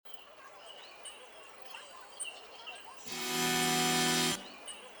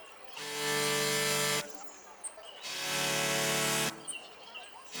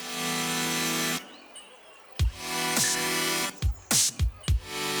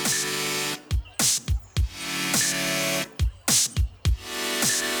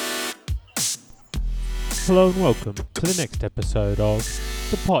Hello and welcome to the next episode of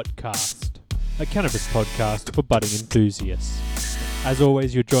The Podcast, a cannabis podcast for budding enthusiasts. As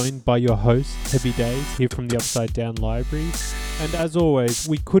always, you're joined by your host, Heavy Days, here from the Upside Down Library. And as always,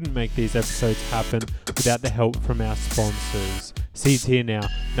 we couldn't make these episodes happen without the help from our sponsors. Seeds Here Now,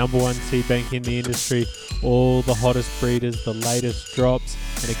 number one seed bank in the industry, all the hottest breeders, the latest drops,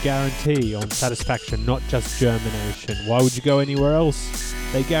 and a guarantee on satisfaction, not just germination. Why would you go anywhere else?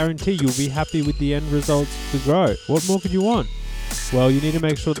 They guarantee you'll be happy with the end results of the grow. What more could you want? Well, you need to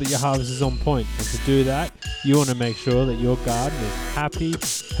make sure that your harvest is on point, and to do that, you want to make sure that your garden is happy,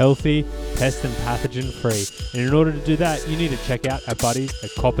 healthy, pest and pathogen free. And in order to do that, you need to check out our buddies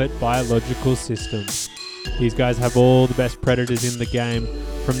at Coppet Biological Systems. These guys have all the best predators in the game,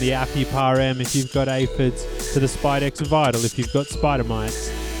 from the Apipar M if you've got aphids, to the Spidex Vital if you've got spider mites.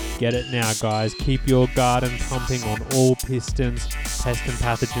 Get it now, guys. Keep your garden pumping on all pistons, pest and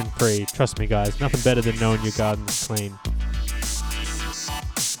pathogen free. Trust me, guys, nothing better than knowing your garden's clean.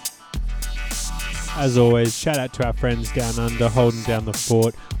 As always, shout out to our friends down under, holding down the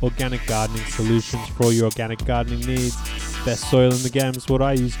fort. Organic gardening solutions for all your organic gardening needs. Best soil in the game is what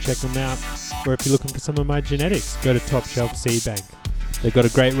I use. Check them out. Or if you're looking for some of my genetics, go to Top Shelf Seed Bank. They've got a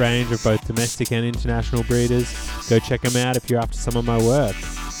great range of both domestic and international breeders. Go check them out if you're after some of my work.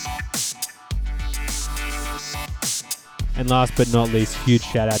 And last but not least, huge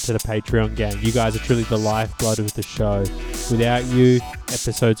shout out to the Patreon gang. You guys are truly the lifeblood of the show. Without you,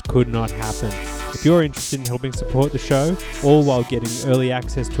 episodes could not happen. If you're interested in helping support the show, all while getting early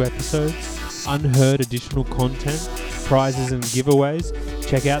access to episodes, unheard additional content, prizes and giveaways,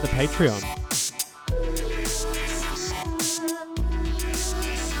 check out the Patreon.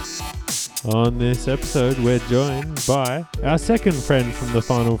 On this episode, we're joined by our second friend from the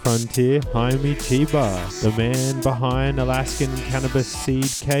final frontier, Heime Cheeba, the man behind Alaskan Cannabis seed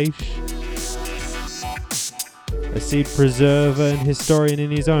cache, a seed preserver and historian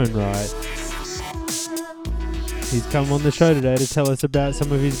in his own right. He's come on the show today to tell us about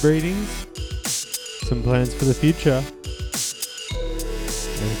some of his breedings, some plans for the future,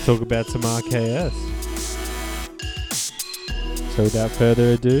 and talk about some RKS. So without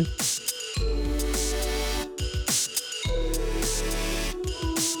further ado,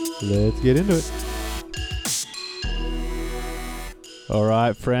 let's get into it.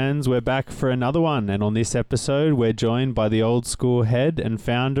 Alright friends, we're back for another one, and on this episode we're joined by the old school head and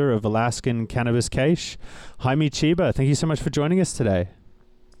founder of Alaskan Cannabis Cache, Heime Cheeba. Thank you so much for joining us today.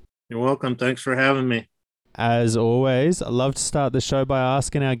 You're welcome. Thanks for having me. As always, I love to start the show by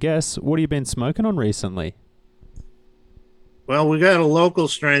asking our guests, what have you been smoking on recently? Well, we got a local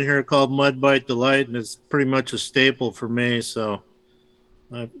strain here called Mud Bite Delight, and it's pretty much a staple for me, so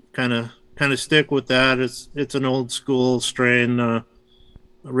I kind of stick with that. It's an old school strain,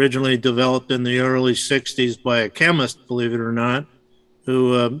 originally developed in the early 60s by a chemist, believe it or not,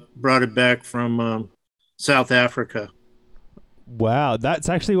 who brought it back from South Africa. Wow, that's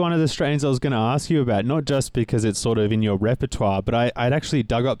actually one of the strains I was going to ask you about, not just because it's sort of in your repertoire, but I'd actually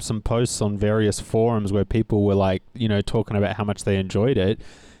dug up some posts on various forums where people were like, talking about how much they enjoyed it.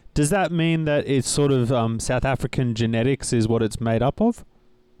 Does that mean that it's sort of South African genetics is what it's made up of?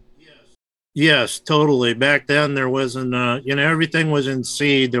 Yes, totally. Back then there wasn't, everything was in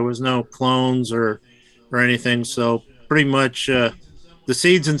seed. There was no clones or anything. So pretty much the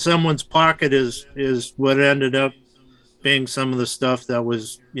seeds in someone's pocket is what ended up being some of the stuff that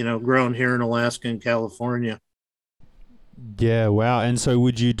was, grown here in Alaska and California. Yeah, wow. And so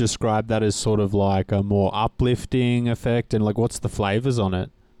would you describe that as sort of like a more uplifting effect, and like what's the flavors on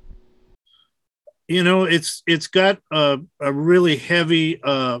it? It's got a really heavy,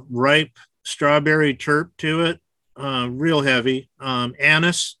 ripe strawberry terp to it, real heavy.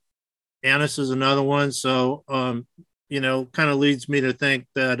 Anise is another one. So, kind of leads me to think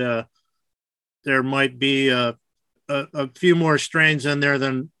that there might be a few more strains in there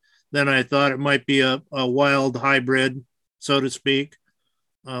than I thought. It might be a wild hybrid, so to speak.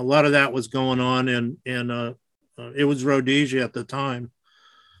 A lot of that was going on, and it was Rhodesia at the time.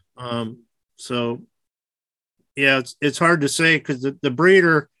 So, yeah, it's hard to say because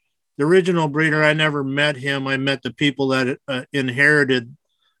the original breeder, I never met him. I met the people that inherited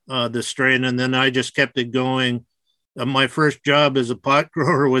the strain, and then I just kept it going. My first job as a pot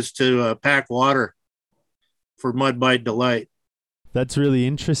grower was to pack water for Mud Bite Delight. That's really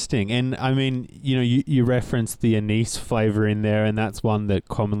interesting. And I mean, you referenced the anise flavor in there, and that's one that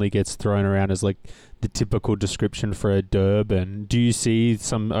commonly gets thrown around as like the typical description for a Durban. Do you see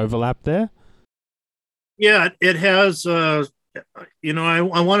some overlap there? Yeah, it has, I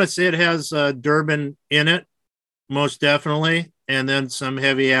want to say it has Durban in it, most definitely, and then some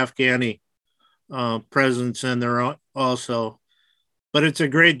heavy Afghani presence in there also. But it's a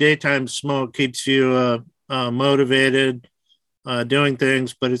great daytime smoke, keeps you motivated, doing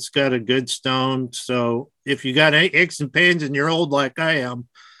things, but it's got a good stone. So if you got aches and pains and you're old like I am,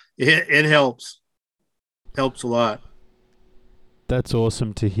 it helps a lot. That's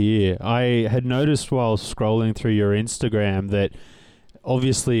awesome to hear. I had noticed while scrolling through your Instagram that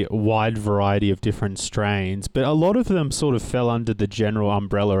obviously a wide variety of different strains, but a lot of them sort of fell under the general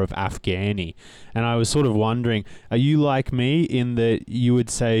umbrella of Afghani. And I was sort of wondering, are you like me in that you would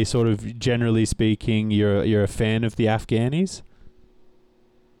say, sort of generally speaking, you're a fan of the Afghanis?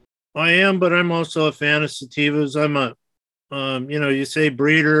 I am, but I'm also a fan of sativas. I'm a, you say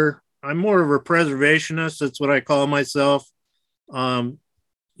breeder. I'm more of a preservationist. That's what I call myself. Um,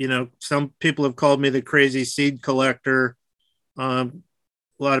 some people have called me the crazy seed collector. A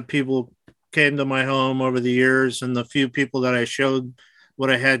lot of people came to my home over the years, and the few people that I showed what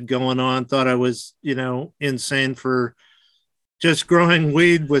I had going on thought I was, insane for just growing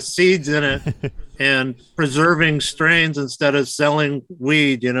weed with seeds in it and preserving strains instead of selling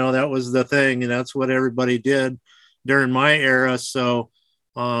weed. That was the thing. And that's what everybody did during my era. So,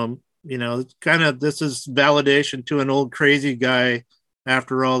 kind of this is validation to an old crazy guy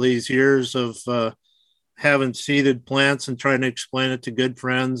after all these years of having seeded plants and trying to explain it to good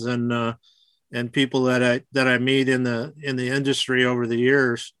friends and people that I meet in the industry over the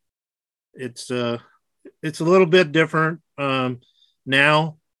years. It's a little bit different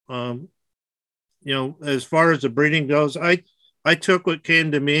now. As far as the breeding goes, I took what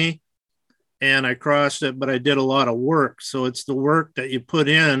came to me and I crossed it, but I did a lot of work. So it's the work that you put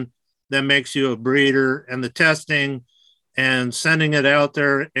in that makes you a breeder, and the testing and sending it out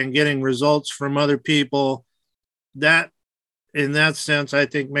there and getting results from other people. That, in that sense, I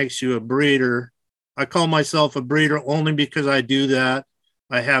think makes you a breeder. I call myself a breeder only because I do that.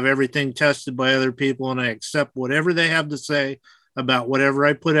 I have everything tested by other people and I accept whatever they have to say about whatever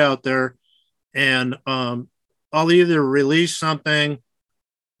I put out there. And I'll either release something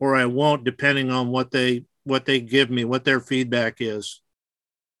or I won't, depending on what they give me, what their feedback is.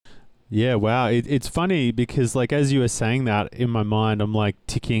 Yeah, wow. It's funny because, like, as you were saying that, in my mind, I'm like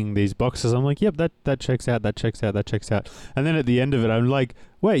ticking these boxes. I'm like, yep, that checks out, that checks out, that checks out. And then at the end of it, I'm like,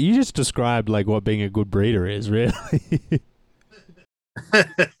 wait, you just described like what being a good breeder is, really.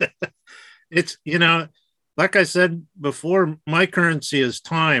 It's, like I said before, my currency is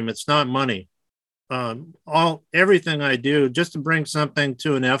time. It's not money. Everything I do just to bring something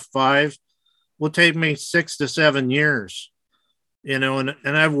to an F5 will take me 6 to 7 years. And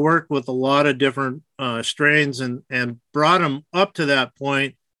I've worked with a lot of different strains and brought them up to that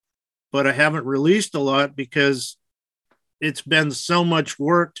point, but I haven't released a lot because it's been so much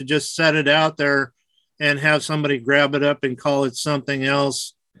work to just set it out there and have somebody grab it up and call it something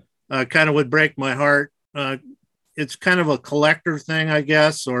else. Kind of would break my heart. It's kind of a collector thing, I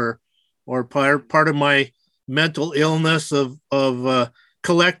guess, or part of my mental illness of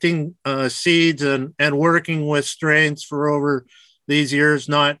collecting seeds and working with strains for over these years,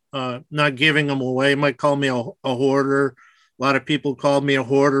 not giving them away. You might call me a hoarder. A lot of people called me a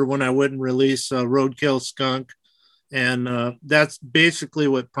hoarder when I wouldn't release Roadkill Skunk. And that's basically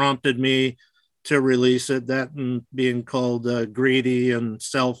what prompted me to release it, that and being called greedy and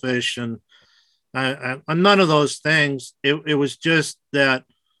selfish. And I'm none of those things. It was just that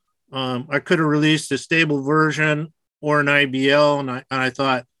I could have released a stable version or an IBL. And I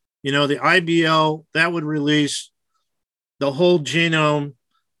thought, the IBL, that would release the whole genome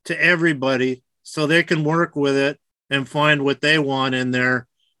to everybody so they can work with it and find what they want in there.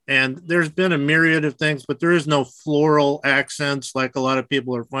 And there's been a myriad of things, but there is no floral accents like a lot of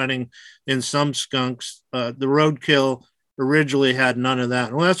people are finding in some skunks. The Roadkill originally had none of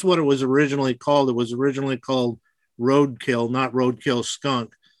that. Well, that's what it was originally called. It was originally called Roadkill, not Roadkill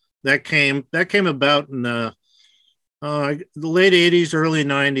Skunk. That came about in the late 80s, early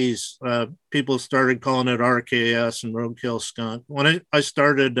 90s. People started calling it RKS and Roadkill Skunk when I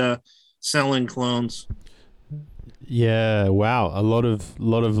started selling clones. Yeah, wow. A lot of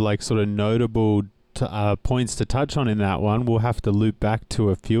like sort of notable points to touch on in that one. We'll have to loop back to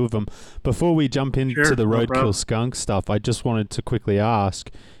a few of them. Before we jump into the Roadkill Skunk stuff, I just wanted to quickly ask,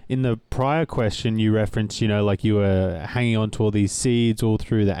 in the prior question you referenced, like you were hanging on to all these seeds all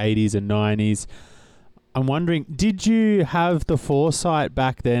through the 80s and 90s. I'm wondering, did you have the foresight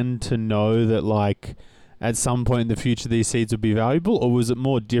back then to know that, like, at some point in the future these seeds would be valuable, or was it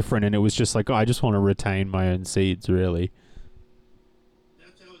more different and it was just like, I just want to retain my own seeds, really?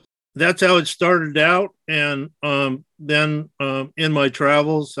 That's how it started out. And then in my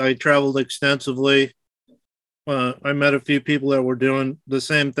travels, I traveled extensively. I met a few people that were doing the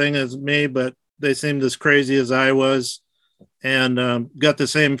same thing as me, but they seemed as crazy as I was, and got the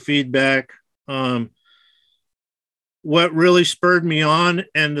same feedback. What really spurred me on,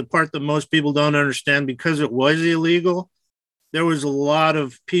 and the part that most people don't understand, because it was illegal, there was a lot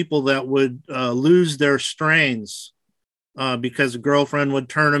of people that would lose their strains because a girlfriend would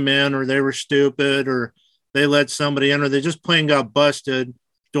turn them in, or they were stupid, or they let somebody in, or they just plain got busted.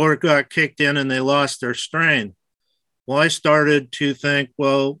 Door got kicked in and they lost their strain. Well, I started to think,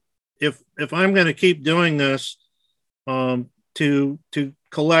 well, if I'm going to keep doing this to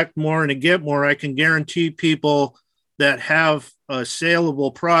collect more and to get more, I can guarantee people that have a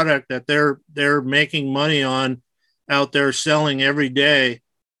saleable product that they're making money on out there selling every day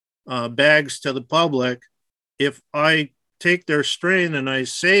bags to the public. If I take their strain and I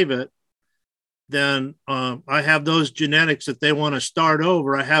save it, then I have those genetics that they want to start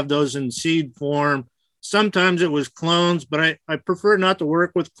over. I have those in seed form. Sometimes it was clones, but I prefer not to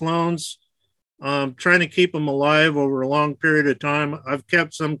work with clones. Trying to keep them alive over a long period of time. I've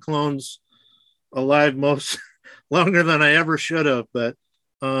kept some clones alive most longer than I ever should have, but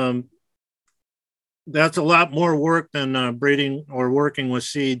that's a lot more work than breeding or working with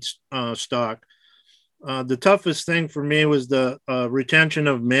seed stock. The toughest thing for me was the retention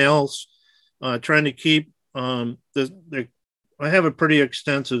of males. Trying to keep I have a pretty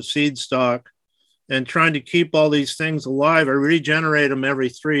extensive seed stock, and trying to keep all these things alive. I regenerate them every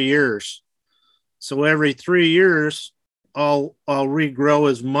 3 years. So every 3 years, I'll regrow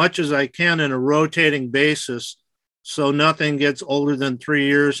as much as I can in a rotating basis, so nothing gets older than 3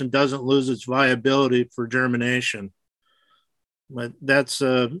 years and doesn't lose its viability for germination. But that's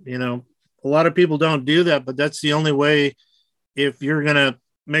a lot of people don't do that, but that's the only way if you're going to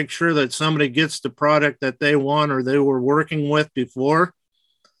make sure that somebody gets the product that they want or they were working with before,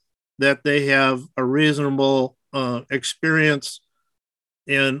 that they have a reasonable experience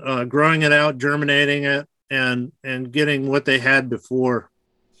in growing it out, germinating it, and getting what they had before.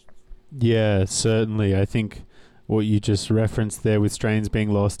 Yeah, certainly. I think what you just referenced there with strains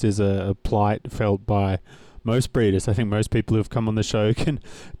being lost is a plight felt by most breeders. I think most people who've come on the show can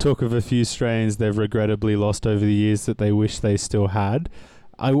talk of a few strains they've regrettably lost over the years that they wish they still had.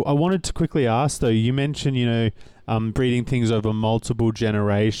 I wanted to quickly ask, though, you mentioned, breeding things over multiple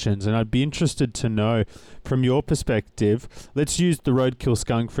generations, and I'd be interested to know, from your perspective, let's use the roadkill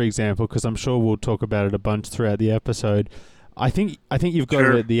skunk, for example, because I'm sure we'll talk about it a bunch throughout the episode. I think you've got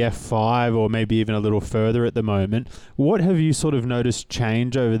it at the F5 or maybe even a little further at the moment. What have you sort of noticed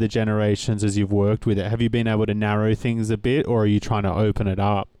change over the generations as you've worked with it? Have you been able to narrow things a bit, or are you trying to open it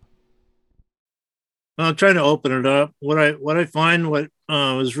up? I'm trying to open it up. What I find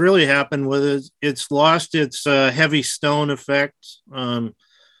has really happened with it, it's lost its heavy stone effect.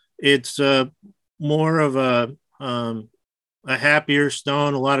 It's more of a happier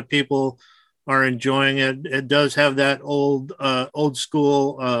stone. A lot of people are enjoying it. It does have that old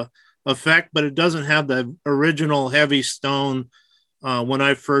school effect, but it doesn't have the original heavy stone when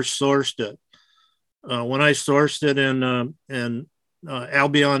I first sourced it. When I sourced it in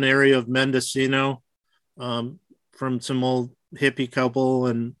Albion area of Mendocino, from some old hippie couple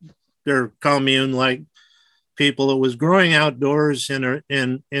and their commune like people, it was growing outdoors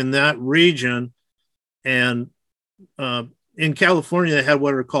in that region. And in California, they had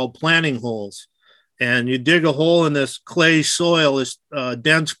what are called planting holes. And you dig a hole in this clay soil, this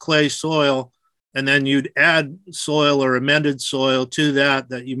dense clay soil, and then you'd add soil or amended soil to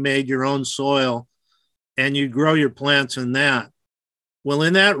that you made your own soil, and you'd grow your plants in that. Well,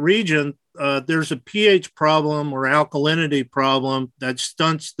 in that region, there's a pH problem or alkalinity problem that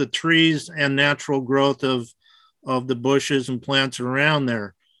stunts the trees and natural growth of the bushes and plants around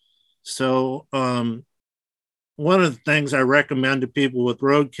there. So one of the things I recommend to people with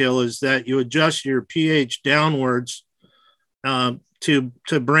roadkill is that you adjust your pH downwards to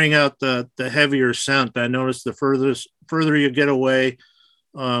bring out the heavier scent. I noticed the further you get away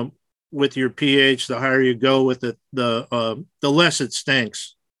with your pH, the higher you go with it, the less it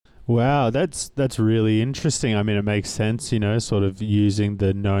stinks. Wow, that's really interesting. I mean, it makes sense, sort of using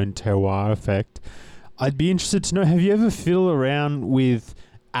the known terroir effect. I'd be interested to know, have you ever fiddled around with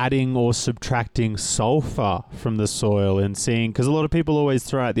adding or subtracting sulfur from the soil and seeing, because a lot of people always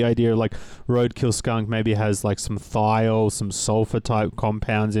throw out the idea of like roadkill skunk maybe has like some thiol, some sulfur type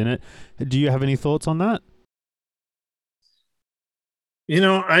compounds in it. Do you have any thoughts on that?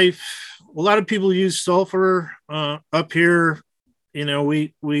 A lot of people use sulfur up here.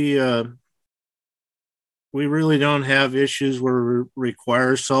 We really don't have issues where it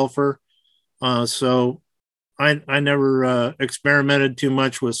requires sulfur. So I never experimented too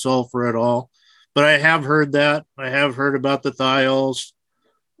much with sulfur at all, but I have heard that. I have heard about the thiols.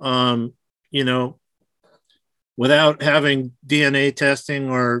 you know, without having DNA testing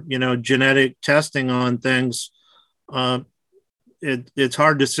or, genetic testing on things, uh, it's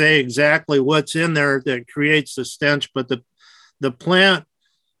hard to say exactly what's in there that creates the stench. But the plant,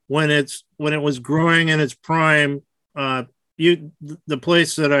 when it was growing in its prime, the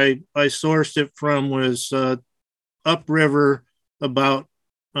place that I sourced it from was upriver about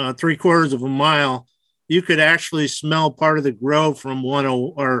 3/4 of a mile. You could actually smell part of the grove from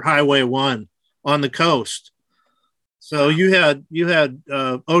Highway 1 on the coast. So you had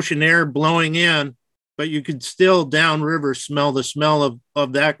ocean air blowing in, but you could still downriver smell the smell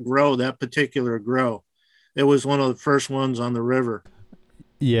of that particular grow. It was one of the first ones on the river.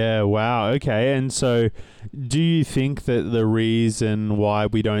 Yeah, wow. Okay. And so do you think that the reason why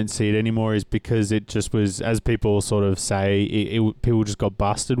we don't see it anymore is because it just was, as people sort of say, people just got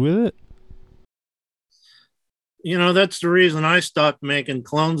busted with it? That's the reason I stopped making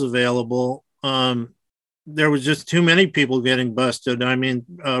clones available. There was just too many people getting busted. I mean,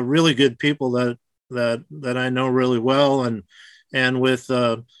 really good people that I know really well, and with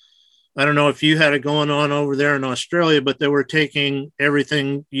I don't know if you had it going on over there in Australia, but they were taking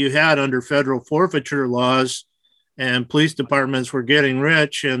everything you had under federal forfeiture laws, and police departments were getting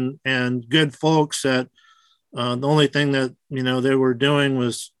rich, and good folks that the only thing that they were doing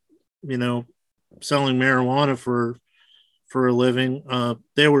was you know selling marijuana for a living.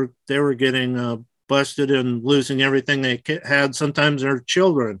 They were getting busted and losing everything they had. Sometimes their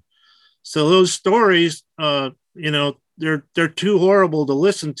children. So those stories, they're too horrible to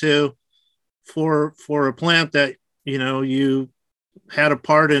listen to for a plant that you had a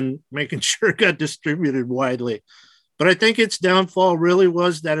part in making sure it got distributed widely. But I think its downfall really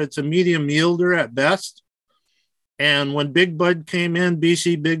was that it's a medium yielder at best. And when Big Bud came in,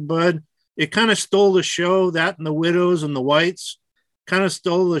 BC Big Bud, it kind of stole the show. That and the Widows and the Whites kind of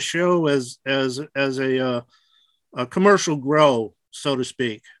stole the show as a commercial grow, so to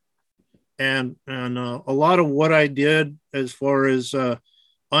speak. And a lot of what I did as far as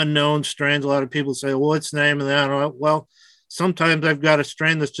unknown strains, a lot of people say, well, what's the name of that? Well, sometimes I've got a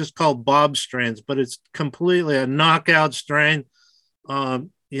strain that's just called Bob strains, but it's completely a knockout strain. I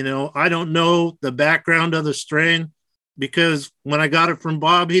don't know the background of the strain because when I got it from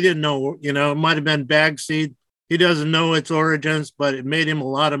Bob, he didn't know, it might have been bag seed. He doesn't know its origins, but it made him a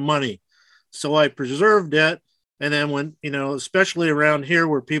lot of money. So I preserved it. And then when, especially around here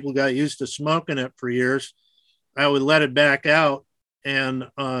where people got used to smoking it for years, I would let it back out. And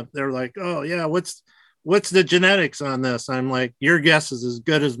they're like, oh, yeah, what's the genetics on this? I'm like, your guess is as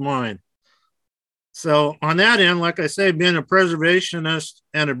good as mine. So on that end, like I say, being a preservationist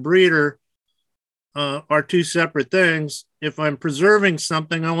and a breeder are two separate things. If I'm preserving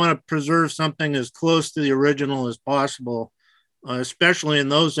something, I want to preserve something as close to the original as possible, especially in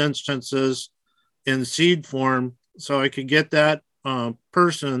those instances in seed form, so I could get that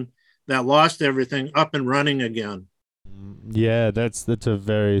person that lost everything up and running again. Yeah, that's a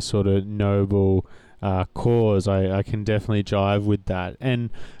very sort of noble cause. I can definitely jive with that. And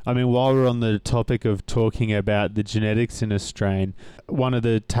I mean, while we're on the topic of talking about the genetics in a strain, one of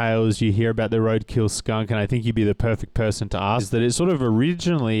the tales you hear about the roadkill skunk, and I think you'd be the perfect person to ask, is that it sort of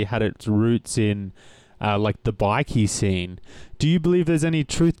originally had its roots in like the bikie scene. Do you believe there's any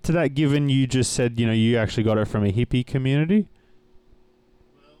truth to that, given you just said, you actually got it from a hippie community?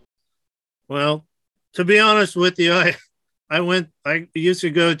 Well, to be honest with you, I used to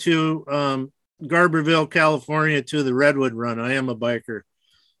go to Garberville, California to the Redwood Run. I am a biker.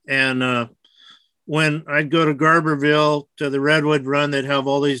 And when I'd go to Garberville to the Redwood Run, they'd have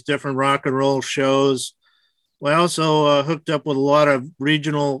all these different rock and roll shows. We also hooked up with a lot of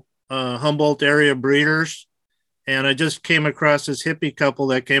regional Humboldt area breeders. And I just came across this hippie couple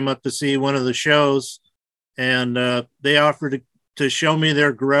that came up to see one of the shows. And they offered to show me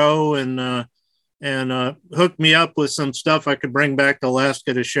their grow and hook me up with some stuff I could bring back to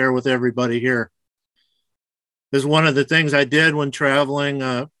Alaska to share with everybody here. Because one of the things I did when traveling,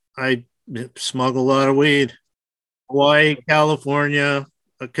 I smuggled a lot of weed. Hawaii, California,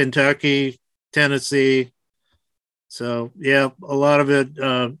 Kentucky, Tennessee. So, yeah, a lot of it,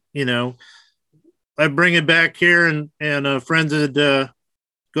 I bring it back here and friends would go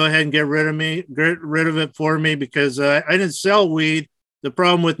ahead and get rid of it for me because I didn't sell weed. The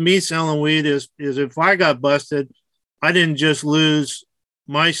problem with me selling weed is if I got busted, I didn't just lose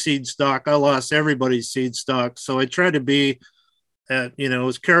my seed stock. I lost everybody's seed stock. So I tried to be,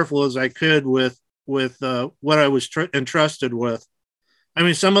 as careful as I could with what I was entrusted with. I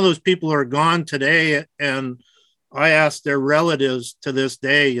mean, some of those people are gone today, and I ask their relatives to this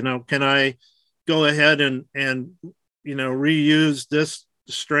day, can I go ahead and reuse this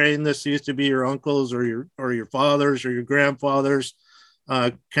strain. This used to be your uncle's or your father's or your grandfather's.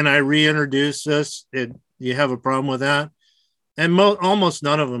 Can I reintroduce this? You have a problem with that? And almost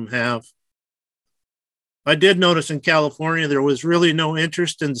none of them have. I did notice in California there was really no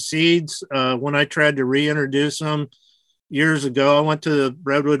interest in seeds when I tried to reintroduce them years ago. I went to the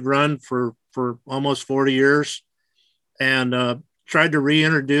Redwood Run for almost 40 years and tried to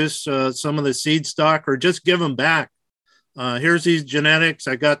reintroduce some of the seed stock or just give them back. Here's these genetics.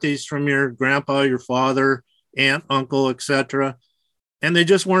 I got these from your grandpa, your father, aunt, uncle, etc. And they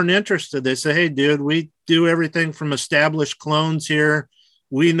just weren't interested. They say, hey, dude, we do everything from established clones here.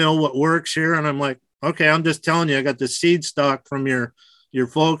 We know what works here. And I'm like, okay, I'm just telling you, I got the seed stock from your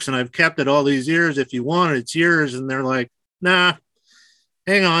folks and I've kept it all these years. If you want it, it's yours. And they're like, nah,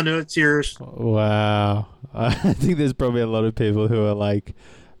 hang on to it, it's yours. Wow. I think there's probably a lot of people who are like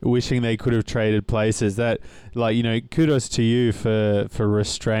wishing they could have traded places. That, like, you know, kudos to you for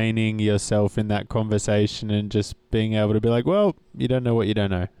restraining yourself in that conversation and just being able to be like, well, you don't know what you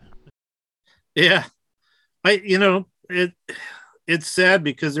don't know. Yeah. It's sad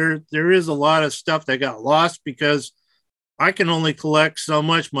because there is a lot of stuff that got lost because I can only collect so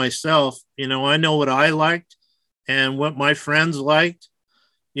much myself. You know, I know what I liked and what my friends liked.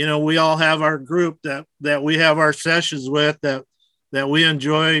 You know, we all have our group that we have our sessions with that we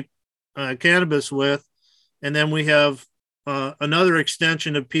enjoy cannabis with. And then we have another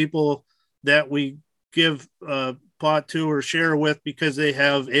extension of people that we give pot to or share with because they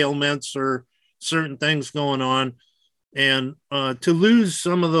have ailments or certain things going on. And to lose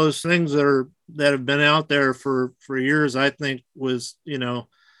some of those things that have been out there for years, I think was, you know,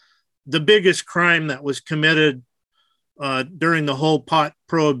 the biggest crime that was committed during the whole pot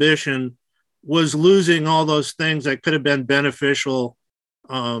prohibition was losing all those things that could have been beneficial.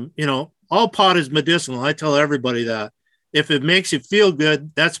 You know, all pot is medicinal. I tell everybody that. If it makes you feel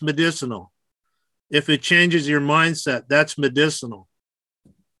good, that's medicinal. If it changes your mindset, that's medicinal.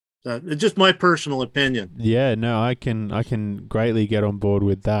 It's just my personal opinion. Yeah, no, I can greatly get on board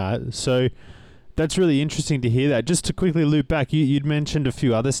with that. So that's really interesting to hear that. Just to quickly loop back, you'd mentioned a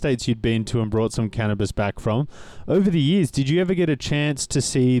few other states you'd been to and brought some cannabis back from. Over the years, did you ever get a chance to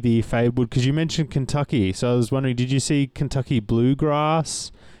see the fabled, because you mentioned Kentucky, so I was wondering, did you see Kentucky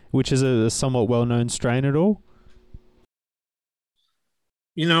Bluegrass, which is a somewhat well-known strain at all?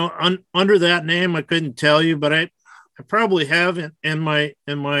 You know, under that name, I couldn't tell you, but I probably have in my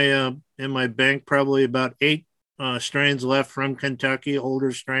bank probably about 8 strains left from Kentucky,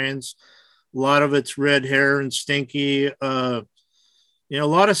 older strains. A lot of it's red hair and stinky. You know, a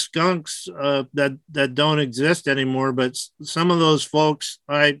lot of skunks that don't exist anymore. But some of those folks,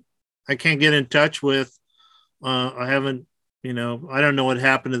 I can't get in touch with. I haven't, you know, I don't know what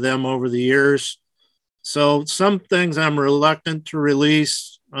happened to them over the years. So some things I'm reluctant to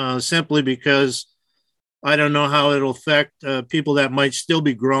release simply because I don't know how it'll affect people that might still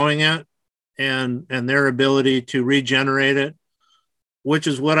be growing it and their ability to regenerate it, which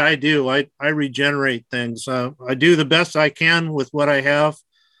is what I do. I regenerate things. I do the best I can with what I have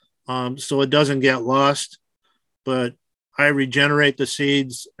so it doesn't get lost, but I regenerate the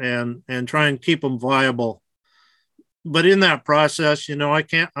seeds and try and keep them viable. But in that process, you know,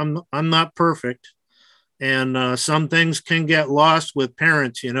 I'm not perfect. And some things can get lost with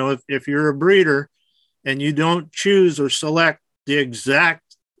parents. You know, if you're a breeder and you don't choose or select the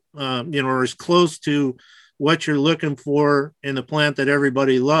exact, you know, or as close to what you're looking for in the plant that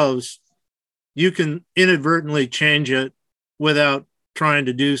everybody loves, you can inadvertently change it without trying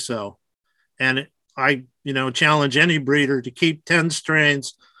to do so. And I, you know, challenge any breeder to keep 10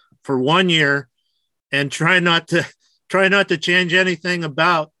 strains for 1 year and try not to change anything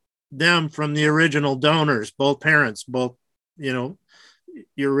about them from the original donors, both parents, you know,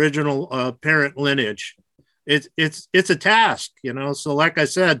 your original parent lineage. It's a task, you know. So like I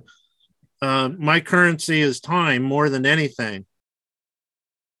said, my currency is time more than anything.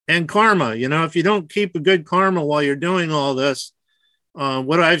 And karma, you know, if you don't keep a good karma while you're doing all this,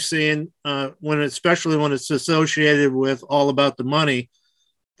 what I've seen, especially when it's associated with all about the money,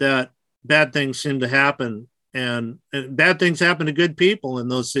 that bad things seem to happen. And bad things happen to good people in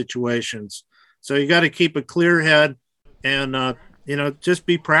those situations. So you got to keep a clear head and, you know, just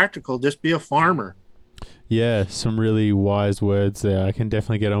be practical, just be a farmer. Yeah, some really wise words there. I can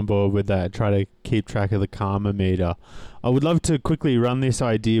definitely get on board with that. Try to keep track of the karma meter. I would love to quickly run this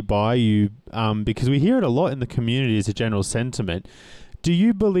idea by you because we hear it a lot in the community as a general sentiment. Do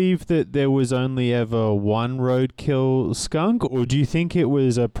you believe that there was only ever one roadkill skunk, or do you think it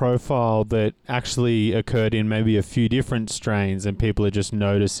was a profile that actually occurred in maybe a few different strains and people are just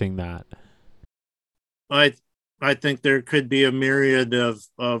noticing that? I think there could be a myriad of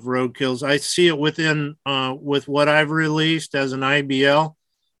roadkills. I see it within with what I've released as an IBL.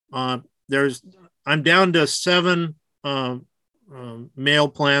 There's I'm down to 7 male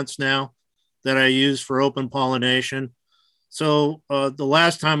plants now that I use for open pollination. So the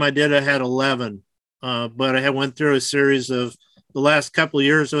last time I did, I had 11, but I had went through a series of the last couple of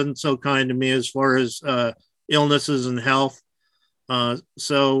years wasn't so kind to me as far as illnesses and health.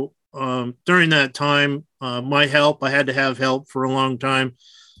 So during that time, my help, I had to have help for a long time.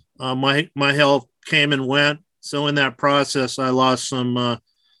 My health came and went. So in that process, I lost some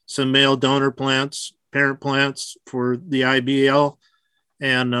male donor plants, parent plants for the IBL.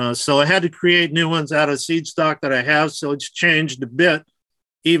 And so I had to create new ones out of seed stock that I have. So it's changed a bit,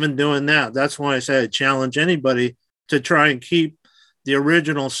 even doing that. That's why I say I challenge anybody to try and keep the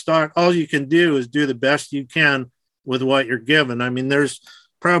original stock. All you can do is do the best you can with what you're given. I mean, there's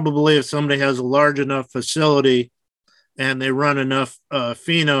probably, if somebody has a large enough facility and they run enough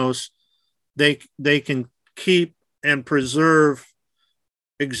phenos, they can keep and preserve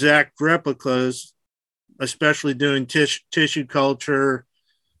exact replicas, especially doing tissue culture.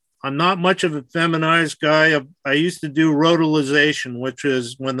 I'm not much of a feminized guy. I used to do rotalization, which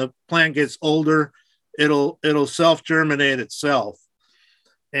is when the plant gets older, it'll self-germinate itself.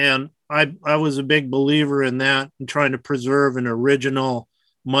 And I was a big believer in that and trying to preserve an original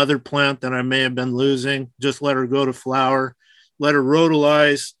mother plant that I may have been losing. Just let her go to flower, let her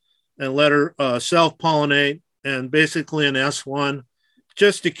rotalize, and let her self-pollinate, and basically an S1,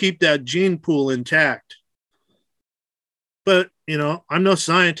 just to keep that gene pool intact. But, you know, I'm no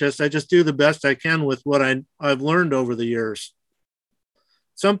scientist. I just do the best I can with what I've learned over the years.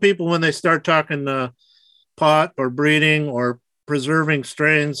 Some people, when they start talking pot or breeding or preserving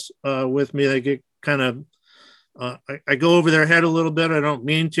strains with me, they get kind of, I go over their head a little bit. I don't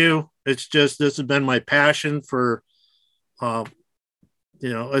mean to. It's just this has been my passion for,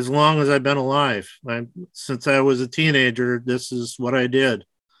 as long as I've been alive. Since I was a teenager, this is what I did.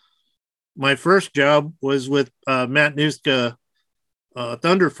 My first job was with Matt Nuska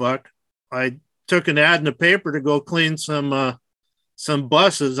Thunderfuck. I took an ad in the paper to go clean some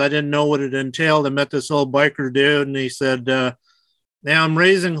buses. I didn't know what it entailed. I met this old biker dude, and he said, now I'm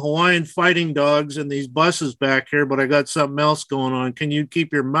raising Hawaiian fighting dogs in these buses back here, but I got something else going on. Can you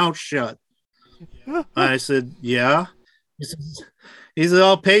keep your mouth shut? I said, yeah. He said,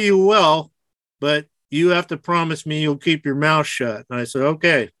 I'll pay you well, but you have to promise me you'll keep your mouth shut. And I said,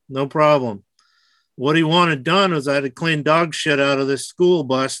 okay, no problem. What he wanted done was I had to clean dog shit out of this school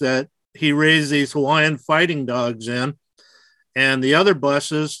bus that he raised these Hawaiian fighting dogs in. And the other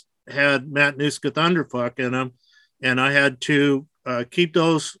buses had Matt Nuska Thunderfuck in them. And I had to keep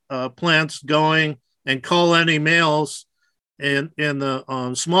those plants going and call any males in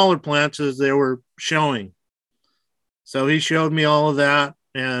the smaller plants as they were showing. So he showed me all of that.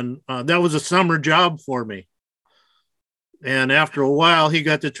 And that was a summer job for me. And after a while, he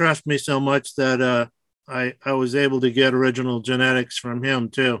got to trust me so much that I was able to get original genetics from him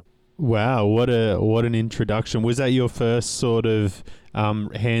too. Wow, what an introduction. Was that your first sort of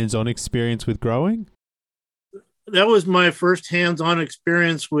hands-on experience with growing? That was my first hands-on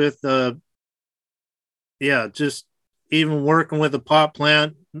experience with, just even working with a pot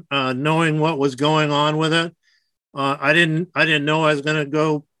plant, knowing what was going on with it. I didn't know I was going to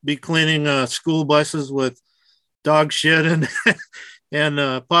go be cleaning school buses with dog shit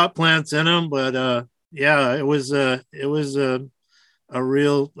and pot plants in them. But it was a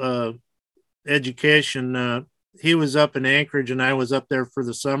real education. He was up in Anchorage and I was up there for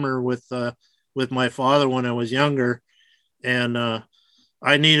the summer with my father when I was younger. And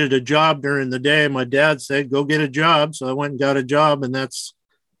I needed a job during the day. My dad said, go get a job. So I went and got a job, and that's,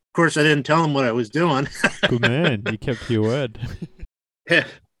 of course, I didn't tell him what I was doing. Good man. You kept your word. Yeah,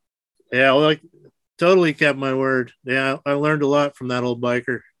 well, totally kept my word. Yeah, I learned a lot from that old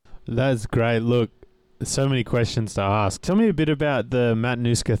biker. That's great. Look, so many questions to ask. Tell me a bit about the Matt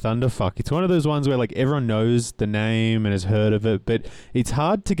Nuska Thunderfuck. It's one of those ones where like everyone knows the name and has heard of it, but it's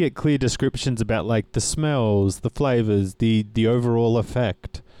hard to get clear descriptions about like the smells, the flavors, the overall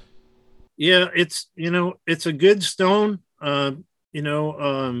effect. Yeah, it's a good stone. A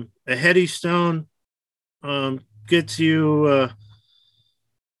heady stone gets you,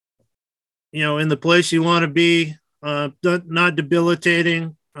 in the place you want to be, not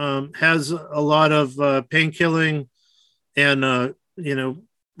debilitating, has a lot of pain killing and,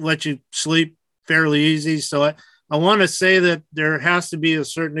 let you sleep fairly easy. So I want to say that there has to be a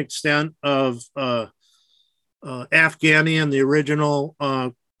certain extent of Afghani and the original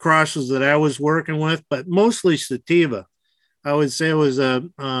crosses that I was working with, but mostly sativa. I would say it was a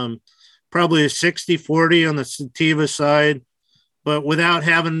probably a 60-40 on the sativa side. But without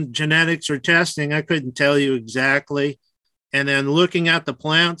having genetics or testing, I couldn't tell you exactly. And then looking at the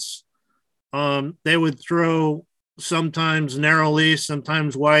plants, they would throw sometimes narrow leaf,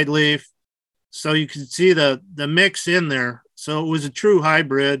 sometimes wide leaf. So you could see the mix in there. So it was a true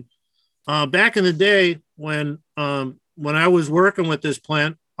hybrid. Back in the day when I was working with this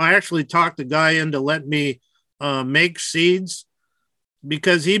plant, I actually talked the guy into letting me make seeds,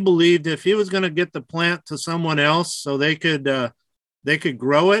 because he believed if he was going to get the plant to someone else so they could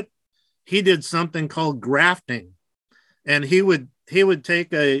grow it, he did something called grafting, and he would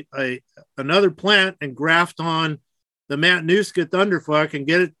take another plant and graft on the Matanuska thunderfuck and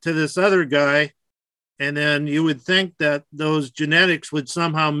get it to this other guy. And then you would think that those genetics would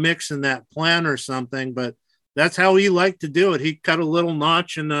somehow mix in that plant or something, but that's how he liked to do it. He cut a little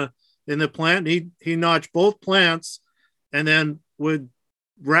notch in the plant. He notched both plants and then would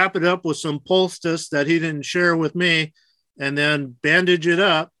wrap it up with some poultice that he didn't share with me, and then bandage it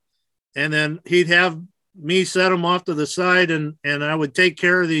up. And then he'd have me set them off to the side, and I would take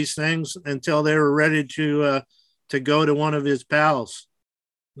care of these things until they were ready to go to one of his pals.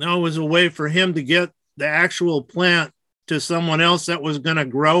 Now it was a way for him to get the actual plant to someone else that was going to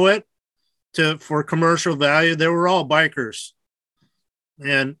grow it for commercial value. They were all bikers.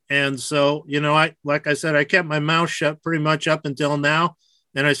 And so, like I said, I kept my mouth shut pretty much up until now.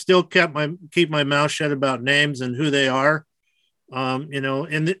 And I still keep my mouth shut about names and who they are.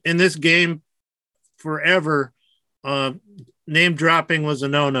 In this game forever, name dropping was a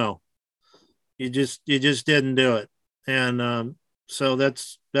no-no. You just didn't do it. And so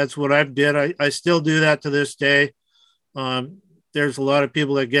that's what I did. I still do that to this day. There's a lot of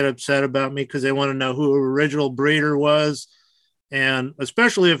people that get upset about me because they want to know who the original breeder was. And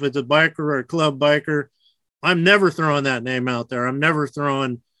especially if it's a biker or a club biker, I'm never throwing that name out there. I'm never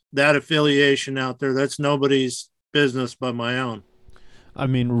throwing that affiliation out there. That's nobody's business but my own. I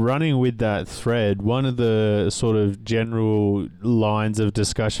mean, running with that thread, one of the sort of general lines of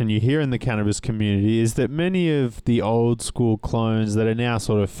discussion you hear in the cannabis community is that many of the old school clones that are now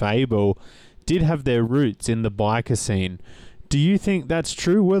sort of fable did have their roots in the biker scene. Do you think that's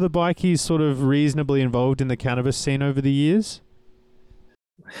true? Were the bikies sort of reasonably involved in the cannabis scene over the years?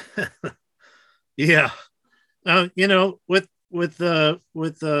 Yeah. With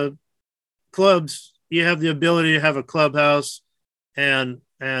the clubs, you have the ability to have a clubhouse, and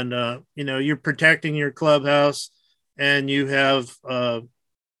you're protecting your clubhouse, and you have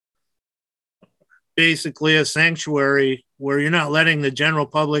basically a sanctuary where you're not letting the general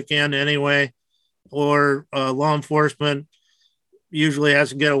public in anyway, or law enforcement usually has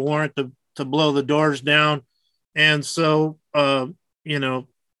to get a warrant to blow the doors down. And so,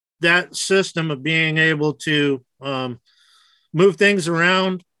 that system of being able to move things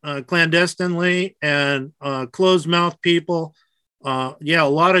around clandestinely and closed mouth people, a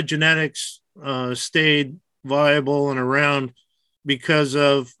lot of genetics stayed viable and around because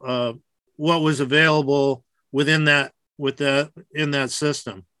of what was available in that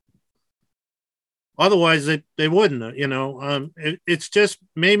system. Otherwise, they wouldn't. It's just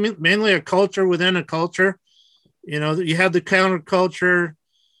mainly a culture within a culture. You had the counterculture.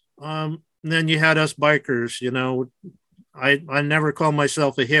 And then you had us bikers. I never called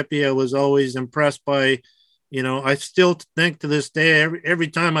myself a hippie. I was always impressed by, I still think to this day, every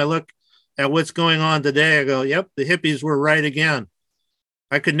time I look at what's going on today, I go, yep, the hippies were right again.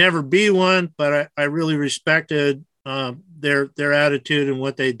 I could never be one, but I really respected their attitude and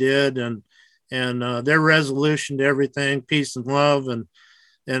what they did, and their resolution to everything, peace and love,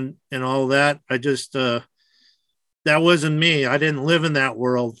 and all that. I just that wasn't me. I didn't live in that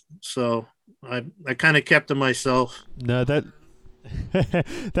world, so I kind of kept to myself. No,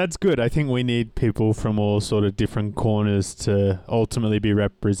 that's good. I think we need people from all sort of different corners to ultimately be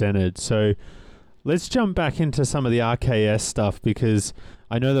represented. So let's jump back into some of the RKS stuff, because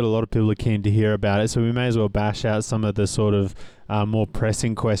I know that a lot of people are keen to hear about it. So we may as well bash out some of the sort of more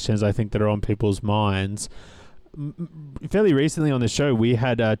pressing questions I think that are on people's minds. Fairly recently on the show, we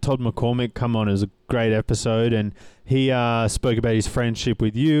had Todd McCormick come on. It was a great episode, and he spoke about his friendship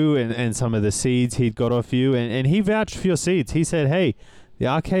with you and some of the seeds he'd got off you, and he vouched for your seeds. He said, hey, the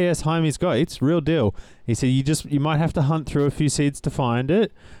RKS Heime's got, it's real deal. He said you might have to hunt through a few seeds to find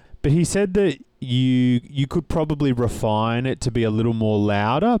it, but he said that you could probably refine it to be a little more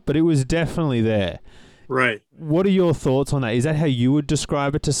louder, but it was definitely there. Right. What are your thoughts on that? Is that how you would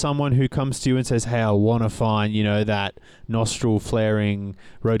describe it to someone who comes to you and says, hey, I want to find, that nostril flaring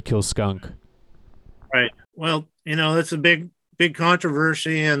roadkill skunk? Right. Well, that's a big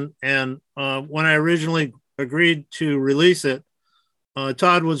controversy. And when I originally agreed to release it,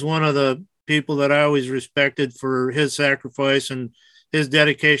 Todd was one of the people that I always respected for his sacrifice and his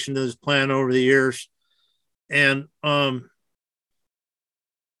dedication to this plant over the years. And I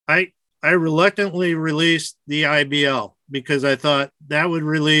reluctantly released the IBL because I thought that would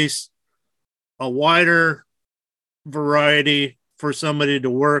release a wider variety for somebody to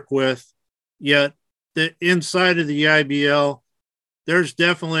work with. Yet the inside of the IBL, there's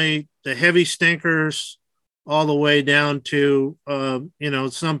definitely the heavy stinkers all the way down to,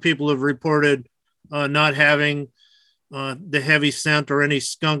 some people have reported not having the heavy scent or any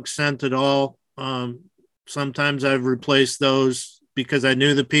skunk scent at all. Sometimes I've replaced those because I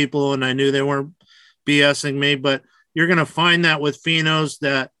knew the people and I knew they weren't BSing me. But you're going to find that with phenos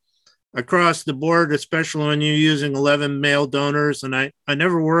that across the board, especially when you're using 11 male donors. And I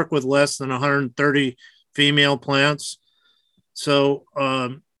never work with less than 130 female plants. So,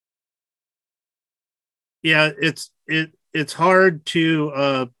 it's hard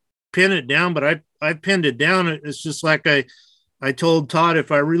to pin it down, but I pinned it down. It's just like I told Todd,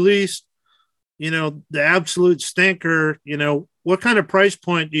 if I released, the absolute stinker, what kind of price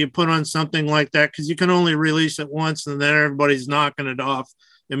point do you put on something like that? Because you can only release it once and then everybody's knocking it off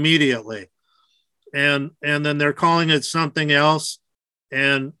immediately. And then they're calling it something else.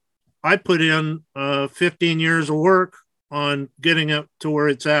 And I put in 15 years of work on getting it to where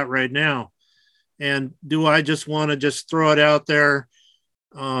it's at right now. And do I just want to just throw it out there?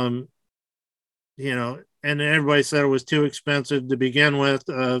 And everybody said it was too expensive to begin with,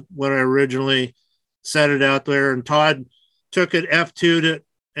 when I originally set it out there. And Todd took it, F2'd it,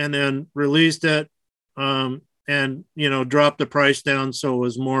 and then released it, and dropped the price down so it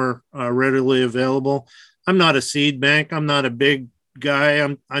was more readily available. I'm not a seed bank. I'm not a big guy.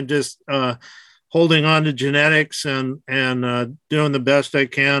 I'm just holding on to genetics and doing the best I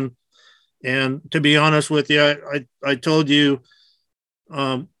can. And to be honest with you, I told you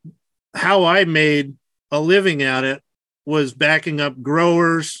how I made a living at it was backing up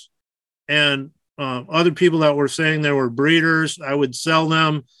growers and other people that were saying they were breeders. I would sell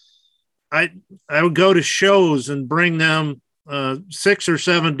them. I would go to shows and bring them 6 or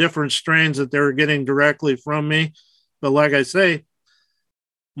 7 different strains that they were getting directly from me. But like I say,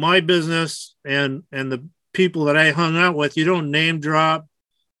 my business and the people that I hung out with, you don't name drop.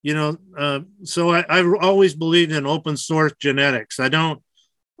 So I've always believed in open source genetics. I don't,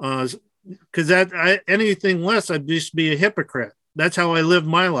 because anything less, I'd just be a hypocrite. That's how I live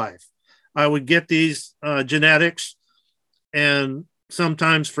my life. I would get these genetics, and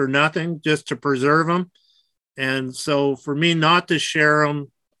sometimes for nothing, just to preserve them. And so for me not to share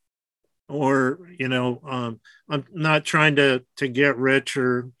them, or I'm not trying to get rich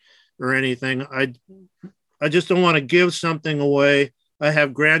or anything. I just don't want to give something away. I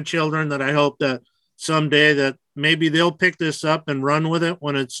have grandchildren that I hope that someday that maybe they'll pick this up and run with it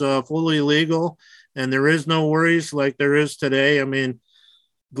when it's fully legal and there is no worries like there is today. I mean,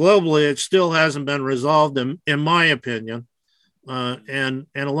 globally, it still hasn't been resolved in my opinion. And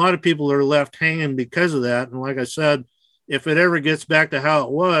a lot of people are left hanging because of that. And like I said, if it ever gets back to how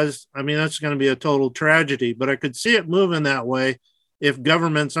it was, I mean, that's going to be a total tragedy, but I could see it moving that way if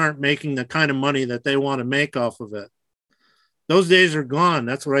governments aren't making the kind of money that they want to make off of it. Those days are gone.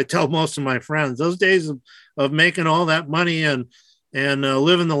 That's what I tell most of my friends. Those days of making all that money and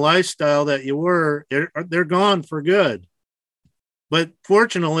living the lifestyle that you were, they're gone for good. But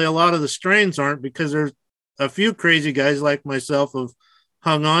fortunately, a lot of the strains aren't, because there's a few crazy guys like myself have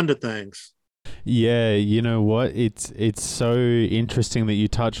hung on to things. Yeah, you know what? It's so interesting that you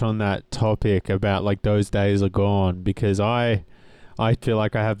touch on that topic about like those days are gone, because I feel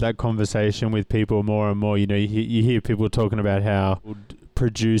like I have that conversation with people more and more. You hear people talking about how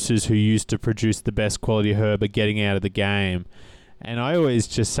producers who used to produce the best quality herb are getting out of the game. And I always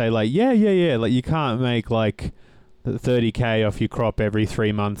just say like, yeah. Like you can't make like 30K off your crop every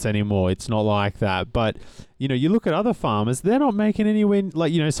 3 months anymore. It's not like that. But, you look at other farmers, they're not making anywhere,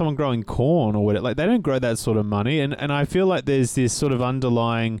 like, someone growing corn or whatever, like they don't grow that sort of money. And I feel like there's this sort of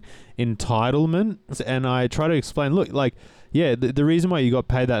underlying entitlement. And I try to explain, look, like, yeah, the reason why you got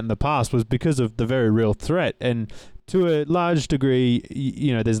paid that in the past was because of the very real threat. And to a large degree,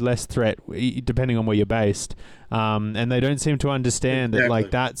 there's less threat depending on where you're based. And they don't seem to understand that, like,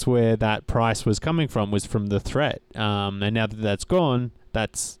 that's where that price was coming from, was from the threat. And now that that's gone,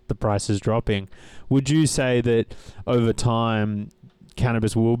 the price is dropping. Would you say that over time,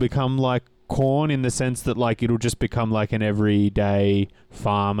 cannabis will become like corn in the sense that, like, it'll just become like an everyday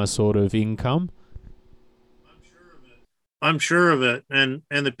farmer sort of income? I'm sure of it. And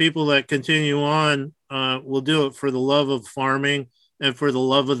the people that continue on will do it for the love of farming and for the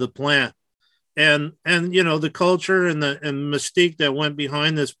love of the plant. And the culture and the mystique that went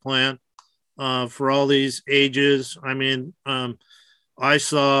behind this plant for all these ages. I mean, I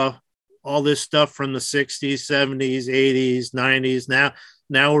saw all this stuff from the 60s, 70s, 80s, 90s.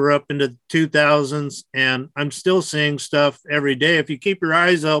 Now we're up into the 2000s, and I'm still seeing stuff every day. If you keep your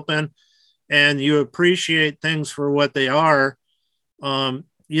eyes open and you appreciate things for what they are,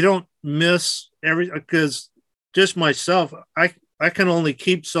 you don't miss everything. Because just myself, I can only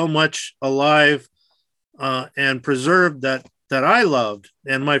keep so much alive and preserve that I loved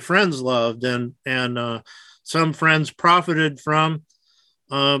and my friends loved, and some friends profited from.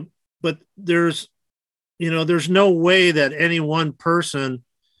 But there's no way that any one person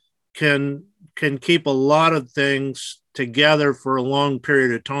can keep a lot of things together for a long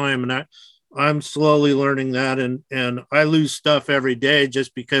period of time. And I'm slowly learning that, and I lose stuff every day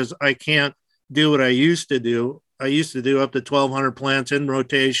just because I can't do what I used to do. I used to do up to 1,200 plants in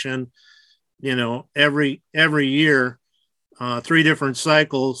rotation, every year, 3 different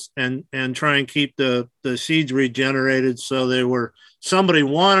cycles, and try and keep the seeds regenerated. So somebody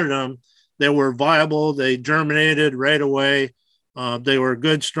wanted them. They were viable. They germinated right away. They were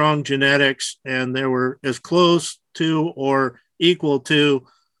good, strong genetics, and they were as close to or equal to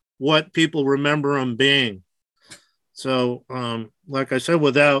what people remember them being. So, like I said,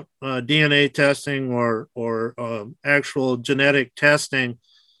 without DNA testing or actual genetic testing,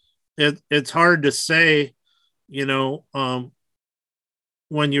 it's hard to say,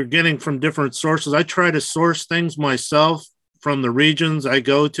 when you're getting from different sources. I try to source things myself from the regions I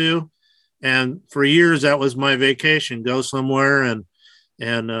go to. And for years, that was my vacation, go somewhere. And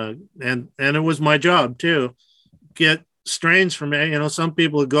it was my job too, get strains from it. Some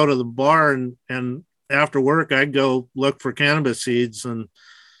people would go to the bar and after work, I'd go look for cannabis seeds, and,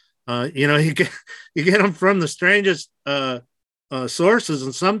 you get them from the strangest sources,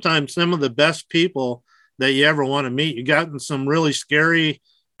 and sometimes some of the best people that you ever want to meet. You got in some really scary,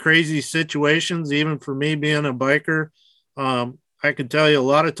 crazy situations. Even for me being a biker, I can tell you a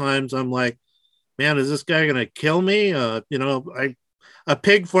lot of times I'm like, man, is this guy going to kill me? A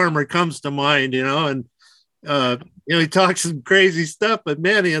pig farmer comes to mind, and he talks some crazy stuff, but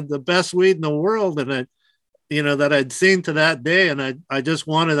man, he had the best weed in the world, and that I'd seen to that day, and I just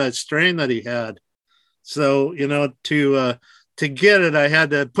wanted that strain that he had. So, to get it, I had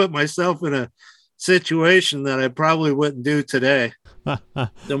to put myself in a situation that I probably wouldn't do today.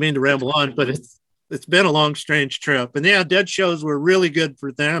 Don't mean to ramble on, but it's been a long, strange trip. And yeah, dead shows were really good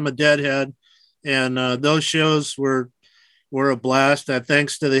for them. I'm a deadhead, and those shows were a blast.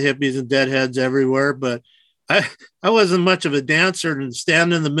 Thanks to the hippies and deadheads everywhere. But I wasn't much of a dancer, and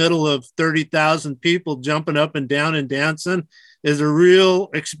standing in the middle of 30,000 people jumping up and down and dancing is a real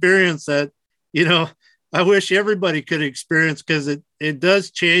experience that, I wish everybody could experience, because it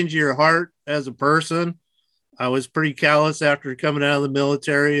does change your heart as a person. I was pretty callous after coming out of the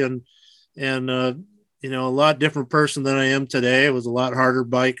military, and a lot different person than I am today. I was a lot harder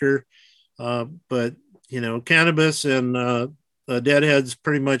biker. But cannabis and deadheads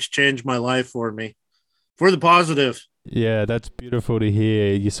pretty much changed my life for me, for the positive. Yeah, that's beautiful to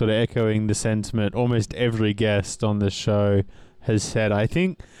hear. You're sort of echoing the sentiment almost every guest on the show has said. I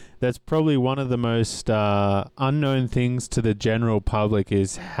think that's probably one of the most unknown things to the general public,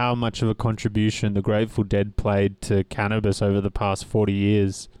 is how much of a contribution the Grateful Dead played to cannabis over the past 40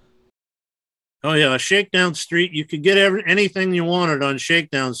 years. Oh yeah, Shakedown Street. You could get anything you wanted on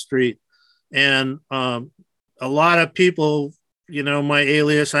Shakedown Street, and a lot of people, my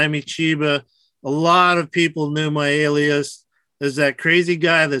alias, Heime Cheeba. A lot of people knew my alias as that crazy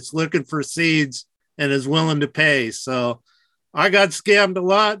guy that's looking for seeds and is willing to pay. So I got scammed a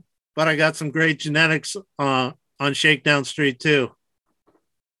lot, but I got some great genetics on Shakedown Street too.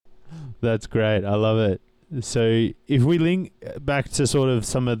 That's great. I love it. So if we link back to sort of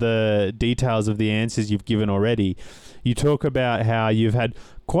some of the details of the answers you've given already, you talk about how you've had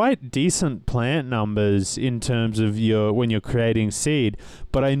quite decent plant numbers in terms of when you're creating seed,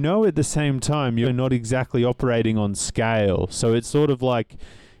 but I know at the same time you're not exactly operating on scale. So it's sort of like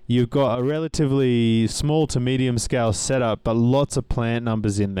you've got a relatively small to medium scale setup, but lots of plant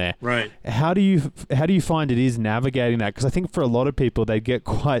numbers in there. Right. How do you find it is navigating that? Because I think for a lot of people, they get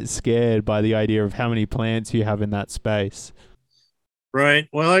quite scared by the idea of how many plants you have in that space. Right.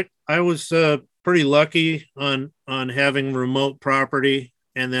 Well, I was pretty lucky on having remote property,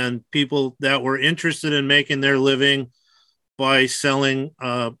 and then people that were interested in making their living by selling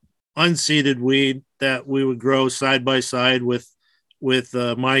unseeded weed that we would grow side by side with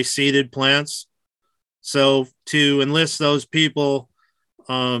my seeded plants. So to enlist those people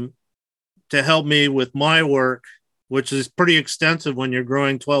to help me with my work, which is pretty extensive when you're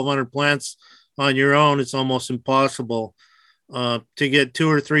growing 1,200 plants on your own, it's almost impossible. to get 2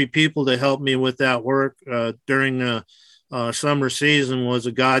 or 3 people to help me with that work during the summer season was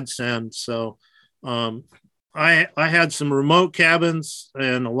a godsend. So I had some remote cabins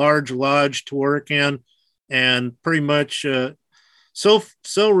and a large lodge to work in, and pretty much so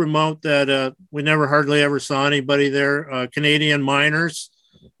remote that we never hardly ever saw anybody there. Canadian miners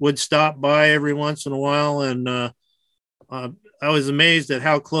would stop by every once in a while, and I was amazed at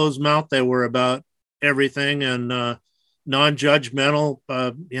how closed mouthed they were about everything and non-judgmental.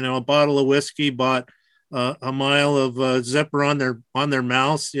 A bottle of whiskey bought a mile of zipper on their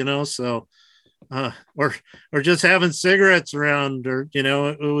mouths. So or just having cigarettes around, or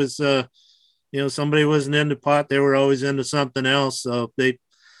it was somebody wasn't into pot, they were always into something else. So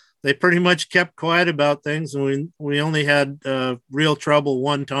they pretty much kept quiet about things, and we only had real trouble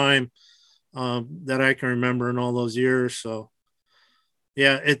one time that I can remember in all those years. So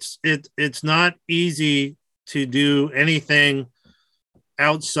yeah, it's not easy to do anything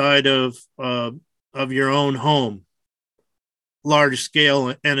outside of your own home, large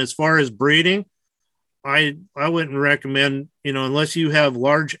scale. And as far as breeding, I wouldn't recommend, unless you have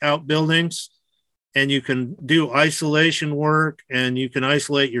large outbuildings and you can do isolation work, and you can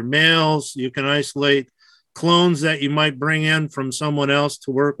isolate your males, you can isolate clones that you might bring in from someone else to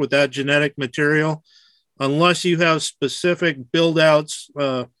work with that genetic material. Unless you have specific build outs,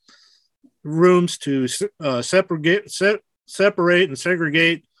 rooms to separate and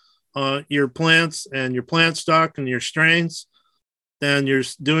segregate your plants and your plant stock and your strains, then you're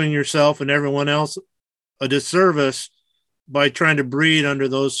doing yourself and everyone else a disservice by trying to breed under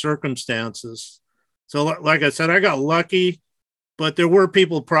those circumstances. So like I said, I got lucky, but there were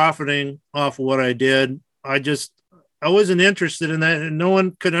people profiting off of what I did. I wasn't interested in that, and no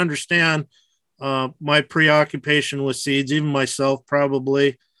one could understand my preoccupation with seeds, even myself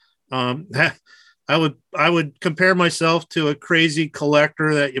probably. I would compare myself to a crazy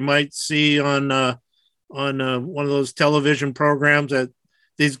collector that you might see on one of those television programs that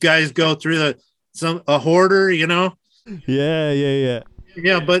these guys go through, a hoarder,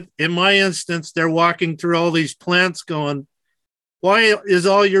 Yeah. But in my instance, they're walking through all these plants going, why is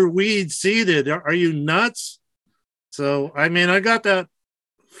all your weed seeded? Are you nuts? So, I mean, I got that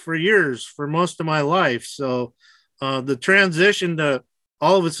for years, for most of my life. So the transition to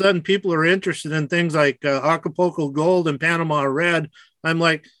all of a sudden people are interested in things like Acapulco Gold and Panama Red. I'm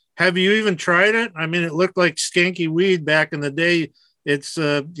like, have you even tried it? I mean, it looked like skanky weed back in the day. It's,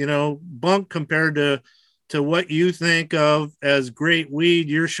 bunk compared to what you think of as great weed.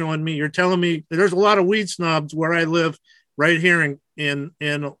 You're telling me there's a lot of weed snobs where I live right here in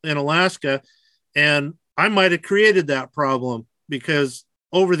Alaska. And I might've created that problem because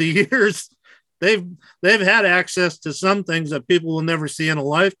over the years, they've had access to some things that people will never see in a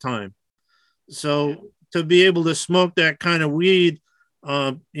lifetime. So to be able to smoke that kind of weed,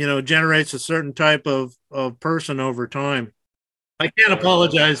 generates a certain type of person over time. I can't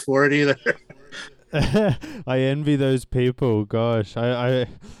apologize for it either. I envy those people. Gosh, so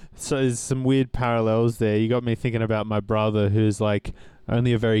there's some weird parallels there. You got me thinking about my brother, who's like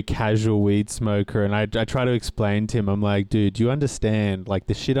only a very casual weed smoker, and I try to explain to him, I'm like, dude, you understand, like,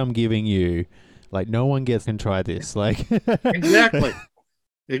 the shit I'm giving you, like, no one can try this, like. Exactly.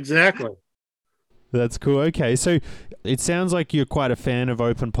 That's cool. Okay, so it sounds like you're quite a fan of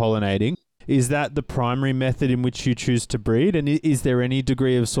open pollinating. Is that the primary method in which you choose to breed? And is there any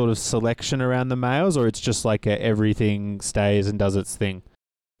degree of sort of selection around the males, or it's just like everything stays and does its thing?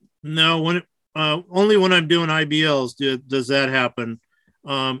 No, only when I'm doing IBLs does that happen.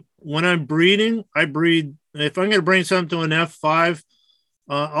 When I'm breeding, I breed. If I'm going to bring something to an F5,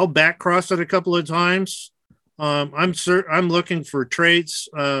 I'll back cross it a couple of times. I'm looking for traits.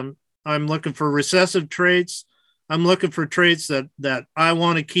 I'm looking for recessive traits. I'm looking for traits that I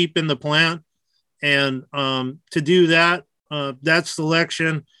want to keep in the plant. And to do that, that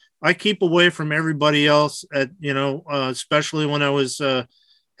selection, I keep away from everybody else especially when I was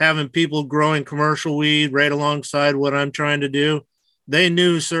having people growing commercial weed right alongside what I'm trying to do. They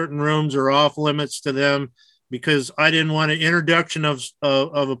knew certain rooms are off limits to them because I didn't want an introduction of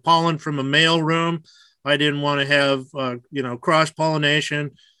a pollen from a male room. I didn't want to have, cross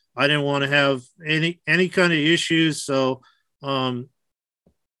pollination. I didn't want to have any kind of issues. So, I've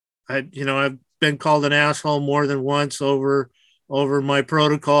been called an asshole more than once over my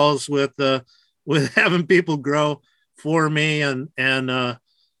protocols with having people grow for me and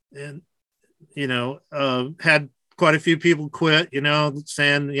had quite a few people quit,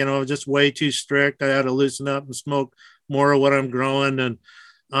 saying, just way too strict. I had to loosen up and smoke more of what I'm growing. And,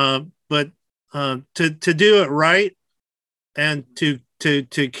 but to do it right and to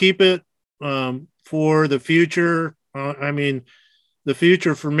keep it for the future, I mean, the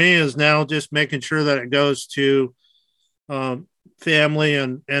future for me is now just making sure that it goes to family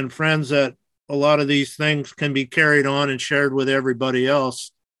and friends, that a lot of these things can be carried on and shared with everybody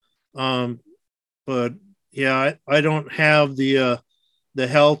else. But yeah, I don't have the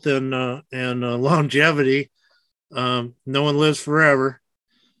health and longevity. No one lives forever,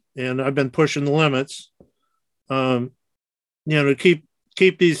 and I've been pushing the limits. To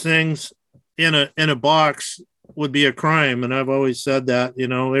keep these things in a box would be a crime, and I've always said that.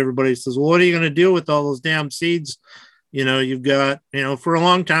 Everybody says, well, what are you going to do with all those damn seeds? You've got, for a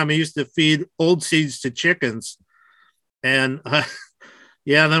long time I used to feed old seeds to chickens, and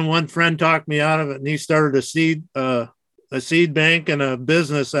yeah, then one friend talked me out of it, and he started a seed bank and a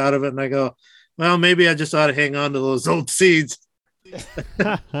business out of it. And I go, well, maybe I just ought to hang on to those old seeds.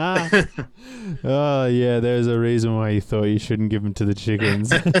 Oh yeah, there's a reason why you thought you shouldn't give them to the chickens.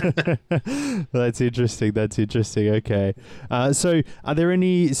 That's interesting. Okay, so are there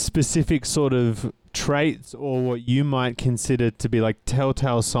any specific sort of traits or what you might consider to be like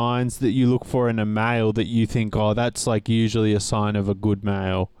telltale signs that you look for in a male that you think, oh, that's like usually a sign of a good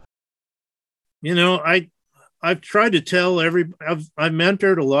male? I've tried to tell I've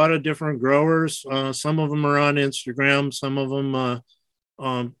mentored a lot of different growers. Some of them are on Instagram, some of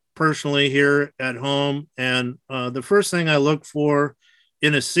them personally here at home. And the first thing I look for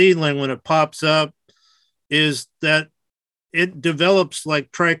in a seedling when it pops up is that it develops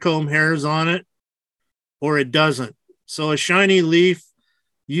like trichome hairs on it, or it doesn't. So a shiny leaf,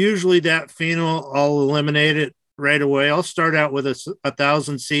 usually that phenol, I'll eliminate it right away. I'll start out with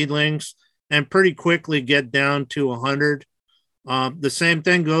 1,000 seedlings and pretty quickly get down to 100. The same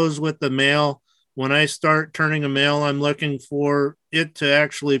thing goes with the male. When I start turning a male, I'm looking for it to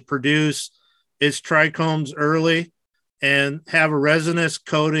actually produce its trichomes early and have a resinous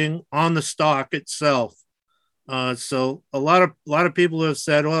coating on the stalk itself. So a lot of people have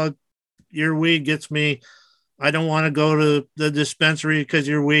said, well, your weed gets me, I don't want to go to the dispensary because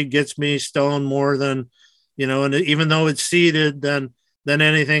your weed gets me stoned more than, and even though it's seeded, than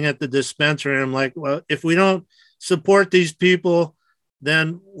anything at the dispensary. I'm like, well, if we don't support these people,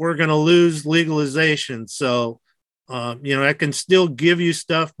 then we're going to lose legalization. So, I can still give you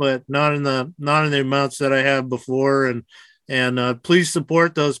stuff, but not in the amounts that I have before. And please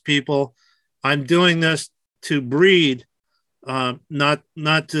support those people. I'm doing this to breed, not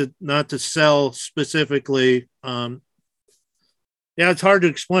to sell specifically. Yeah, it's hard to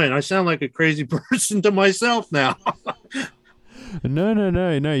explain. I sound like a crazy person to myself now. No.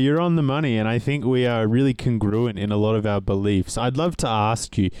 You're on the money, and I think we are really congruent in a lot of our beliefs. I'd love to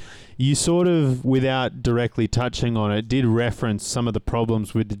ask you, you sort of, without directly touching on it, did reference some of the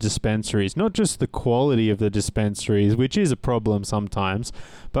problems with the dispensaries, not just the quality of the dispensaries, which is a problem sometimes,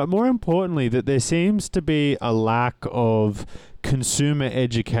 but more importantly, that there seems to be a lack of consumer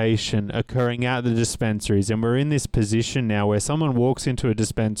education occurring at the dispensaries. And we're in this position now where someone walks into a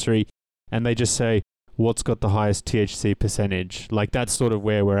dispensary and they just say, what's got the highest THC percentage? Like, that's sort of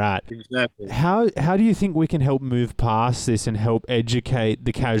where we're at. Exactly. How do you think we can help move past this and help educate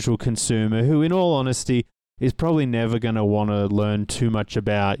the casual consumer who, in all honesty, is probably never going to want to learn too much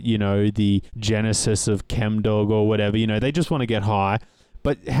about, the genesis of ChemDog or whatever. They just want to get high.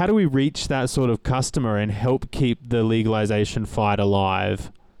 But how do we reach that sort of customer and help keep the legalization fight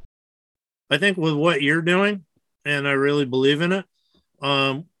alive? I think with what you're doing, and I really believe in it,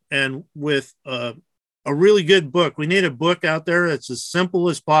 and with a really good book. We need a book out there that's as simple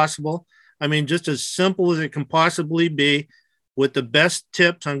as possible. I mean, just as simple as it can possibly be, with the best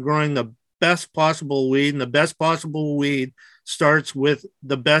tips on growing the best possible weed. And the best possible weed starts with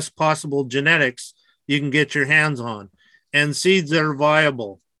the best possible genetics you can get your hands on, and seeds that are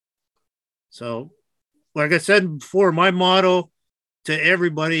viable. So, like I said before, my motto to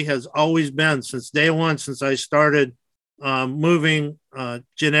everybody has always been, since day one, since I started moving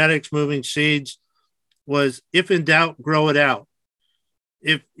genetics, moving seeds, was, if in doubt, grow it out.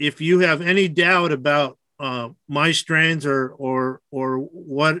 If you have any doubt about my strains or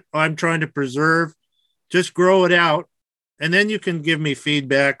what I'm trying to preserve, just grow it out, and then you can give me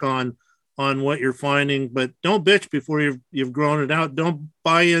feedback on what you're finding. But don't bitch before you've grown it out. Don't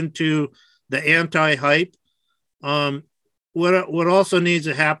buy into the anti-hype. What also needs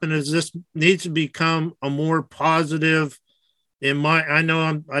to happen is this needs to become a more positive. I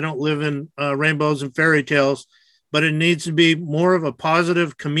know I don't live in rainbows and fairy tales, but it needs to be more of a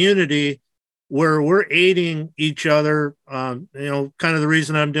positive community where we're aiding each other. Kind of the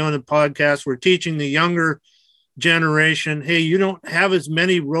reason I'm doing the podcast, we're teaching the younger generation, hey, you don't have as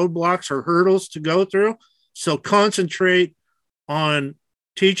many roadblocks or hurdles to go through. So concentrate on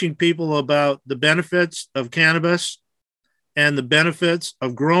teaching people about the benefits of cannabis and the benefits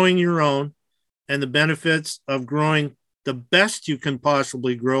of growing your own and the benefits of growing the best you can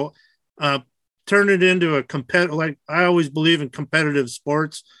possibly grow. Turn it into a competitive, like I always believe in competitive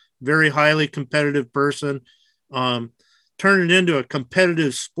sports, very highly competitive person. Turn it into a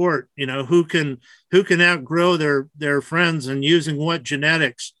competitive sport, who can outgrow their friends and using what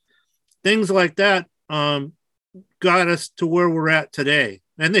genetics, things like that, got us to where we're at today.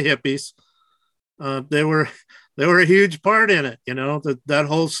 And the hippies, they were a huge part in it, that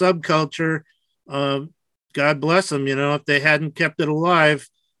whole subculture. God bless them, if they hadn't kept it alive,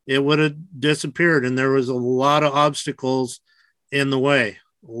 it would have disappeared. And there was a lot of obstacles in the way,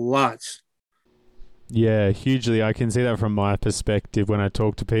 lots. Yeah, hugely. I can see that from my perspective when I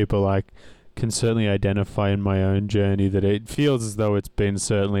talk to people. I can certainly identify in my own journey that it feels as though it's been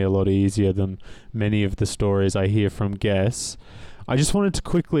certainly a lot easier than many of the stories I hear from guests. I just wanted to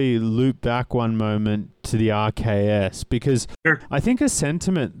quickly loop back one moment to the RKS because Sure. I think a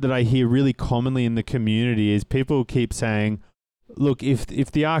sentiment that I hear really commonly in the community is people keep saying, look, if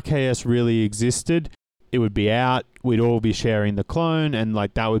the RKS really existed, it would be out, we'd all be sharing the clone, and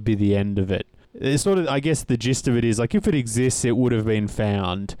like that would be the end of it. It's sort of, I guess the gist of it is like if it exists, it would have been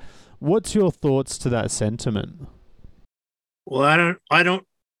found. What's your thoughts to that sentiment? Well, I don't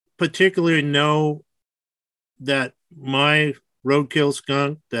particularly know that my roadkill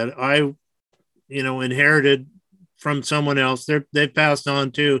skunk that I, inherited from someone else. They passed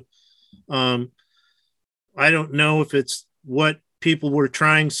on too. I don't know if it's what people were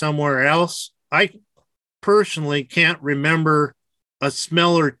trying somewhere else. I personally can't remember a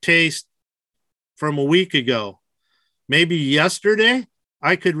smell or taste from a week ago. Maybe yesterday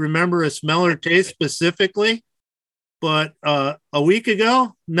I could remember a smell or taste specifically, but a week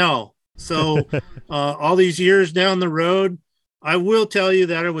ago, no. So all these years down the road, I will tell you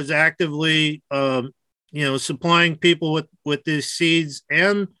that I was actively, supplying people with these seeds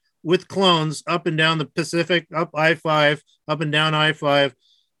and with clones up and down the Pacific, up I-5, up and down I-5,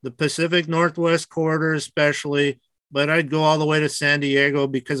 the Pacific Northwest corridor especially. But I'd go all the way to San Diego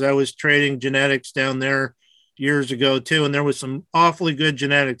because I was trading genetics down there years ago too. And there was some awfully good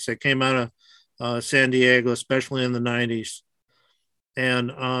genetics that came out of San Diego, especially in the 90s.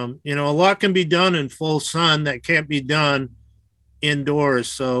 And, a lot can be done in full sun that can't be done indoors.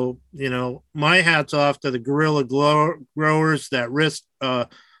 So, my hat's off to the guerrilla growers that risk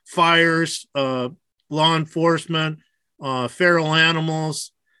fires, law enforcement, feral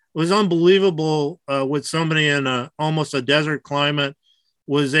animals. It was unbelievable what somebody in almost a desert climate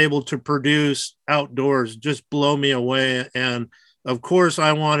was able to produce outdoors. Just blow me away. And of course,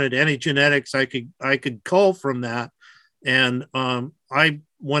 I wanted any genetics I could cull from that, and I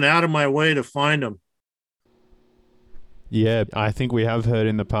went out of my way to find them. Yeah, I think we have heard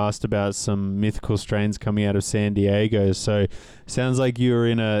in the past about some mythical strains coming out of San Diego. So sounds like you were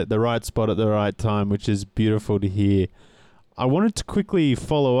in the right spot at the right time, which is beautiful to hear. I wanted to quickly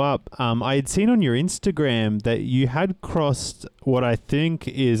follow up. I had seen on your Instagram that you had crossed what I think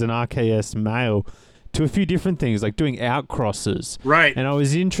is an RKS male to a few different things, like doing outcrosses. Right. And I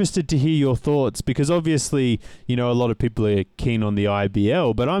was interested to hear your thoughts because obviously, a lot of people are keen on the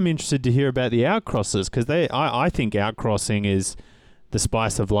IBL, but I'm interested to hear about the outcrosses because I think outcrossing is the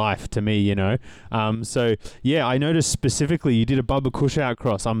spice of life to me, So, yeah, I noticed specifically you did a Bubba Kush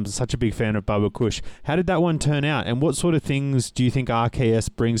outcross. I'm such a big fan of Bubba Kush. How did that one turn out? And what sort of things do you think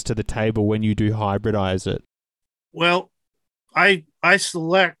RKS brings to the table when you do hybridize it? Well, I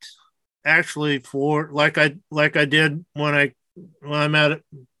select actually for like I did when I'm at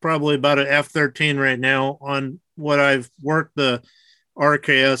probably about an F13 right now on what I've worked the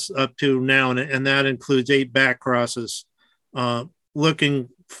RKS up to now, and that includes 8 back crosses. Looking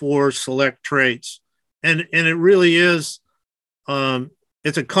for select traits, and it really is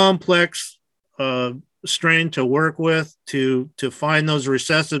it's a complex strain to work with to find those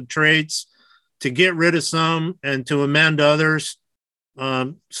recessive traits, to get rid of some and to amend others.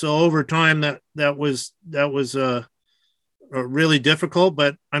 So over time that was really difficult,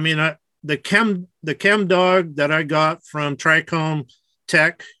 but I mean the chem dog that I got from Trichome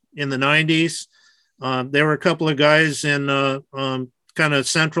Tech in the 90s. There were a couple of guys in kind of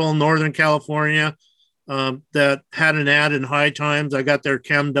central Northern California that had an ad in High Times. I got their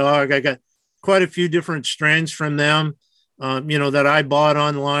chem dog. I got quite a few different strains from them, that I bought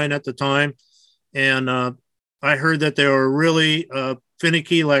online at the time. And I heard that they were really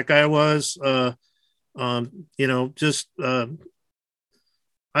finicky like I was. I don't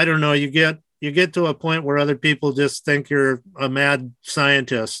know. You get to a point where other people just think you're a mad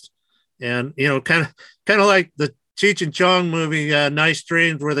scientist. And, kind of like the Cheech and Chong movie, Nice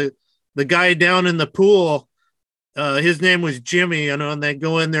Dreams, where the guy down in the pool his name was Jimmy, and they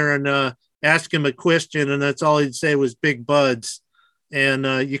go in there and ask him a question, and that's all he'd say was Big Buds.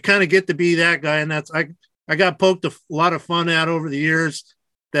 And you kind of get to be that guy. And I got poked a lot of fun at over the years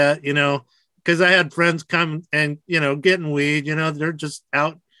that, because I had friends come and, getting weed, they're just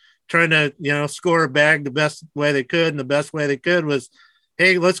out trying to, score a bag the best way they could. And the best way they could was,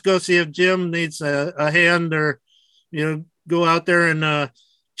 hey, let's go see if Jim needs a hand, or, go out there and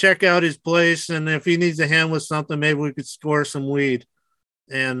check out his place. And if he needs a hand with something, maybe we could score some weed.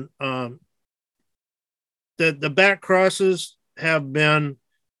 And the back crosses have been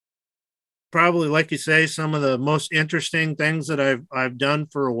probably, like you say, some of the most interesting things that I've done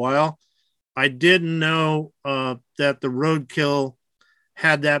for a while. I didn't know that the roadkill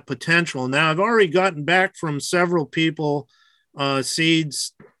had that potential. Now I've already gotten back from several people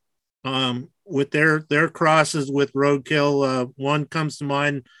seeds with their crosses with roadkill. One comes to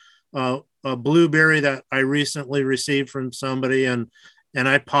mind, a blueberry that I recently received from somebody, and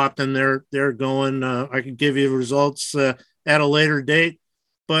I popped them. They're going. I could give you results at a later date,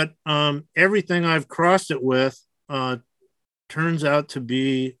 but everything I've crossed it with turns out to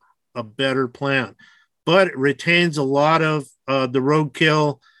be a better plant, but it retains a lot of the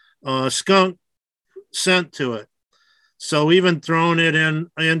roadkill skunk scent to it. So even throwing it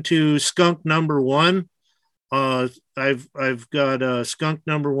into skunk number one, I've got skunk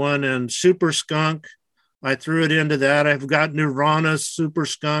number one and super skunk. I threw it into that. I've got Nirvana super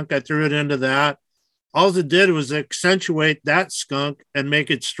skunk. I threw it into that. All it did was accentuate that skunk and make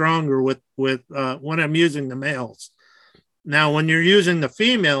it stronger with when I'm using the males. Now, when you're using the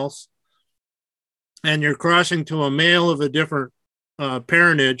females and you're crossing to a male of a different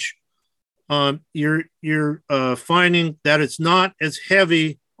parentage, you're finding that it's not as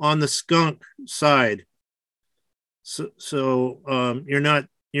heavy on the skunk side. So you're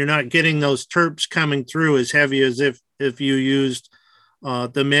not getting those terps coming through as heavy as if you used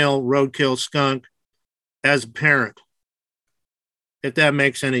the male roadkill skunk as a parent, if that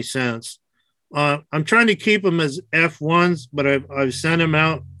makes any sense. I'm trying to keep them as F1s, but I've sent them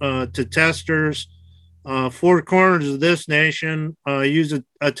out to testers. Four corners of this nation. I use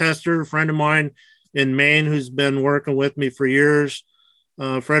a tester, a friend of mine in Maine who's been working with me for years.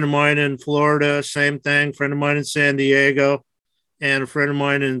 A friend of mine in Florida, same thing. Friend of mine in San Diego, and a friend of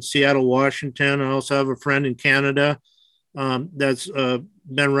mine in Seattle, Washington. I also have a friend in Canada that's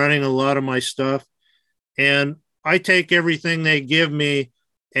been running a lot of my stuff. And I take everything they give me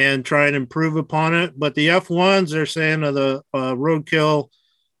and try and improve upon it. But the F1s, they're saying of the roadkill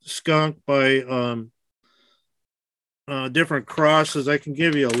skunk by different crosses. I can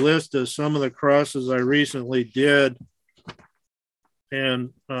give you a list of some of the crosses I recently did.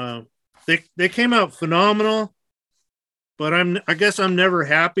 And they came out phenomenal, but I guess I'm never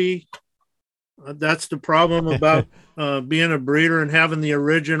happy. That's the problem about being a breeder and having the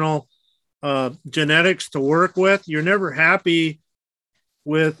original genetics to work with. You're never happy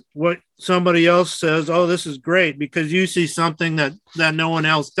with what somebody else says. Oh, this is great, because you see something that no one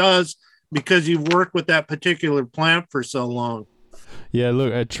else does because you've worked with that particular plant for so long. Yeah,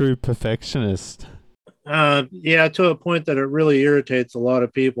 look, a true perfectionist. Yeah, to a point that it really irritates a lot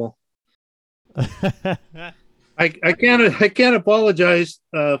of people. I can't apologize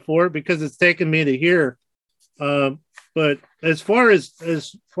for it because it's taken me to here. But as far as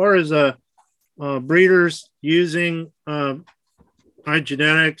breeders using my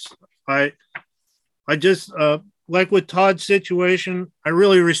genetics, I just like with Todd's situation, I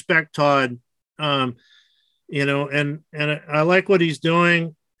really respect Todd. And I like what he's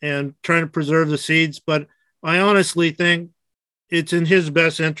doing and trying to preserve the seeds, but I honestly think it's in his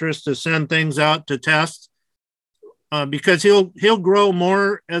best interest to send things out to test because he'll grow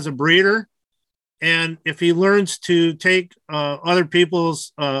more as a breeder. And if he learns to take other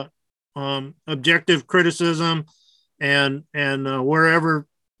people's objective criticism and wherever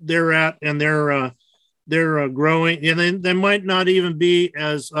they're at and they're growing, and they might not even be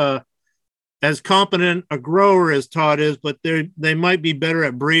as competent a grower as Todd is, but they might be better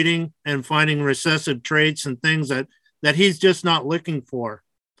at breeding and finding recessive traits and things that he's just not looking for.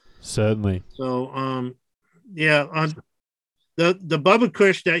 Certainly. So, the Bubba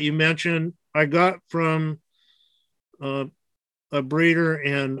Kush that you mentioned, I got from a breeder,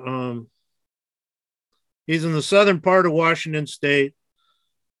 and he's in the southern part of Washington State,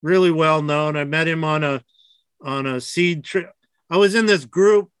 really well known. I met him on a seed trip. I was in this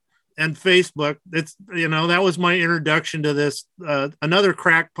group and Facebook. That was my introduction to this. Another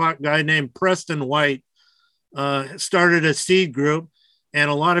crackpot guy named Preston White started a seed group, and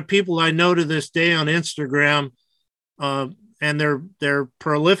a lot of people I know to this day on Instagram, and they're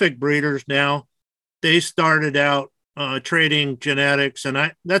prolific breeders now. they started out trading genetics,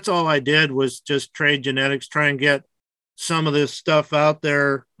 and that's all I did was just trade genetics, try and get some of this stuff out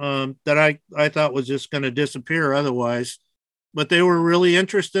there that I thought was just going to disappear otherwise. But they were really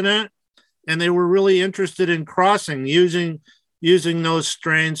interested in it, and they were really interested in crossing, using those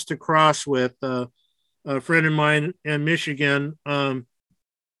strains to cross with. A friend of mine in Michigan,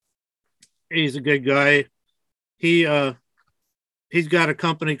 he's a good guy. He's got a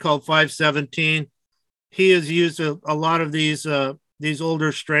company called 517. He has used a lot of these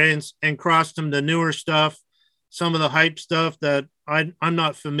older strains and crossed them to newer stuff, some of the hype stuff that I'm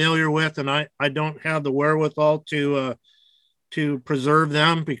not familiar with, and I don't have the wherewithal to preserve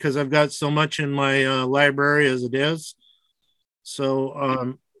them because I've got so much in my library as it is.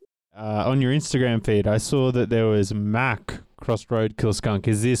 So on your Instagram feed, I saw that there was Mac Crossed Roadkill Skunk.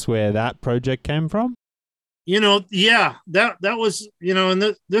 Is this where that project came from? Yeah, that was,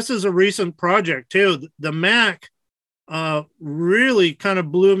 and this is a recent project too. The Mac really kind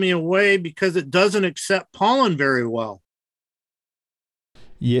of blew me away because it doesn't accept pollen very well.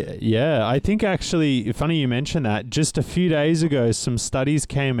 Yeah. I think actually, funny you mention that. Just a few days ago, some studies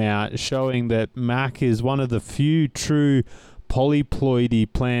came out showing that Mac is one of the few true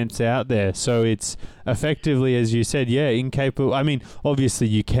polyploidy plants out there. So it's effectively, as you said, incapable. I mean, obviously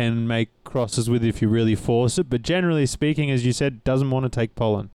you can make crosses with it if you really force it, but generally speaking, as you said, doesn't want to take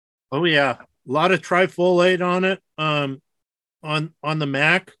pollen. Oh yeah, a lot of trifolate on it, on the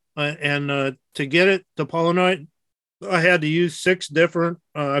Mac, and to get it to pollinate, I had to use 6 different.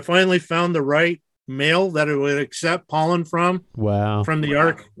 I finally found the right male that it would accept pollen from. Wow. From the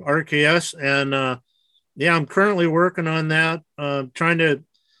RKS, and I'm currently working on that, trying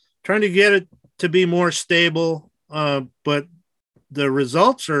to get it to be more stable. But the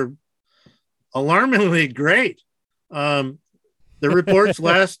results are alarmingly great. The reports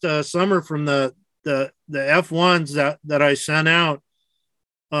last summer from the F1s that I sent out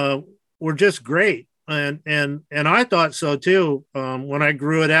were just great, and I thought so too. When I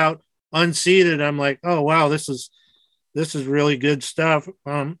grew it out unseeded, I'm like, oh wow, this is really good stuff.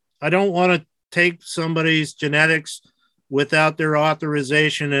 I don't want to take somebody's genetics without their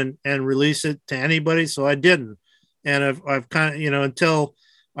authorization and release it to anybody. So I didn't. And I've kind of, until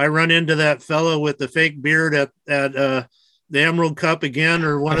I run into that fellow with the fake beard at the Emerald Cup again,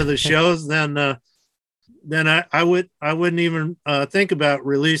 or one of the shows, then I wouldn't even think about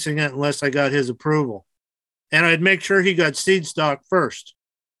releasing it unless I got his approval. And I'd make sure he got seed stock first.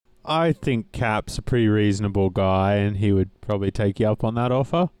 I think Cap's a pretty reasonable guy, and he would probably take you up on that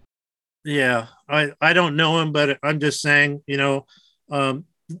offer. Yeah, I don't know him, but I'm just saying,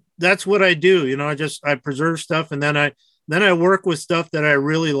 that's what I do. I preserve stuff, and then I work with stuff that I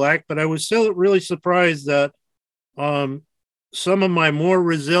really like. But I was still really surprised that some of my more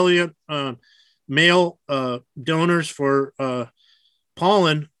resilient male donors for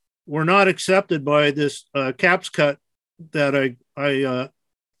pollen were not accepted by this caps cut that I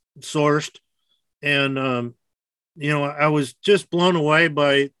sourced, and I was just blown away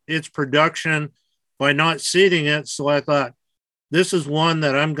by its production by not seeding it. So I thought, this is one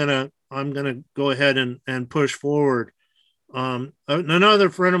that I'm gonna go ahead and push forward. Another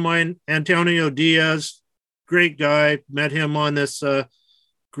friend of mine, Antonio Diaz, great guy, met him on this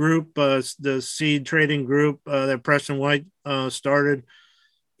group, the seed trading group that Preston White started.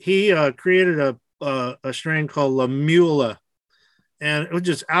 He created a strain called La Mula, and it was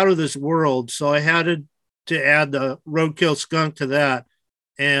just out of this world. So I had to add the roadkill skunk to that,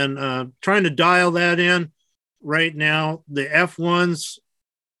 and trying to dial that in right now. The F1s,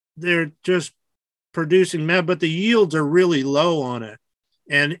 they're just producing mad, but the yields are really low on it.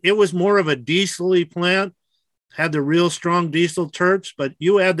 And it was more of a diesel-y plant, had the real strong diesel terps, but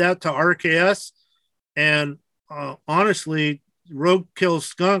you add that to RKS, and honestly, roadkill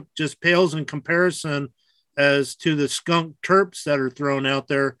skunk just pales in comparison as to the skunk terps that are thrown out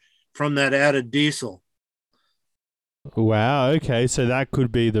there from that added diesel. Wow, okay, so that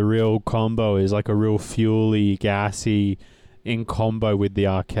could be the real combo, is like a real fuely, gassy in combo with the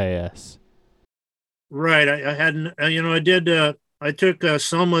RKS. Right. I hadn't, I took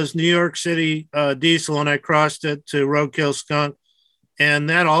Soma's New York City diesel and I crossed it to roadkill skunk, and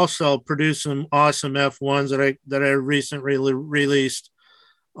that also produced some awesome F1s that I recently released.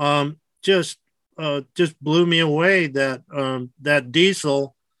 Just blew me away that that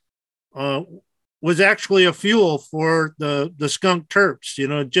diesel was actually a fuel for the skunk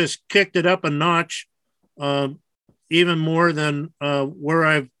terps. Just kicked it up a notch, even more than where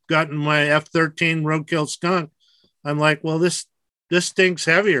I've gotten my F13 roadkill skunk. I'm like, well, this stinks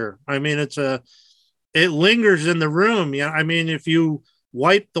heavier. I mean, it lingers in the room. Yeah. I mean, if you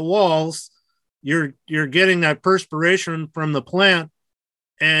wipe the walls, you're getting that perspiration from the plant,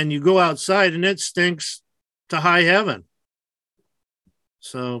 and you go outside and it stinks to high heaven.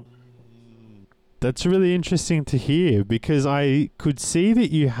 So that's really interesting to hear, because I could see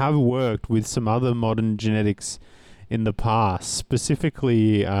that you have worked with some other modern genetics in the past,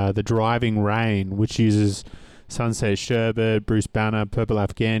 specifically the Driving Rain, which uses Sunset Sherbet, Bruce Banner, Purple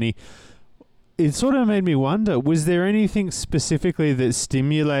Afghani. It sort of made me wonder, was there anything specifically that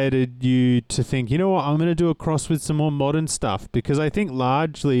stimulated you to think, you know what, I'm going to do a cross with some more modern stuff? Because I think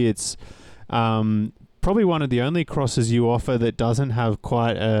largely it's probably one of the only crosses you offer that doesn't have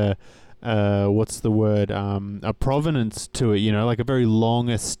quite a provenance to it, you know, like a very long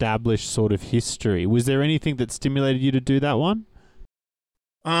established sort of history. Was there anything that stimulated you to do that one?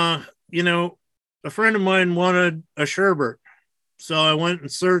 You know, a friend of mine wanted a sherbet, so I went in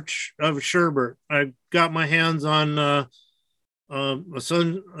search of a sherbet. I got my hands on a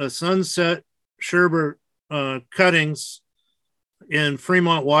Sunset sherbet cuttings in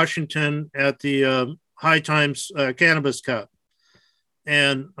Fremont, Washington, at the High Times Cannabis Cup,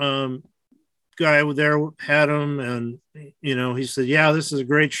 and guy there had them, and he said, yeah, this is a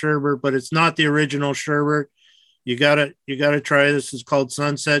great sherbet, but it's not the original sherbet. You gotta try this. It's called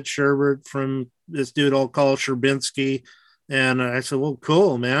Sunset Sherbet from this dude I'll call Sherbinsky. And I said, well,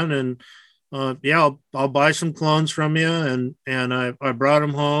 cool, man. And I'll buy some clones from you. And I brought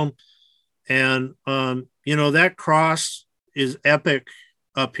them home, and that cross is epic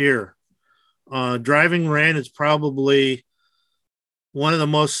up here. Driving Rain is probably one of the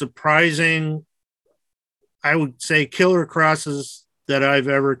most surprising, I would say, killer crosses that I've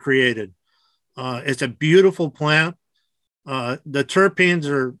ever created. It's a beautiful plant. The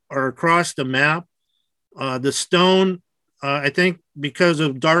terpenes are across the map. The stone, I think because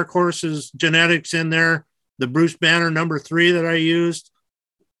of Dark Horse's genetics in there, the Bruce Banner #3 that I used,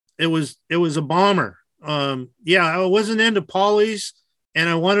 it was a bomber. I wasn't into polys, and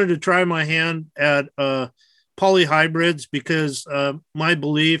I wanted to try my hand at polyhybrids, because my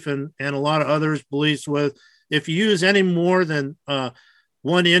belief and a lot of others' beliefs with, if you use any more than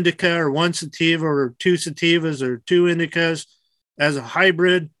one indica or one sativa or two sativas or two indicas as a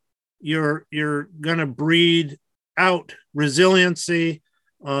hybrid, you're going to breed out resiliency,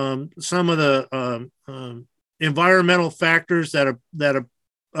 some of the environmental factors that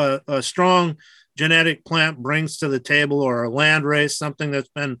a strong genetic plant brings to the table, or a land race, something that's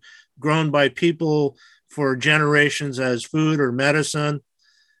been grown by people for generations as food or medicine.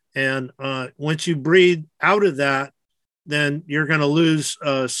 And once you breed out of that, then you're going to lose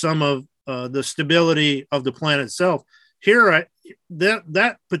some of the stability of the plant itself. Here,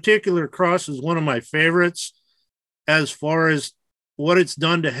 that particular cross is one of my favorites as far as what it's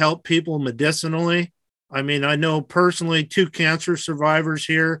done to help people medicinally. I mean, I know personally 2 cancer survivors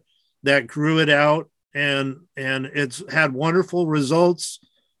here that grew it out, and it's had wonderful results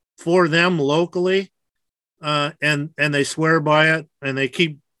for them locally, and they swear by it, and they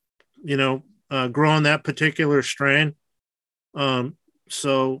keep growing that particular strain.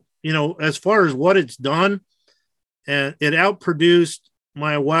 So as far as what it's done, and it outproduced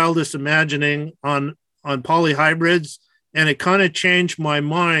my wildest imagining on polyhybrids, and it kind of changed my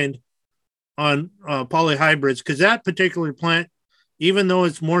mind on polyhybrids, because that particular plant, even though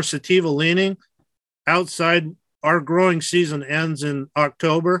it's more sativa leaning, outside, our growing season ends in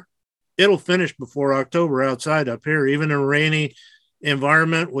October. It'll finish before October outside up here, even in a rainy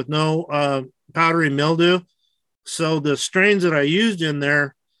environment with no powdery mildew. So the strains that I used in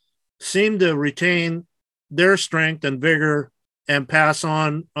there seem to retain their strength and vigor and pass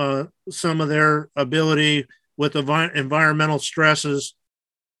on some of their ability with environmental stresses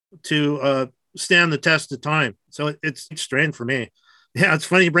to stand the test of time. So it's a strain for me. Yeah, it's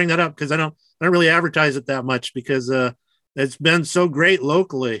funny you bring that up, because I don't really advertise it that much, because it's been so great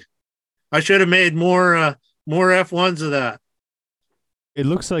locally. I should have made more F1s of that. It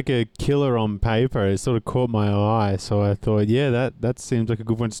looks like a killer on paper. It sort of caught my eye, so I thought, yeah, that seems like a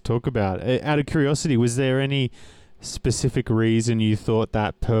good one to talk about. Out of curiosity, was there any specific reason you thought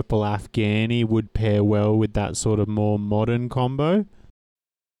that Purple Afghani would pair well with that sort of more modern combo?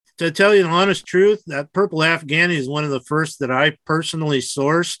 To tell you the honest truth, that Purple Afghani is one of the first that I personally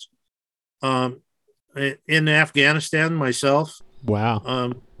sourced in Afghanistan myself.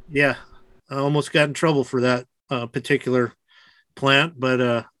 Wow. Yeah, I almost got in trouble for that particular plant,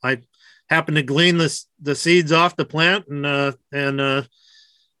 but I happened to glean the seeds off the plant and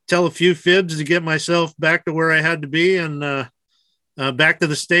tell a few fibs to get myself back to where I had to be, and back to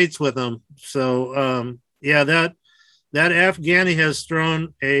the States with them. So that Afghani has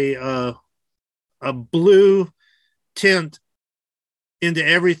thrown a blue tint into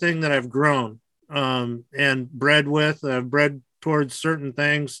everything that I've grown. and bred with. Bred towards certain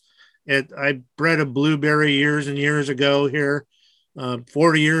things. I bred a blueberry years and years ago here,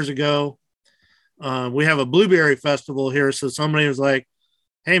 40 years ago. We have a blueberry festival here, so somebody was like,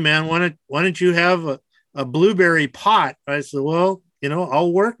 "Hey, man, why don't you have a blueberry pot?" I said, "Well,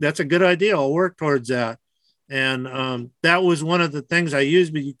 I'll work. That's a good idea. I'll work towards that." And that was one of the things I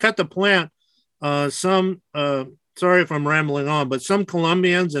used. But you cut the plant. Sorry if I'm rambling on, but some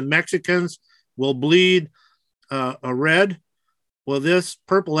Colombians and Mexicans will bleed a red. Well, this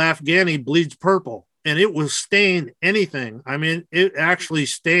purple Afghani bleeds purple, and it will stain anything. I mean, it actually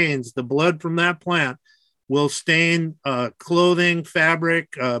stains. The blood from that plant will stain clothing,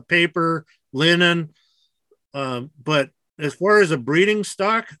 fabric, paper, linen. But as far as a breeding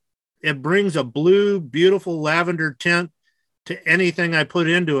stock, it brings a blue, beautiful lavender tint to anything I put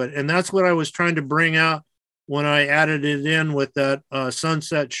into it. And that's what I was trying to bring out when I added it in with that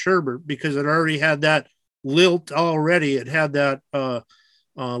sunset sherbet, because it already had that lilt already. It had that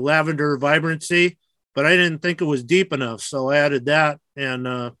lavender vibrancy, but I didn't think it was deep enough. So I added that,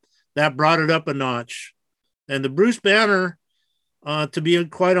 and that brought it up a notch. And the Bruce Banner, to be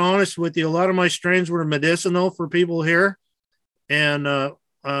quite honest with you, a lot of my strains were medicinal for people here. And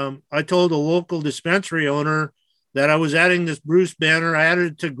I told a local dispensary owner that I was adding this Bruce Banner. I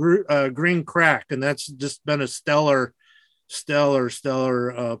added it to green crack, and that's just been a stellar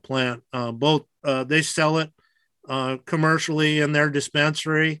plant. Both they sell it commercially in their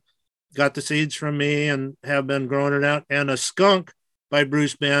dispensary. Got the seeds from me and have been growing it out. And a skunk by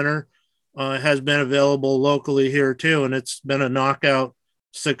Bruce Banner has been available locally here too, and it's been a knockout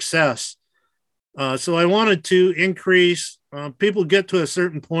success. So I wanted to increase. People get to a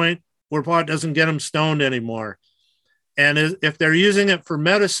certain point where pot doesn't get them stoned anymore. And if they're using it for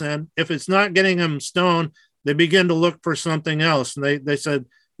medicine, if it's not getting them stoned, they begin to look for something else. And they said,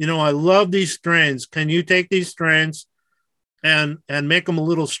 I love these strains. Can you take these strains and make them a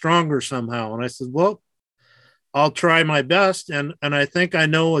little stronger somehow? And I said, well, I'll try my best. And I think I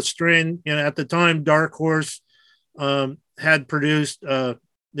know a strain, at the time, Dark Horse had produced,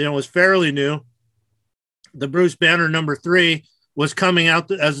 was fairly new. The Bruce Banner number 3 was coming out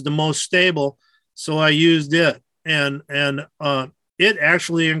as the most stable. So I used it, and it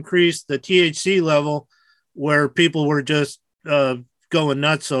actually increased the THC level where people were just going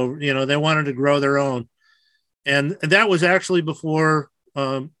nuts. So, they wanted to grow their own. And that was actually before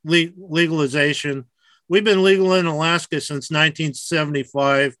legalization. We've been legal in Alaska since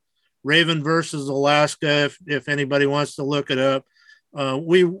 1975. Raven versus Alaska, if anybody wants to look it up.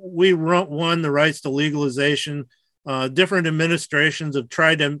 We won the rights to legalization. Different administrations have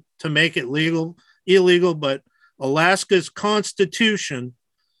tried to make it illegal, but Alaska's constitution,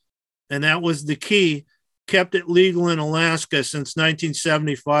 and that was the key, kept it legal in Alaska since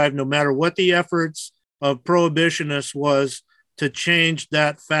 1975, no matter what the efforts of prohibitionists was to change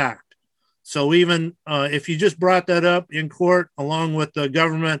that fact. So even if you just brought that up in court, along with the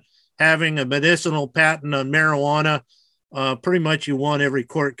government having a medicinal patent on marijuana, pretty much you won every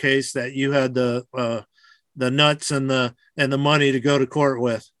court case that you had the nuts and the money to go to court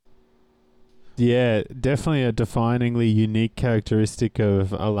with. Yeah, definitely a definingly unique characteristic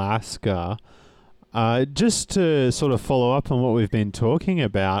of Alaska. Just to sort of follow up on what we've been talking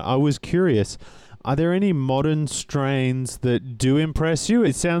about, I was curious, are there any modern strains that do impress you?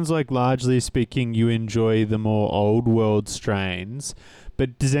 It sounds like, largely speaking, you enjoy the more old world strains,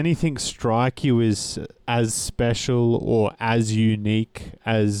 but does anything strike you as special or as unique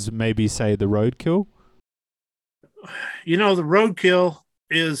as maybe, say, the Roadkill? The Roadkill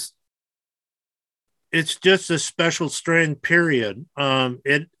it's just a special strain, period.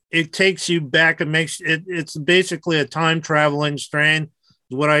 It takes you back and it's basically a time traveling strain,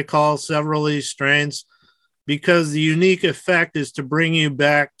 is what I call several of these strains, because the unique effect is to bring you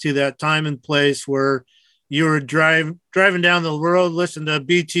back to that time and place where you were driving down the road, listening to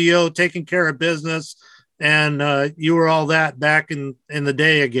BTO, taking care of business, and you were all that back in the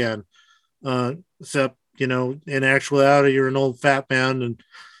day again. Except, in actuality, you're an old fat man and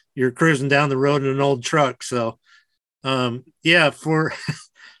you're cruising down the road in an old truck. So, for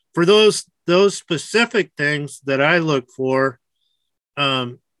for those specific things that I look for,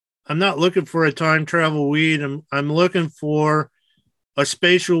 I'm not looking for a time travel weed. I'm looking for a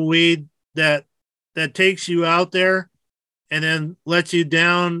spatial weed that takes you out there and then lets you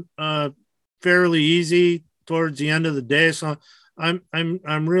down fairly easy towards the end of the day. So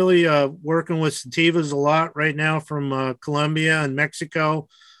I'm really working with sativas a lot right now from Colombia and Mexico,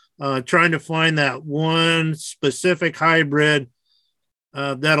 trying to find that one specific hybrid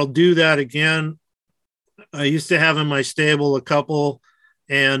that'll do that again. I used to have in my stable a couple,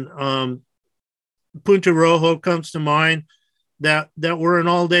 and Punta Rojo comes to mind. That were an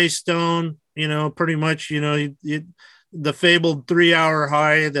all-day stone, pretty much, the fabled 3-hour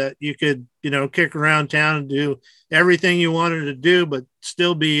high that you could, kick around town and do everything you wanted to do, but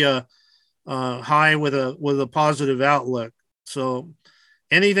still be high with a positive outlook. So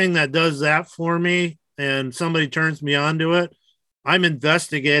anything that does that for me and somebody turns me onto it, I'm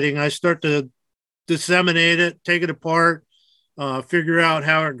investigating. I start to disseminate it, take it apart, figure out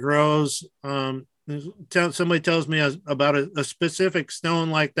how it grows. Somebody tells me about a specific stone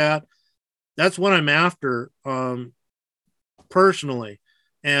like that. That's what I'm after, personally.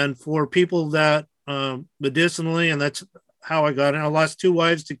 And for people that medicinally, and that's how I got it. I lost 2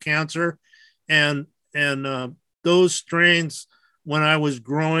 wives to cancer, and those strains, when I was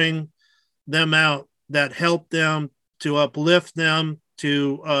growing them out, that helped them, to uplift them,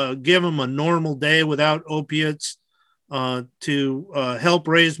 to give them a normal day without opiates, to help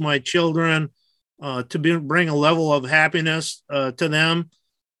raise my children, to bring a level of happiness to them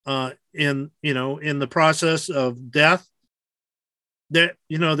in the process of death. That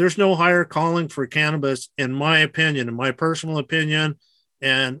there's no higher calling for cannabis, in my opinion, in my personal opinion,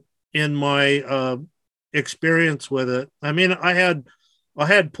 and in my experience with it. I mean, I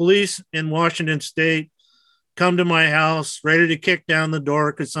had police in Washington State come to my house ready to kick down the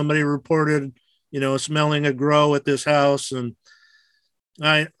door because somebody reported, smelling a grow at this house, and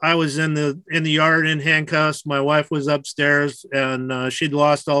I was in the yard in handcuffs. My wife was upstairs, and she'd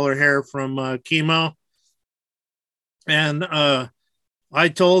lost all her hair from chemo. And I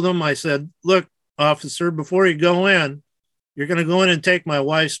told him, I said, "Look, officer, before you go in, you're going to go in and take my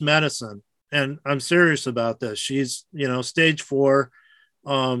wife's medicine. And I'm serious about this. She's, stage 4.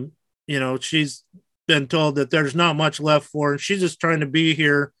 She's been told that there's not much left for her. And she's just trying to be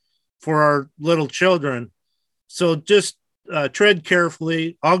here for our little children. So just tread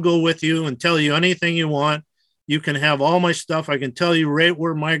carefully. I'll go with you and tell you anything you want. You can have all my stuff. I can tell you right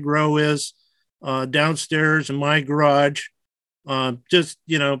where my grow is, downstairs in my garage. Just,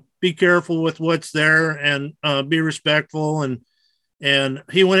 be careful with what's there, and be respectful." And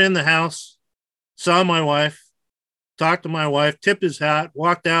he went in the house, saw my wife, talked to my wife, tipped his hat,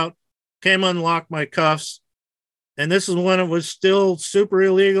 walked out, came unlocked my cuffs. And this is when it was still super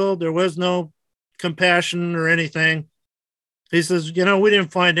illegal. There was no compassion or anything. He says, "We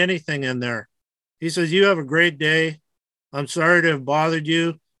didn't find anything in there." He says, "You have a great day. I'm sorry to have bothered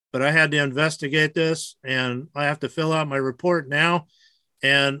you, but I had to investigate this, and I have to fill out my report now.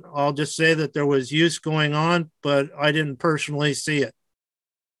 And I'll just say that there was use going on, but I didn't personally see it."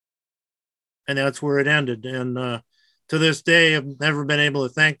 And that's where it ended. And to this day, I've never been able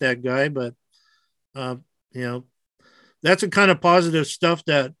to thank that guy. But, that's the kind of positive stuff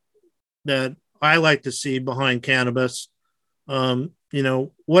that I like to see behind cannabis. What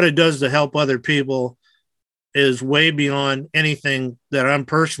it does to help other people is way beyond anything that I'm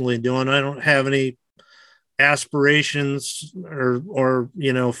personally doing. I don't have any aspirations or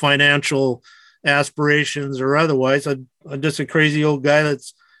financial aspirations or otherwise. I'm just a crazy old guy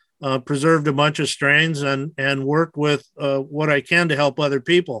that's preserved a bunch of strains and worked with what I can to help other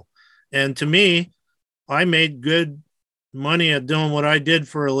people. And to me, I made good money at doing what I did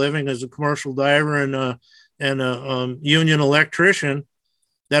for a living as a commercial diver and a union electrician,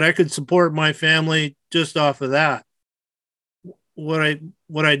 that I could support my family just off of that. What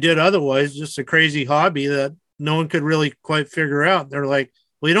I did otherwise, just a crazy hobby that no one could really quite figure out. They're like,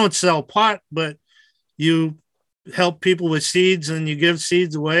 "Well, you don't sell pot, but you help people with seeds and you give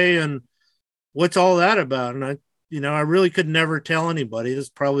seeds away. And what's all that about?" And I really could never tell anybody. This is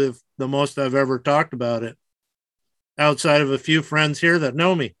probably the most I've ever talked about it, outside of a few friends here that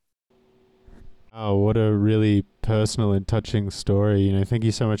know me. Oh, what a really personal and touching story. Thank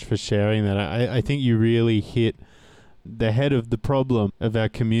you so much for sharing that. I think you really hit the head of the problem of our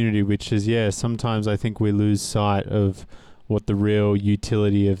community, which is, sometimes I think we lose sight of what the real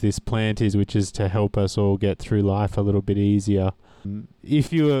utility of this plant is, which is to help us all get through life a little bit easier.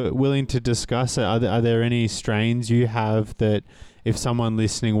 If you are willing to discuss it, are there any strains you have that if someone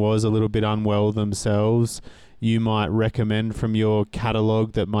listening was a little bit unwell themselves, you might recommend from your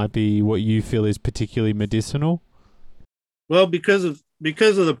catalog that might be what you feel is particularly medicinal? Well, because of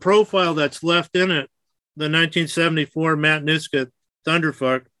the profile that's left in it, the 1974 Matanuska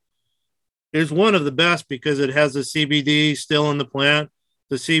Thunderfuck is one of the best because it has the CBD still in the plant,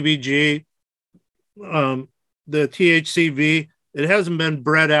 the CBG, the THCV. It hasn't been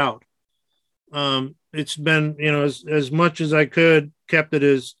bred out. It's been, as much as I could, kept it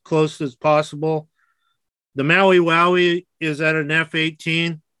as close as possible. The Maui Wowie is at an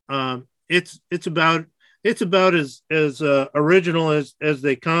F18. It's about as original as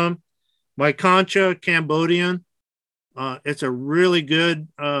they come. my Concha Cambodian. It's a really good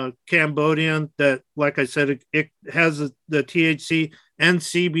Cambodian that, like I said, it has the THC and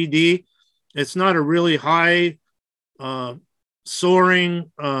CBD. It's not a really high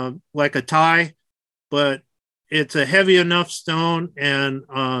soaring like a Thai, but it's a heavy enough stone, and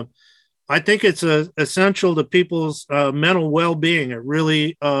I think it's essential to people's mental well-being. It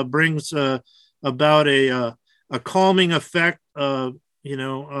really brings about a calming effect.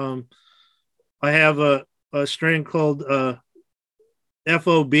 I have a strain called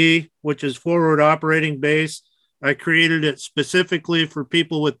FOB, which is forward operating base. I created it specifically for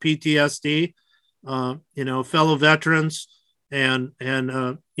people with PTSD, fellow veterans, and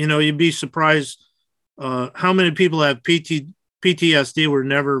you'd be surprised how many people have PTSD were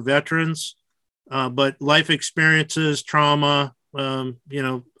never veterans, but life experiences, trauma, so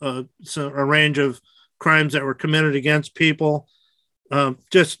a range of crimes that were committed against people,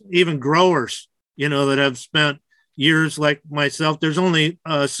 just even growers, that have spent years like myself. There's only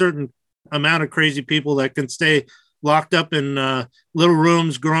a certain amount of crazy people that can stay locked up in little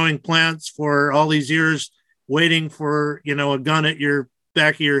rooms growing plants for all these years, waiting for, a gun at your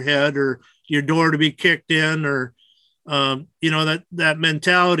back of your head or your door to be kicked in, or, that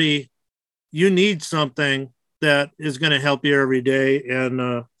mentality. You need something that is going to help you every day.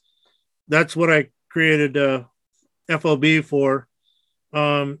 And that's what I created FOB for.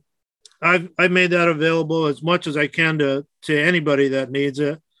 I've made that available as much as I can to anybody that needs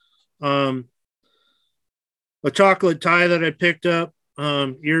it. A chocolate Thai that I picked up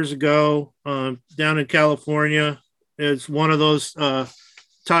years ago down in California is one of those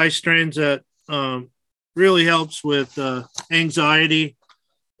Thai strains that really helps with anxiety,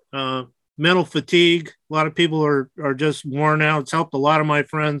 mental fatigue. A lot of people are just worn out. It's helped a lot of my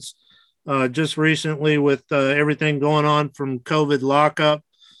friends just recently with everything going on from COVID lockup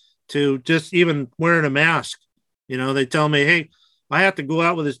to just even wearing a mask. They tell me, hey, I have to go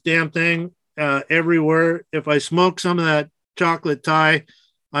out with this damn thing everywhere. If I smoke some of that chocolate Thai,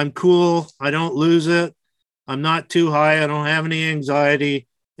 I'm cool. I don't lose it. I'm not too high. I don't have any anxiety,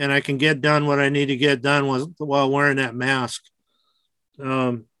 and I can get done what I need to get done while wearing that mask.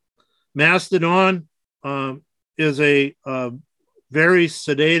 Mastodon is a very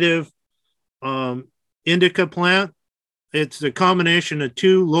sedative indica plant. It's a combination of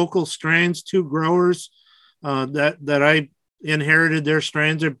two local strains, two growers that I inherited their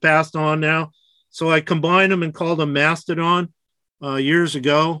strains. They're passed on now. So I combined them and called them Mastodon years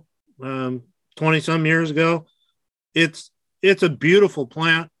ago, 20-some years ago. It's a beautiful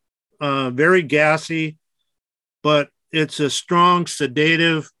plant, very gassy, but it's a strong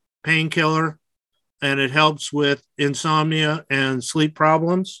sedative painkiller, and it helps with insomnia and sleep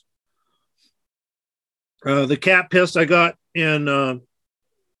problems. The cat piss I got in, I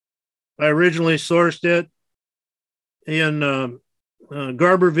originally sourced it in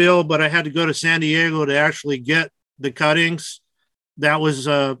Garberville, but I had to go to San Diego to actually get the cuttings. That was,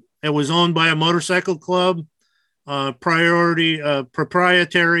 it was owned by a motorcycle club, proprietary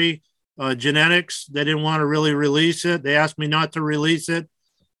genetics. They didn't want to really release it. They asked me not to release it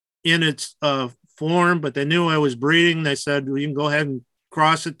in its form, but they knew I was breeding. They said, well, you can go ahead and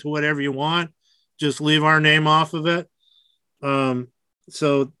cross it to whatever you want. Just leave our name off of it.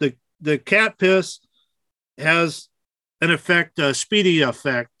 So the cat piss has an effect, a speedy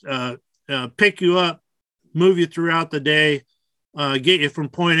effect, pick you up, move you throughout the day, get you from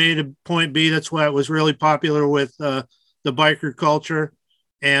point A to point B. That's why it was really popular with the biker culture.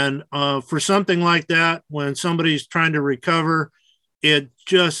 And for something like that, when somebody's trying to recover, it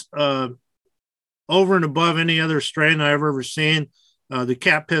just over and above any other strain I've ever seen. The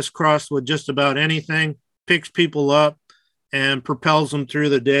cat piss crossed with just about anything, picks people up and propels them through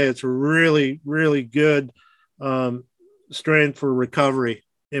the day. It's a really, really good strain for recovery,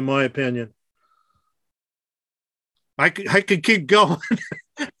 in my opinion. I could keep going.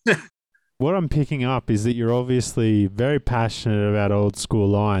 What I'm picking up is that you're obviously very passionate about old school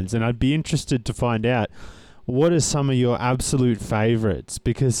lines, and I'd be interested to find out what are some of your absolute favorites,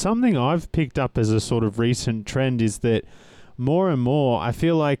 because something I've picked up as a sort of recent trend is that more and more, I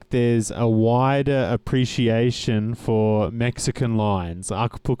feel like there's a wider appreciation for Mexican lines,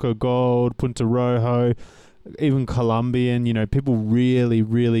 Acapulco Gold, Punta Rojo, even Colombian. People really,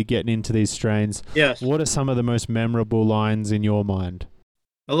 really getting into these strains. Yes. What are some of the most memorable lines in your mind?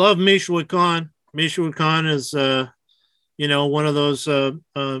 I love Michoacan. Michoacan is, one of those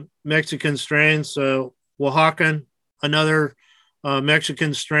Mexican strains. Oaxacan, another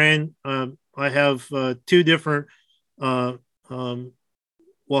Mexican strain. I have two different Oaxacans.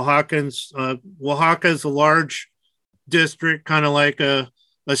 Oaxaca is a large district, kind of like a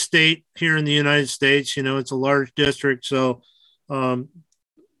a state here in the United States. It's a large district. So um,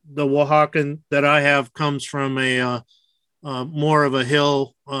 the Oaxacan that I have comes from a more of a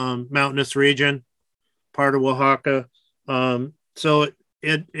hill, mountainous region, part of Oaxaca. So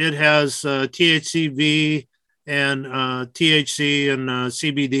it has THCV and THC and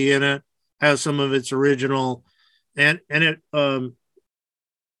CBD in it. Has some of its original, and it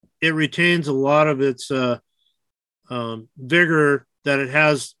retains a lot of its vigor that it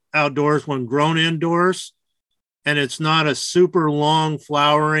has outdoors when grown indoors, and it's not a super long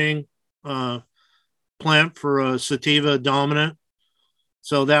flowering plant for a sativa dominant.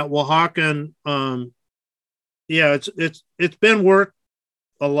 So that Oaxacan, yeah, it's been worked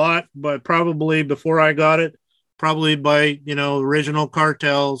a lot, but probably before I got it, probably by original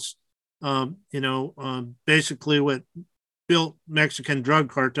cartels. Basically what built Mexican drug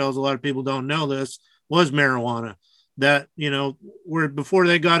cartels, a lot of people don't know this, was marijuana. That where before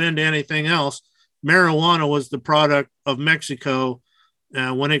they got into anything else, marijuana was the product of Mexico.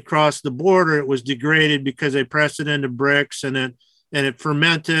 When it crossed the border, it was degraded because they pressed it into bricks, and it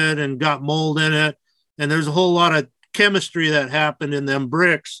fermented and got mold in it. And there's a whole lot of chemistry that happened in them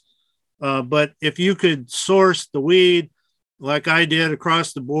bricks. But if you could source the weed like I did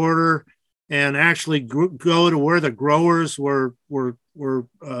across the border and actually go to where the growers were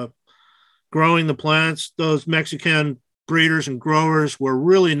growing the plants, those Mexican breeders and growers were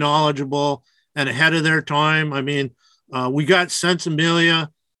really knowledgeable and ahead of their time. I mean, we got Sensimilia,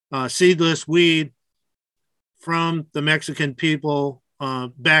 seedless weed from the Mexican people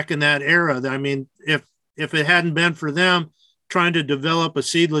back in that era. I mean, if it hadn't been for them trying to develop a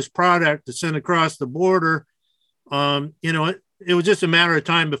seedless product to send across the border, it was just a matter of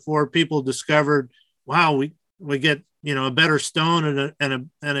time before people discovered, wow, we get a better stone and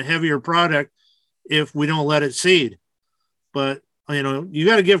a heavier product if we don't let it seed. But you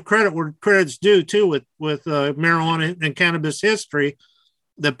got to give credit where credit's due too with marijuana and cannabis history.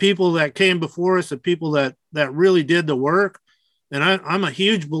 The people that came before us, the people that really did the work, and I'm a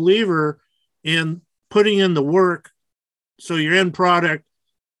huge believer in putting in the work so your end product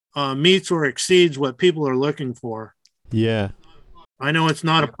meets or exceeds what people are looking for. Yeah. I know it's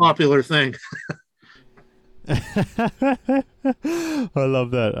not a popular thing. I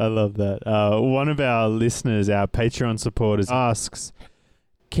love that. One of our listeners, our Patreon supporters, asks,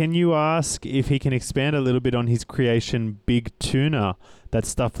 can you ask if he can expand a little bit on his creation, Big Tuna? That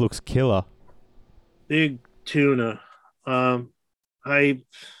stuff looks killer. Big Tuna. Big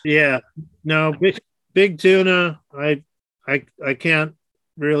Tuna. I can't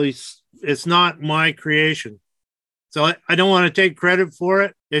really. It's not my creation, so I don't want to take credit for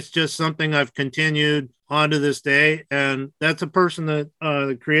it. It's just something I've continued on to this day, and that's a person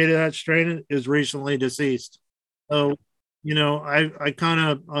that created that strain is recently deceased. So, I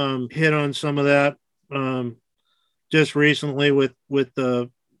kind of hit on some of that just recently with the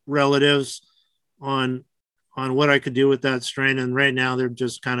relatives on what I could do with that strain, and right now they're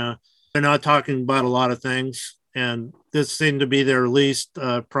just they're not talking about a lot of things, and this seemed to be their least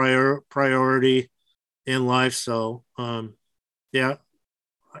priority in life. So, yeah.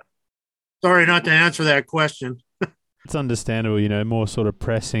 Sorry not to answer that question. It's understandable, more sort of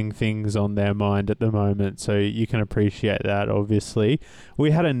pressing things on their mind at the moment, so you can appreciate that, obviously. We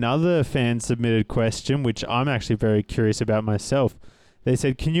had another fan-submitted question, which I'm actually very curious about myself. They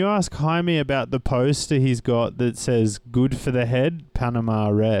said, can you ask Heime about the poster he's got that says, good for the head, Panama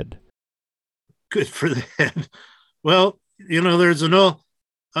Red? Good for the head. Well, there's an old...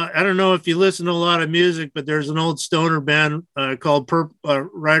 I don't know if you listen to a lot of music, but there's an old stoner band called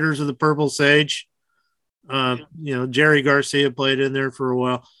Riders of the Purple Sage. Jerry Garcia played in there for a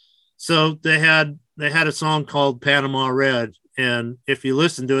while. So they had a song called Panama Red. And if you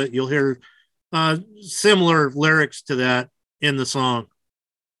listen to it, you'll hear similar lyrics to that in the song.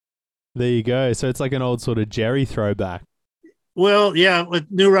 There you go. So it's like an old sort of Jerry throwback. Well, yeah,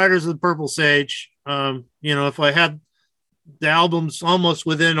 with New Riders of the Purple Sage, if I had the album's almost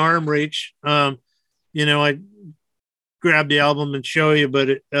within arm reach, I grab the album and show you.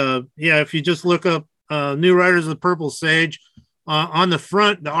 But if you just look up New Riders of the Purple Sage, on the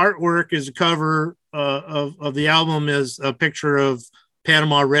front, the artwork is a cover of the album is a picture of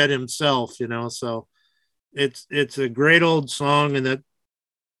Panama Red himself. So it's a great old song, and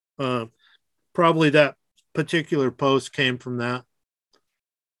that probably that particular post came from that.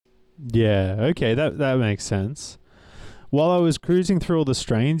 Yeah, okay, that makes sense. While I was cruising through all the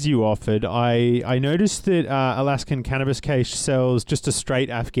strains you offered, I noticed that Alaskan Cannabis Case sells just a straight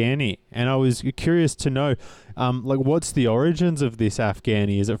Afghani, and I was curious to know, what's the origins of this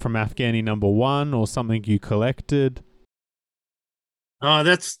Afghani? Is it from Afghani number 1 or something you collected?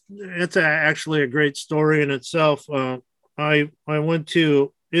 Actually a great story in itself. I went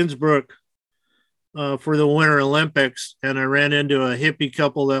to Innsbruck for the Winter Olympics, and I ran into a hippie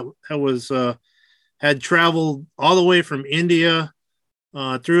couple that was had traveled all the way from India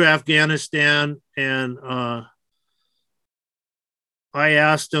through Afghanistan, and I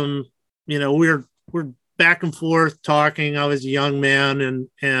asked them, we're back and forth talking. I was a young man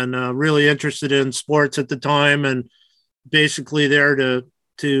and really interested in sports at the time, and basically there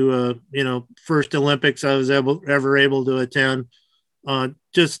to first Olympics I was ever able to attend,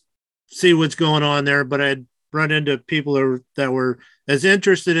 just see what's going on there. But I'd run into people that were as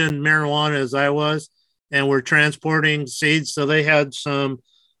interested in marijuana as I was, and were transporting seeds. So they had some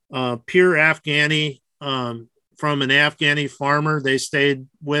pure Afghani from an Afghani farmer they stayed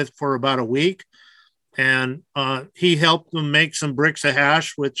with for about a week. And he helped them make some bricks of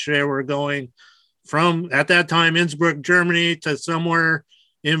hash, which they were going from, at that time, Innsbruck, Germany, to somewhere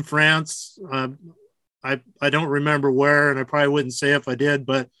in France. I don't remember where, and I probably wouldn't say if I did,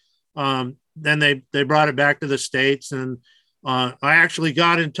 but then they brought it back to the States. And I actually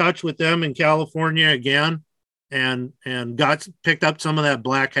got in touch with them in California again, and picked up some of that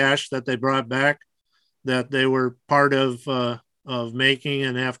black hash that they brought back, that they were part of making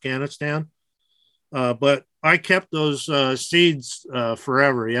in Afghanistan. But I kept those seeds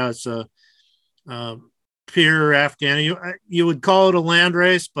forever. Yeah, it's a pure Afghani. You would call it a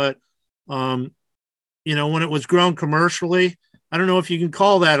landrace, but when it was grown commercially, I don't know if you can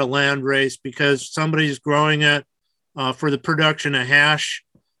call that a landrace, because somebody's growing it for the production of hash,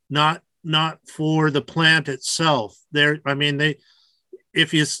 not for the plant itself.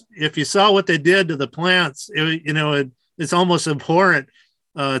 If you saw what they did to the plants, it's almost abhorrent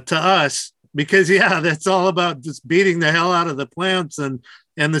to us, because that's all about just beating the hell out of the plants, and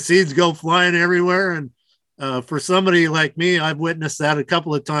the seeds go flying everywhere. And for somebody like me, I've witnessed that a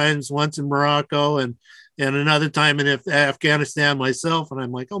couple of times, once in Morocco and another time in Afghanistan myself. And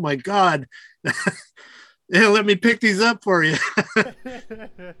I'm like, oh my God, yeah, let me pick these up for you.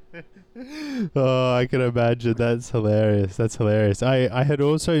 Oh, I can imagine. That's hilarious. I had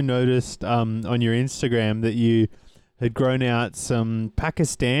also noticed on your Instagram that you had grown out some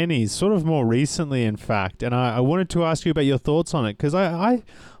Pakistanis sort of more recently, in fact. And I wanted to ask you about your thoughts on it, because I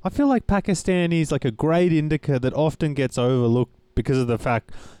feel like Pakistani is like a great indica that often gets overlooked because of the fact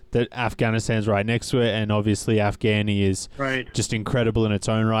that Afghanistan's right next to it, and obviously Afghani is right, just incredible in its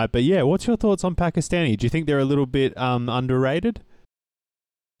own right. But yeah, what's your thoughts on Pakistani? Do you think they're a little bit underrated?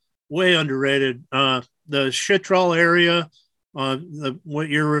 Way underrated. The Chitral area, what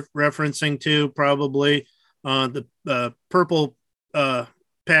you're referencing to, probably the purple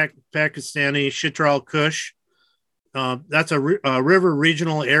Pakistani Chitral Kush. That's a river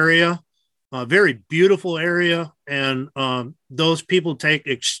regional area, a very beautiful area, and those people take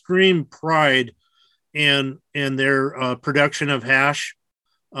extreme pride in their production of hash.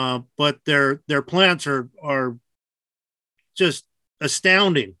 But their plants are just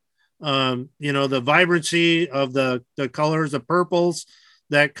astounding. The vibrancy of the colors, the purples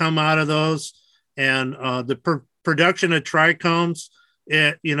that come out of those, and the production of trichomes.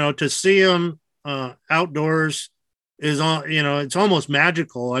 To see them outdoors is it's almost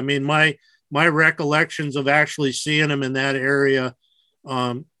magical. I mean, my recollections of actually seeing them in that area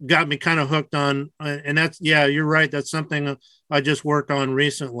got me kind of hooked on, and you're right. That's something I just worked on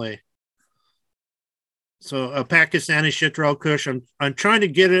recently. So a Pakistani Chitral Kush, I'm trying to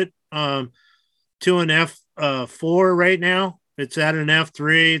get it to an F4 right now. It's at an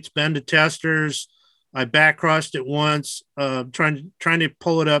F3. It's been to testers. I back crossed it once, trying to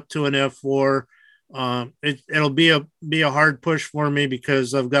pull it up to an F4. It'll be a hard push for me,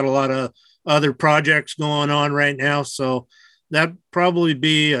 because I've got a lot of other projects going on right now. So that'd probably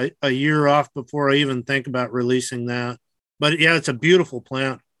be a year off before I even think about releasing that. But yeah, it's a beautiful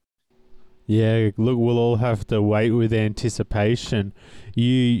plant. Yeah, look, we'll all have to wait with anticipation.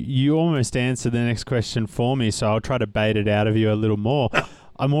 You almost answered the next question for me, so I'll try to bait it out of you a little more.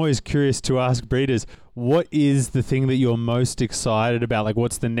 I'm always curious to ask breeders, what is the thing that you're most excited about? Like,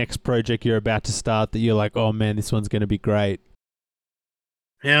 what's the next project you're about to start that you're like, oh man, this one's going to be great?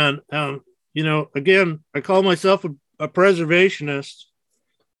 And, again, I call myself a preservationist,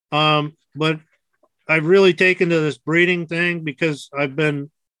 but I've really taken to this breeding thing because I've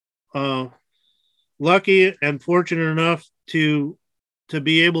been lucky and fortunate enough to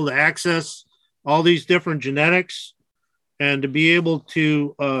be able to access all these different genetics and to be able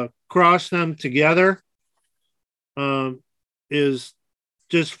to cross them together is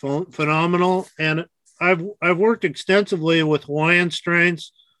just phenomenal. And I've worked extensively with Hawaiian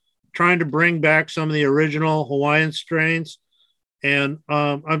strains, trying to bring back some of the original Hawaiian strains. and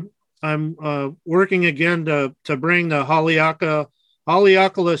I'm working again to bring the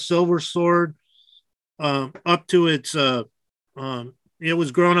Haleakala silver sword up to its. It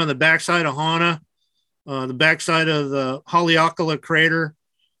was grown on the backside of Hana, the backside of the Haleakala crater.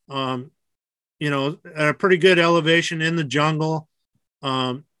 Um, at a pretty good elevation in the jungle,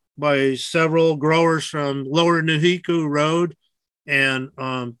 by several growers from Lower Nuhiku Road, and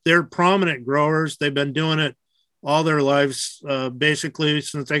they're prominent growers. They've been doing it all their lives, basically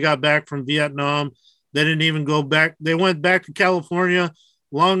since they got back from Vietnam. They didn't even go back. They went back to California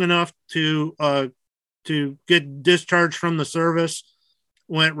long enough to get discharged from the service,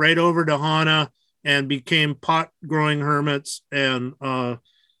 went right over to Hana and became pot growing hermits. And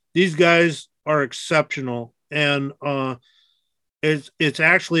these guys are exceptional. And it's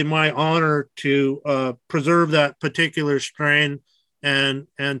actually my honor to preserve that particular strain and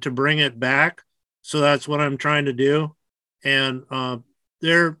to bring it back. So that's what I'm trying to do. And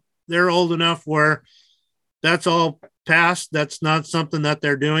they're old enough where that's all past. That's not something that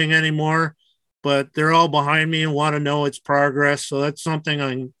they're doing anymore. But they're all behind me and want to know its progress. So that's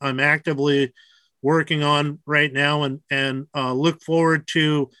something I'm actively working on right now, and look forward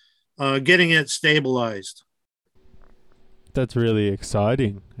to getting it stabilized. That's really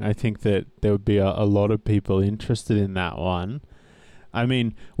exciting. I think that there would be a lot of people interested in that one. I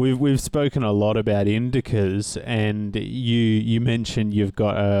mean, we've spoken a lot about indicas, and you mentioned you've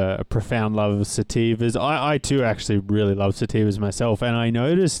got a profound love of sativas. I too actually really love sativas myself, and I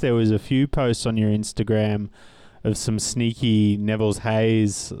noticed there was a few posts on your Instagram of some sneaky Neville's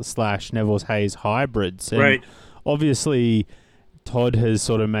Haze / Neville's Haze hybrids. And right. Obviously, Todd has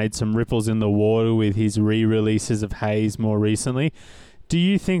sort of made some ripples in the water with his re-releases of Haze more recently. Do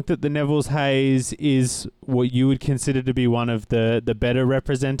you think that the Neville's Haze is what you would consider to be one of the better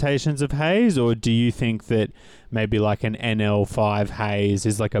representations of Haze, or do you think that maybe like an NL5 Haze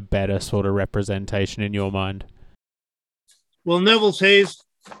is like a better sort of representation in your mind? Well, Neville's Haze,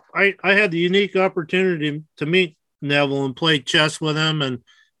 I had the unique opportunity to meet Neville and play chess with him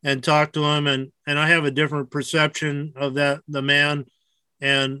and talk to him, and I have a different perception of the man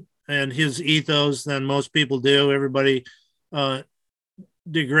and his ethos than most people do. Everybody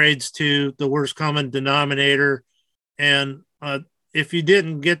degrades to the worst common denominator. And if you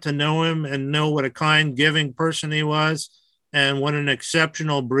didn't get to know him and know what a kind, giving person he was and what an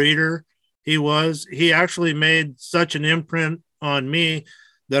exceptional breeder he was, he actually made such an imprint on me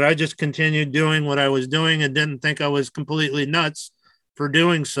that I just continued doing what I was doing and didn't think I was completely nuts for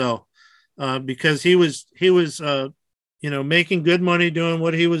doing so, because he was making good money doing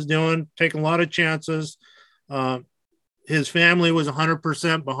what he was doing, taking a lot of chances. His family was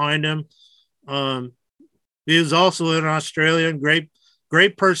 100% behind him. He was also in Australia,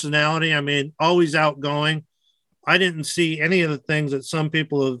 great personality. I mean, always outgoing. I didn't see any of the things that some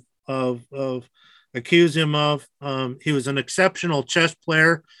people have accused him of. He was an exceptional chess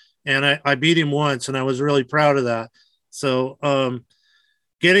player, and I beat him once, and I was really proud of that. So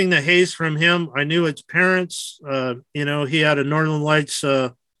getting the Haze from him, I knew its parents. He had a Northern Lights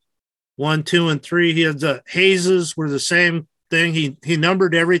 1, 2, and 3. He had the Hazes were the same thing. He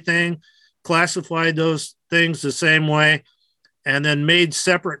numbered everything, classified those things the same way, and then made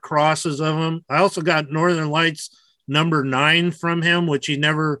separate crosses of them. I also got Northern Lights number 9 from him, which he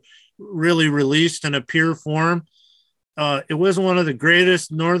never really released in a pure form. It wasn't one of the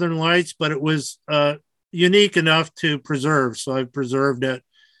greatest Northern Lights, but it was unique enough to preserve. So I preserved it.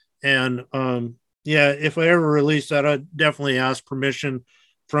 And if I ever release that, I'd definitely ask permission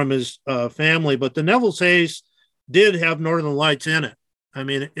from his family. But the Neville's Haze did have Northern Lights in it. I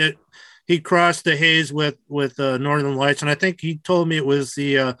mean, he crossed the Haze with Northern Lights, and I think he told me it was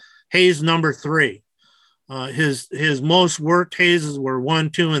the Haze number 3. His most worked Hazes were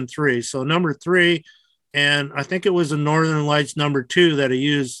 1, 2, and 3. So number 3, and I think it was a Northern Lights number 2 that he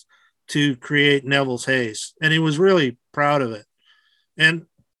used to create Neville's Haze, and he was really proud of it. And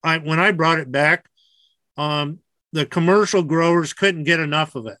when I brought it back, the commercial growers couldn't get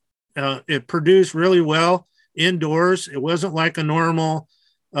enough of it. It produced really well indoors. It wasn't like a normal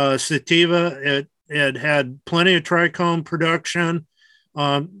sativa. It had plenty of trichome production.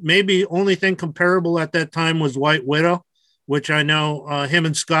 Maybe only thing comparable at that time was White Widow, which I know him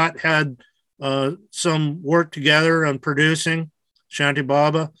and Scott had some work together on producing. Shanti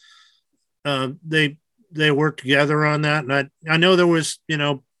Baba. They worked together on that, and I know there was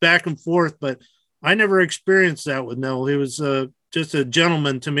back and forth, but I never experienced that with Neville. He was just a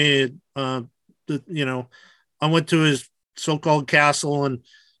gentleman to me. I went to his so-called castle and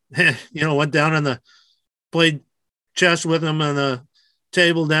went down and played chess with him on the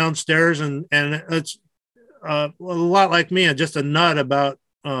table downstairs, and a lot like me, just a nut about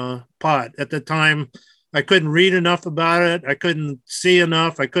pot. At the time, I couldn't read enough about it. I couldn't see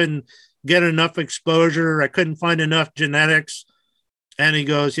enough. I couldn't get enough exposure. I couldn't find enough genetics. And he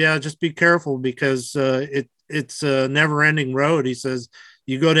goes, yeah, just be careful because it's a never ending road. He says,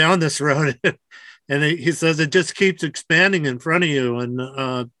 you go down this road and he says, it just keeps expanding in front of you.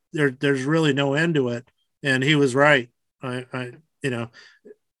 And there's really no end to it. And he was right. I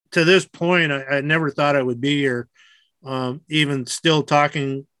to this point, I never thought I would be here. Even still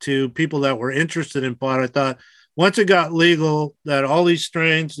talking to people that were interested in pot, I thought once it got legal, that all these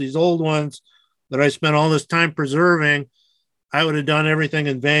strains, these old ones that I spent all this time preserving, I would have done everything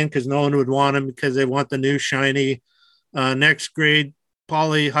in vain because no one would want them because they want the new shiny next grade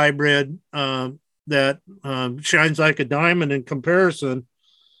poly hybrid that shines like a diamond in comparison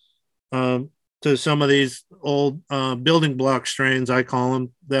to some of these old building block strains, I call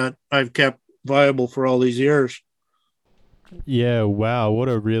them, that I've kept viable for all these years. Yeah, wow, what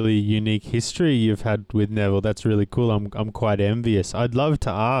a really unique history you've had with Neville. That's really cool. I'm quite envious. I'd love to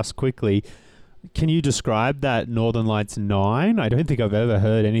ask quickly, can you describe that Northern Lights 9? I don't think I've ever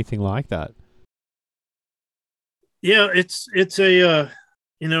heard anything like that. Yeah, it's a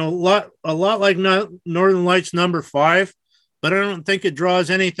lot like Northern Lights number 5, but I don't think it draws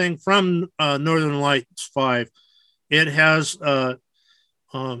anything from Northern Lights 5. It has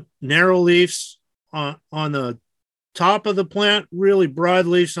narrow leaves on the top of the plant, really broad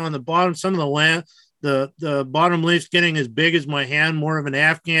leaves on the bottom. Some of the bottom leaves getting as big as my hand, more of an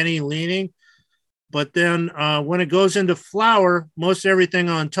Afghani leaning. But then when it goes into flower, most everything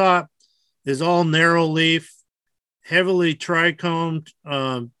on top is all narrow leaf, heavily trichomed,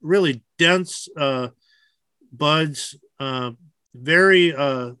 really dense buds, very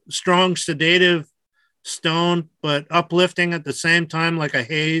strong sedative stone, but uplifting at the same time, like a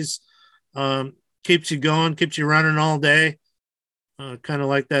haze. Keeps you going, keeps you running all day. Kind of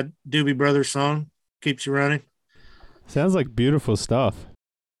like that Doobie Brothers song, keeps you running. Sounds like beautiful stuff.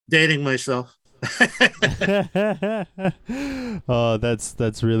 Dating myself. Oh,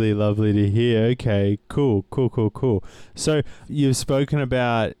 that's really lovely to hear. Okay, cool. So you've spoken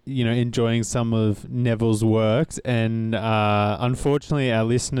about, enjoying some of Neville's works, and unfortunately our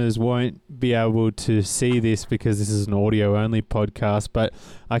listeners won't be able to see this because this is an audio only podcast, but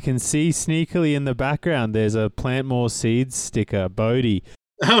I can see sneakily in the background there's a Plant More Seeds sticker, Bodhi.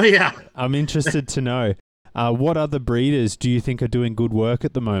 Oh yeah. I'm interested to know, what other breeders do you think are doing good work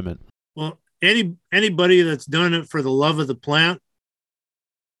at the moment? Well, anybody that's doing it for the love of the plant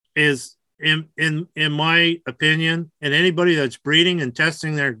is, in my opinion, and anybody that's breeding and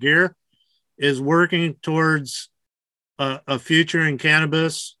testing their gear is working towards a future in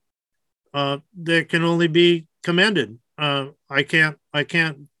cannabis that can only be commended. I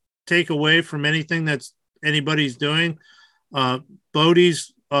can't take away from anything that's anybody's doing.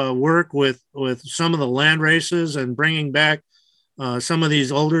 Bodie's work with some of the land races and bringing back some of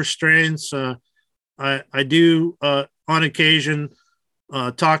these older strains. I do on occasion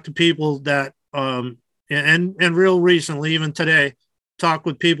talk to people that and real recently, even today, talk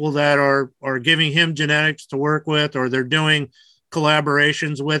with people that are giving him genetics to work with, or they're doing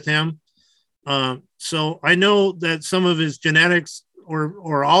collaborations with him. So I know that some of his genetics,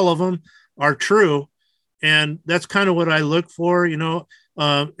 or all of them, are true, and that's kind of what I look for.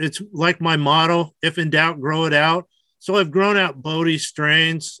 It's like my motto: if in doubt, grow it out. So I've grown out Bodhi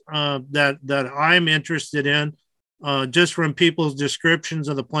strains that I'm interested in, just from people's descriptions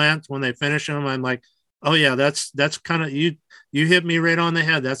of the plants when they finish them. I'm like, oh yeah, that's kind of you hit me right on the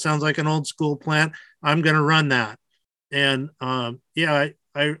head. That sounds like an old school plant. I'm going to run that. And yeah,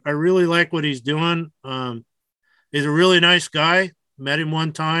 I really like what he's doing. He's a really nice guy. Met him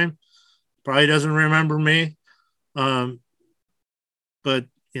one time. Probably doesn't remember me. But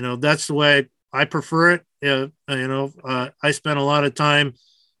that's the way I prefer it. I spent a lot of time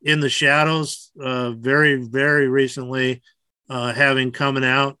in the shadows, very, very recently, having coming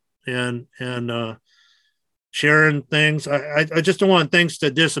out and sharing things. I just don't want things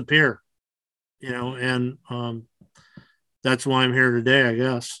to disappear, and that's why I'm here today, I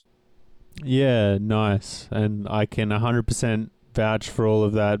guess. Yeah, nice. And I can 100% vouch for all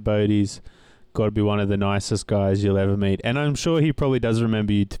of that. Bodhi's got to be one of the nicest guys you'll ever meet. And I'm sure he probably does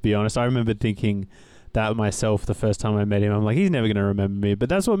remember you, to be honest. I remember thinking that myself the first time I met him. I'm like, he's never going to remember me. But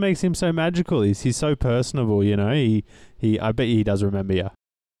that's what makes him so magical. He's so personable, I bet he does remember you.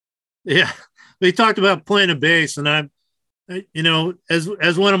 Yeah. We talked about playing a bass, and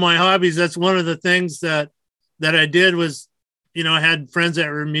as one of my hobbies, that's one of the things that I did was, I had friends that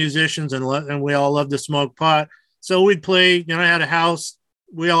were musicians, and we all loved to smoke pot. So we'd play, I had a house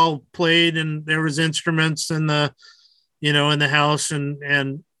we all played, and there was instruments in the, in the house,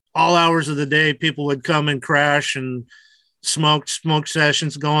 and all hours of the day, people would come and crash, and smoke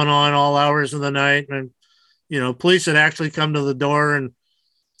sessions going on all hours of the night. And, police would actually come to the door and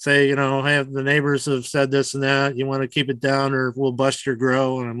say, hey, the neighbors have said this and that. You want to keep it down or we'll bust your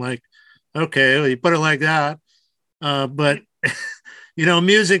grow. And I'm like, okay, well, you put it like that. But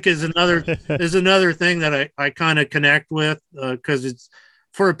music is another thing that I kind of connect with, because it's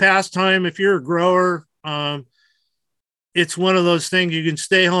for a pastime. If you're a grower, it's one of those things you can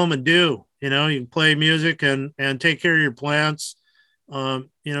stay home and do. You can play music and take care of your plants.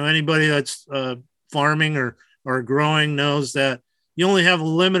 Anybody that's farming or growing knows that you only have a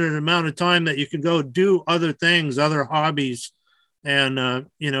limited amount of time that you can go do other things, other hobbies, and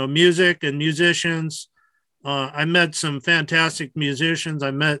music and musicians. I met some fantastic musicians.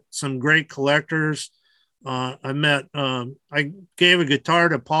 I met some great collectors. I gave a guitar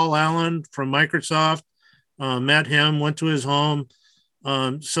to Paul Allen from Microsoft. Met him, went to his home.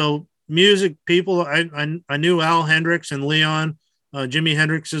 So music people, I knew Al Hendricks and Leon, Jimi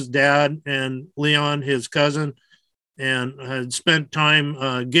Hendrix's dad, and Leon, his cousin, and had spent time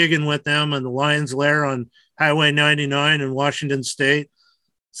gigging with them in the Lion's Lair on Highway 99 in Washington State.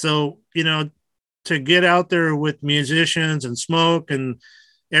 So, to get out there with musicians and smoke, and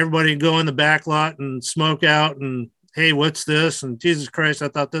everybody go in the back lot and smoke out, and, hey, what's this? And Jesus Christ, I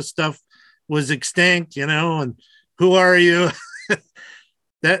thought this stuff was extinct, and who are you?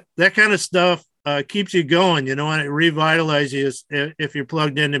 that kind of stuff keeps you going, and it revitalizes you if you're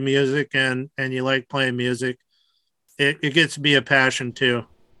plugged into music and you like playing music. It gets to be a passion too.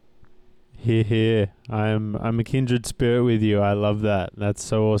 Here. I'm a kindred spirit with you. I love that. That's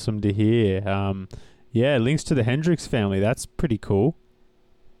so awesome to hear. Yeah, links to the Hendrix family. That's pretty cool.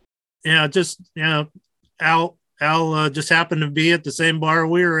 Yeah, just Al just happened to be at the same bar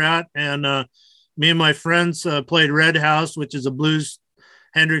we were at, and me and my friends played Red House, which is a blues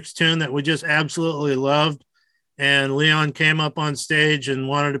Hendrix tune that we just absolutely loved. And Leon came up on stage and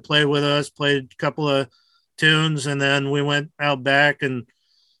wanted to play with us, played a couple of tunes, and then we went out back and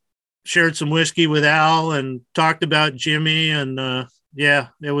shared some whiskey with Al and talked about Jimmy. And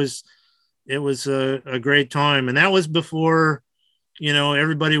it was a great time. And that was before,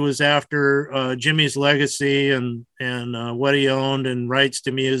 everybody was after Jimmy's legacy and what he owned and rights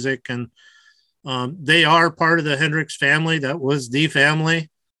to music. And they are part of the Hendrix family. That was the family.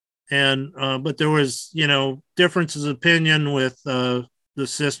 And but there was, differences of opinion with the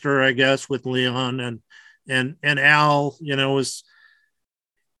sister, I guess, with Leon, and Al,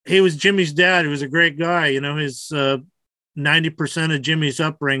 he was Jimmy's dad. He was a great guy. His 90% of Jimmy's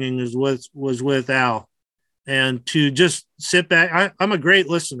upbringing was with Al. And to just sit back, I'm a great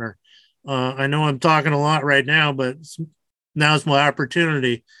listener. I know I'm talking a lot right now, but now's my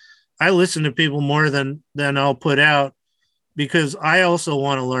opportunity. I listen to people more than I'll put out, because I also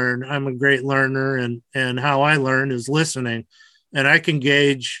want to learn. I'm a great learner, and how I learn is listening. And I can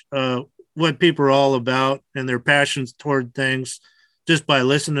gauge what people are all about and their passions toward things just by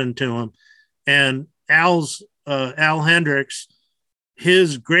listening to them. And Al Hendricks,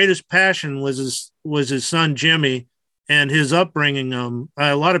 his greatest passion was his son Jimmy and his upbringing.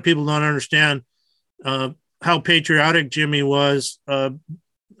 A lot of people don't understand how patriotic Jimmy was,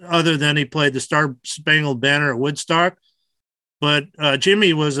 other than he played the Star Spangled Banner at Woodstock. But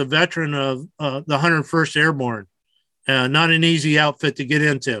Jimmy was a veteran of the 101st Airborne, not an easy outfit to get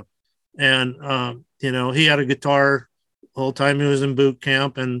into. And he had a guitar the whole time he was in boot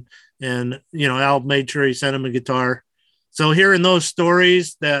camp, and Al made sure he sent him a guitar. So hearing those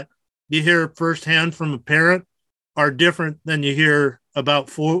stories that you hear firsthand from a parent are different than you hear about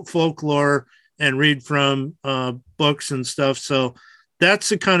folklore and read from books and stuff. So that's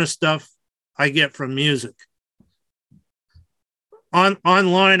the kind of stuff I get from music.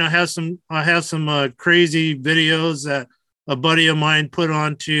 Online, I have some crazy videos that a buddy of mine put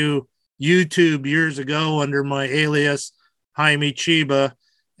onto YouTube years ago under my alias Heime Cheeba,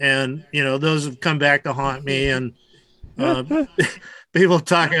 and those have come back to haunt me. And people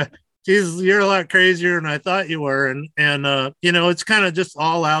talking, Jesus, you're a lot crazier than I thought you were. And it's kind of just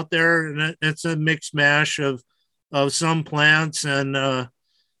all out there, and it's a mixed mash of some plants. And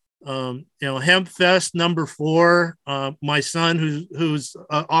Hemp Fest #4. My son, who's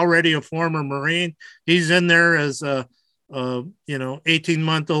already a former Marine, he's in there as a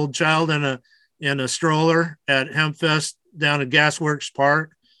 18-month-old child in a stroller at Hemp Fest down at Gasworks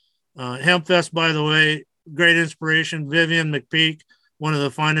Park. Hemp Fest, by the way, great inspiration. Vivian McPeak, one of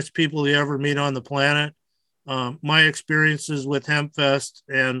the finest people you ever meet on the planet. My experiences with Hemp Fest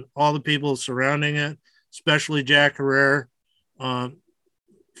and all the people surrounding it, especially Jack Herrera,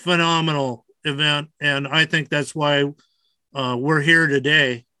 phenomenal event. And I think that's why we're here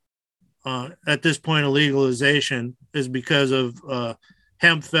today at this point of legalization, is because of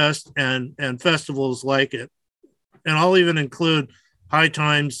Hemp Fest and festivals like it. And I'll even include High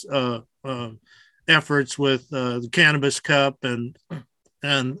Times efforts with the Cannabis Cup and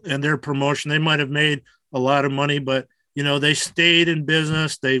their promotion. They might have made a lot of money, but they stayed in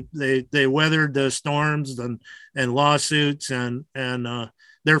business. They weathered the storms and lawsuits and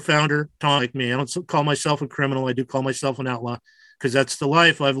their founder, Tom, like me. I don't call myself a criminal. I do call myself an outlaw, because that's the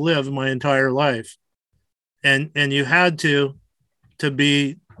life I've lived my entire life. And you had to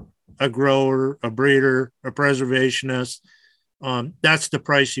be a grower, a breeder, a preservationist. That's the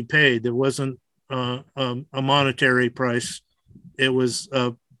price you paid. There wasn't a monetary price. It was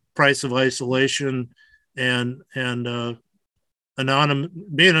a price of isolation and being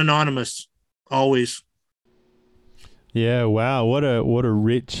anonymous always. Yeah, wow, what a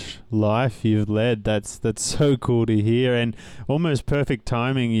rich life you've led. That's so cool to hear, and almost perfect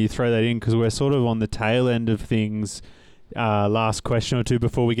timing you throw that in, because we're sort of on the tail end of things. Last question or two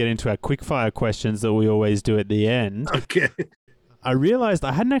before we get into our quickfire questions that we always do at the end. Okay. I realized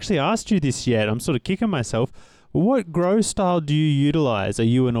I hadn't actually asked you this yet. I'm sort of kicking myself. What grow style do you utilize? Are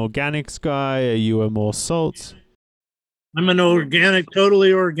you an organics guy? Are you a more salts? I'm an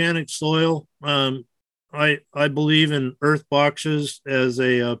totally organic soil. I believe in earth boxes as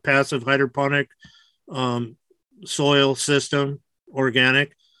a passive hydroponic soil system,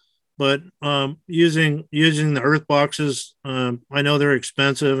 organic. But using the earth boxes, I know they're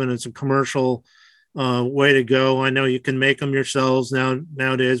expensive and it's a commercial way to go. I know you can make them yourselves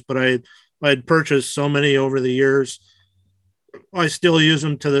nowadays, but I'd purchased so many over the years. I still use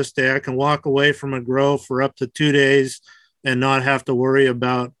them to this day. I can walk away from a grow for up to 2 days and not have to worry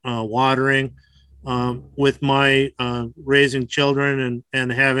about watering. With my raising children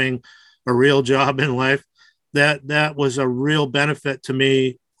and having a real job in life, that was a real benefit to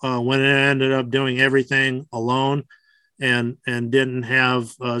me when I ended up doing everything alone and didn't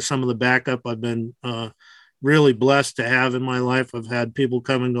have some of the backup I've been really blessed to have in my life. I've had people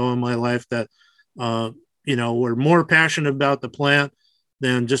come and go in my life that were more passionate about the plant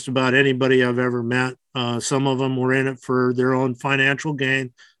than just about anybody I've ever met. Some of them were in it for their own financial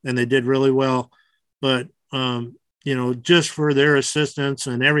gain, and they did really well. But, just for their assistance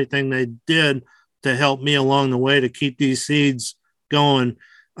and everything they did to help me along the way to keep these seeds going,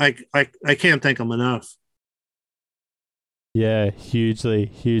 I can't thank them enough. Yeah,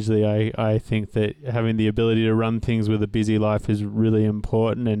 hugely. I think that having the ability to run things with a busy life is really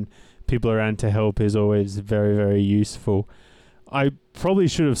important, and people around to help is always very, very useful. I probably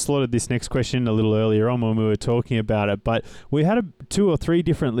should have slotted this next question a little earlier on when we were talking about it, but we had 2 or 3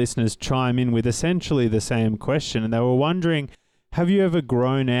 different listeners chime in with essentially the same question, and they were wondering, have you ever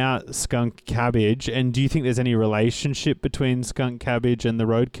grown out skunk cabbage, and do you think there's any relationship between skunk cabbage and the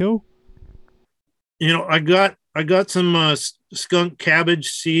roadkill? I got some skunk cabbage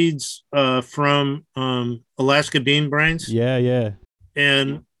seeds from Alaska bean brains. Yeah.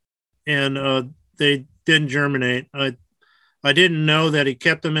 And they didn't germinate. I didn't know that he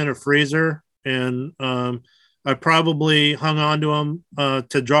kept them in a freezer, and I probably hung on to them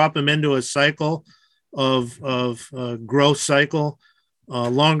to drop them into a cycle of growth cycle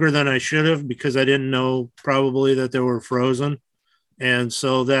longer than I should have, because I didn't know probably that they were frozen, and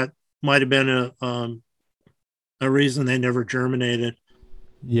so that might have been a reason they never germinated.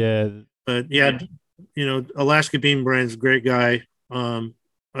 Yeah, but yeah, Alaska Bean Brand's a great guy. I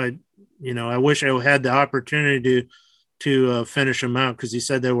wish I had the opportunity to finish them out, because he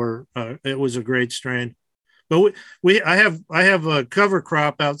said they were it was a great strain. But I have a cover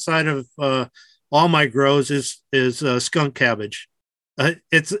crop outside of all my grows is skunk cabbage.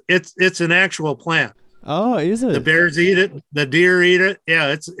 It's an actual plant. Oh, is it? The bears eat it, the deer eat it.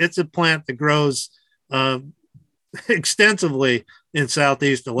 Yeah, it's a plant that grows extensively in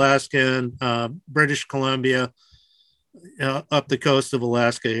Southeast Alaska and British Columbia, up the coast of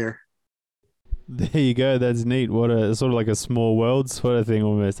Alaska here. There you go. That's neat. What a sort of like a small world sort of thing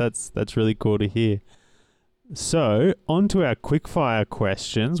almost. That's really cool to hear. So, on to our quickfire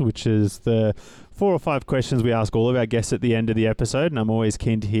questions, which is the 4 or 5 questions we ask all of our guests at the end of the episode, and I'm always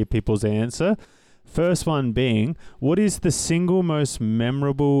keen to hear people's answer. First one being, what is the single most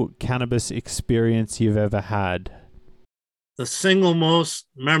memorable cannabis experience you've ever had? The single most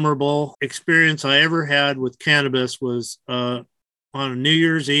memorable experience I ever had with cannabis was on New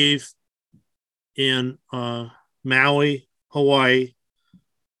Year's Eve in Maui, Hawaii.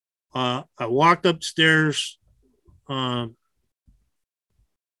 I walked upstairs. It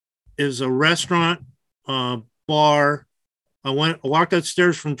was a restaurant, bar, I walked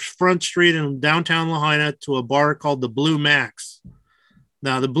upstairs from Front Street in downtown Lahaina to a bar called the Blue Max.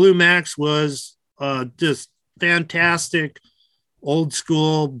 Now, the Blue Max was just fantastic, old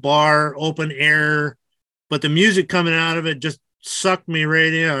school bar, open air, but the music coming out of it just sucked me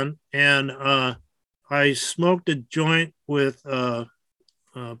right in. And I smoked a joint with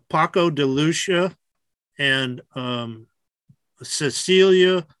Paco de Lucia and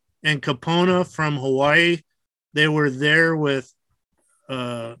Cecilia and Capona from Hawaii. They were there with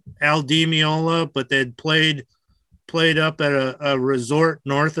Al Di Meola, but they'd played up at a resort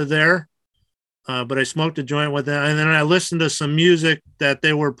north of there. But I smoked a joint with them, and then I listened to some music that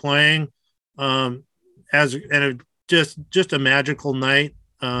they were playing. Just a magical night.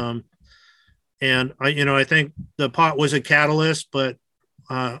 And I think the pot was a catalyst, but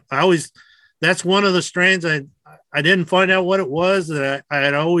that's one of the strains I didn't find out what it was, that I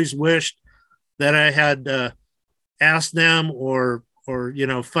had always wished that I had asked them or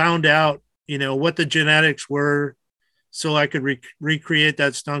found out what the genetics were, so I could recreate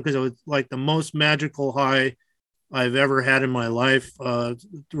that stunt, because it was like the most magical high I've ever had in my life.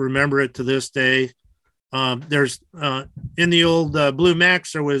 Remember it to this day. There's in the old Blue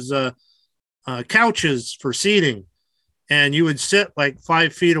Max, there was couches for seating, and you would sit like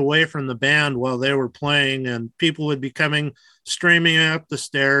 5 feet away from the band while they were playing, and people would be coming streaming up the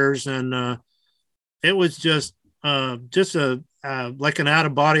stairs, and it was just a like an out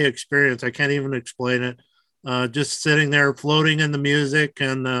of body experience. I can't even explain it. Just sitting there floating in the music,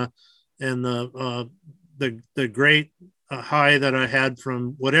 and the great high that I had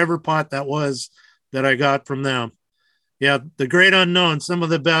from whatever pot that was that I got from them. Yeah, the great unknown. Some of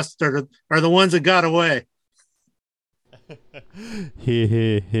the best are the ones that got away.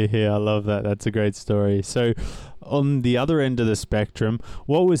 Here. I love that. That's a great story. So on the other end of the spectrum,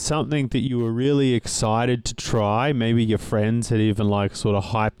 what was something that you were really excited to try? Maybe your friends had even sort of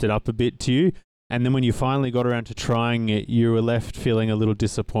hyped it up a bit to you, and then when you finally got around to trying it, you were left feeling a little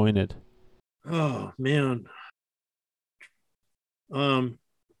disappointed. Oh, man.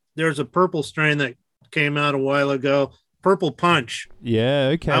 There's a purple strain that came out a while ago, Purple Punch.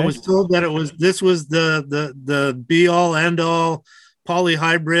 Yeah, okay. I was told that this was the be all end all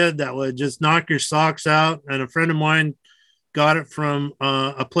polyhybrid that would just knock your socks out. And a friend of mine got it from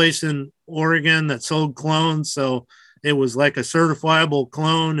a place in Oregon that sold clones, so it was like a certifiable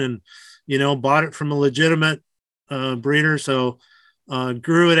clone, and bought it from a legitimate breeder. So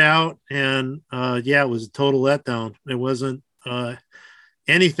grew it out, and it was a total letdown. It wasn't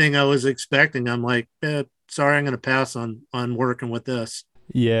anything I was expecting. I'm like, sorry, I'm going to pass on working with this.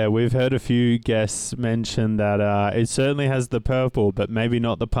 Yeah, we've heard a few guests mention that it certainly has the purple, but maybe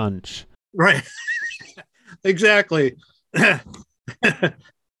not the punch. Right. Exactly.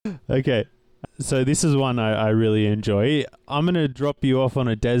 Okay. So this is one I really enjoy. I'm going to drop you off on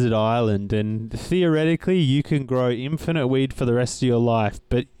a desert island, and theoretically you can grow infinite weed for the rest of your life,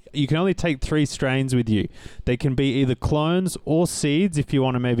 but you can only take 3 strains with you. They can be either clones or seeds if you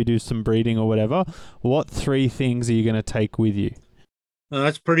want to maybe do some breeding or whatever. What 3 things are you going to take with you?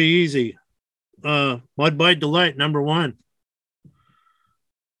 That's pretty easy. Mud Bite Delight, number 1.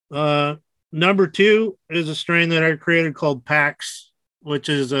 Number 2 is a strain that I created called Pax, which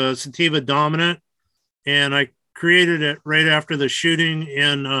is a sativa dominant, and I created it right after the shooting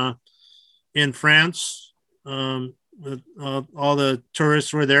in France. All the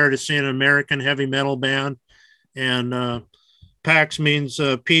tourists were there to see an American heavy metal band, and Pax means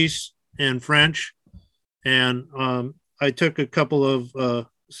peace in French. And I took a couple of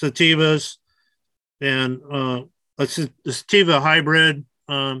sativas and a sativa hybrid,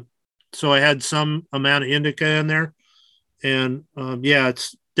 so I had some amount of indica in there. And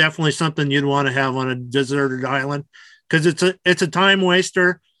it's definitely something you'd want to have on a deserted island, because it's a time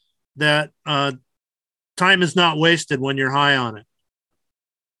waster. That time is not wasted when you're high on it.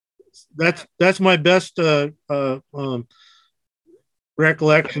 That's my best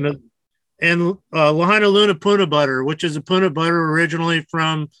recollection of. And Lahaina Luna Puna butter, which is a Puna butter originally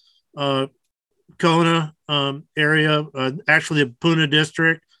from Kona area, actually the Puna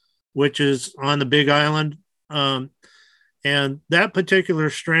district, which is on the Big Island. And that particular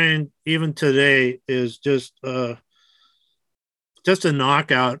strain, even today, is just a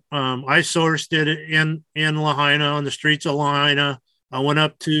knockout. I sourced it in Lahaina, on the streets of Lahaina. I went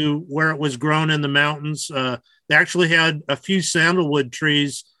up to where it was grown in the mountains. They actually had a few sandalwood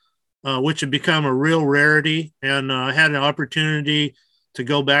trees, which had become a real rarity. And I had an opportunity to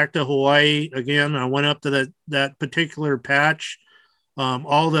go back to Hawaii again. I went up to that particular patch.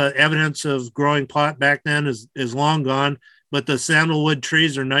 All the evidence of growing pot back then is long gone, but the sandalwood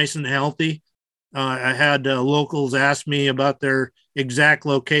trees are nice and healthy. I had locals ask me about their exact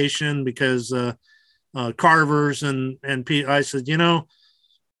location because carvers and I said,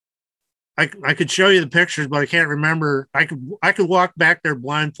 I could show you the pictures, but I can't remember. I could walk back there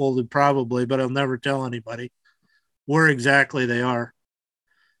blindfolded probably, but I'll never tell anybody where exactly they are.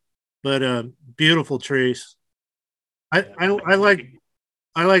 But beautiful trees. I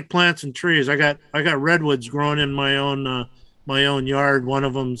like plants and trees. I got redwoods growing in my own yard. One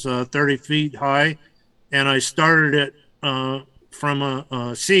of them's 30 feet high, and I started it from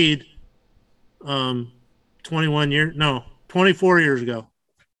a seed um, 21 years, no, 24 years ago.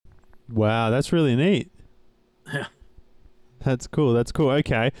 Wow, that's really neat. Yeah. That's cool. That's cool.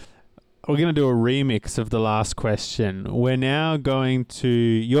 Okay. We're going to do a remix of the last question. We're now going to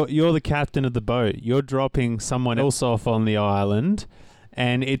you're the captain of the boat. You're dropping someone else off on the island,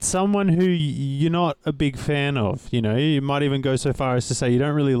 and it's someone who you're not a big fan of. You might even go so far as to say you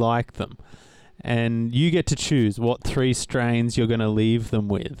don't really like them. And you get to choose what 3 strains you're going to leave them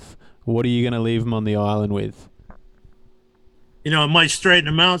with. What are you going to leave them on the island with? It might straighten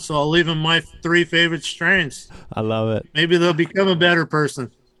them out, so I'll leave them my 3 favorite strains. I love it. Maybe they'll become a better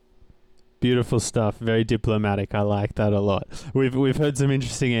person. Beautiful stuff. Very diplomatic. I like that a lot. We've heard some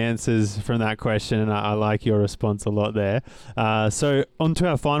interesting answers from that question, and I like your response a lot there. So on to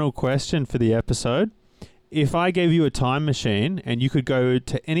our final question for the episode. If I gave you a time machine and you could go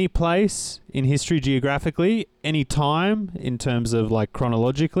to any place in history geographically, any time in terms of like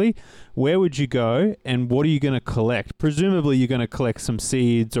chronologically, where would you go and what are you going to collect? Presumably you're going to collect some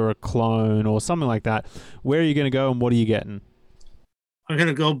seeds or a clone or something like that. Where are you going to go and what are you getting? I'm going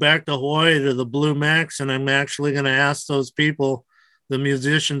to go back to Hawaii to the Blue Max, and I'm actually going to ask those people, the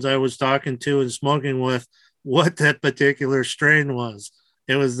musicians I was talking to and smoking with, what that particular strain was.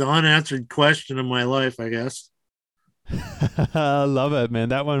 It was the unanswered question of my life, I guess. I love it, man.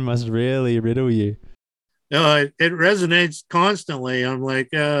 That one must really riddle you. It resonates constantly. I'm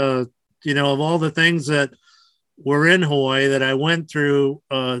like, of all the things that were in Hawaii that I went through,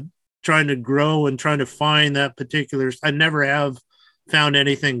 trying to grow and trying to find that particular, I never have found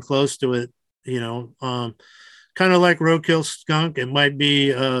anything close to it. Kind of like roadkill skunk. It might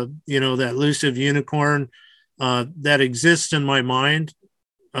be, that elusive unicorn that exists in my mind,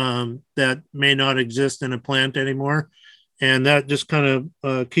 that may not exist in a plant anymore, and that just kind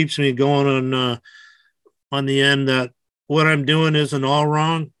of keeps me going on the end that what I'm doing isn't all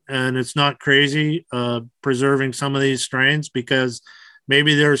wrong and it's not crazy. Preserving some of these strains because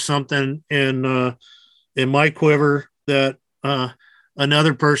maybe there's something in my quiver that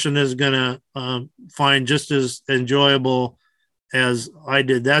another person is gonna find just as enjoyable as I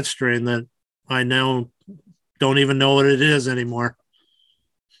did that strain that I now don't even know what it is anymore.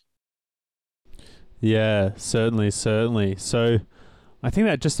 Yeah, certainly, certainly. So I think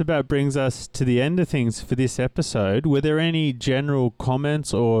that just about brings us to the end of things for this episode. Were there any general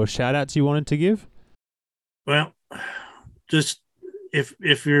comments or shout outs you wanted to give? Well, just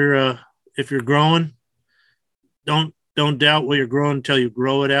if you're growing, don't doubt what you're growing until you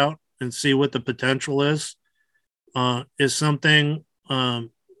grow it out and see what the potential is. Is something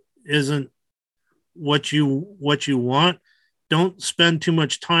isn't what you want, don't spend too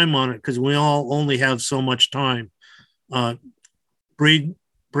much time on it because we all only have so much time. Uh, breed,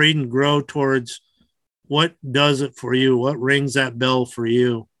 breed and grow towards what does it for you, what rings that bell for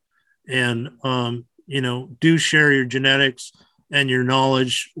you, and do share your genetics and your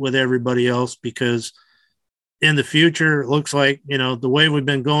knowledge with everybody else because in the future, it looks like the way we've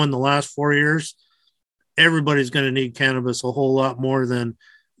been going the last 4 years, everybody's going to need cannabis a whole lot more than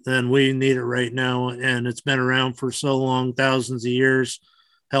we need it right now. And it's been around for so long, thousands of years,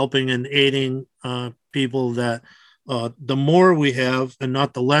 helping and aiding people that the more we have and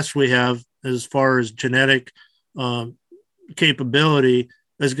not the less we have as far as genetic capability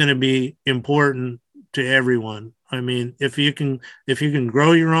is going to be important to everyone. I mean, if you can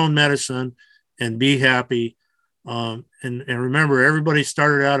grow your own medicine and be happy, and remember, everybody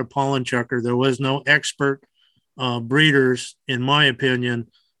started out a pollen chucker. There was no expert breeders, in my opinion.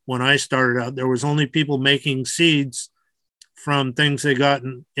 When I started out, there was only people making seeds from things they got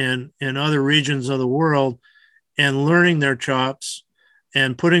in other regions of the world and learning their chops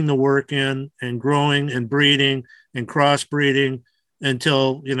and putting the work in and growing and breeding and crossbreeding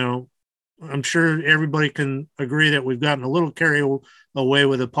until, I'm sure everybody can agree that we've gotten a little carried away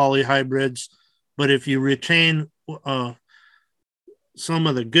with the polyhybrids. But if you retain some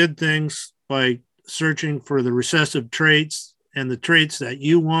of the good things by searching for the recessive traits and the traits that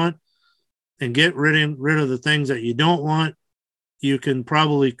you want and get rid of the things that you don't want, you can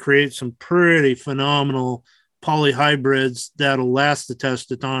probably create some pretty phenomenal polyhybrids that'll last the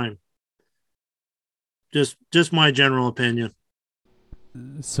test of time. just my general opinion.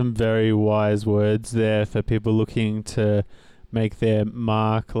 Some very wise words there for people looking to make their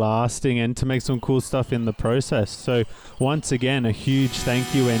mark lasting and to make some cool stuff in the process. So once again, a huge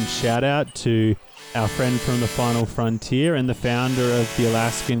thank you and shout out to our friend from the Final Frontier and the founder of the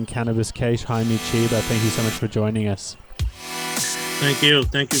Alaskan Cannabis Cache, Heime Cheeba. Thank you so much for joining us. Thank you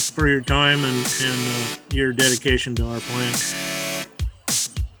for your time and your dedication to our plant.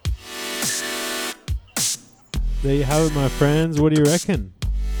 There you have it, my friends. What do you reckon?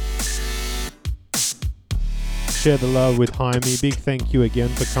 Share the love with Heime. Big thank you again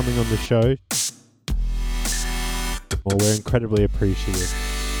for coming on the show. Well, we're incredibly appreciative.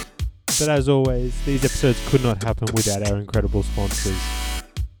 But as always, these episodes could not happen without our incredible sponsors.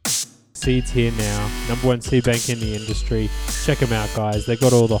 Seeds here now, #1 seed bank in the industry. Check them out, guys. They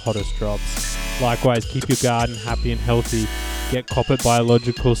got all the hottest drops. Likewise, keep your garden happy and healthy. Get Coppet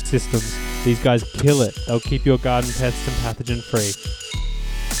Biological Systems. These guys kill it. They'll keep your garden pest and pathogen free.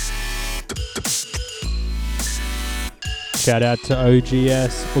 Shout out to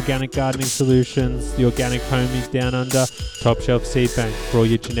OGS, Organic Gardening Solutions, the Organic Homies Down Under, Top Shelf Seed Bank for all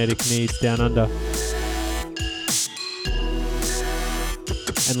your genetic needs down under.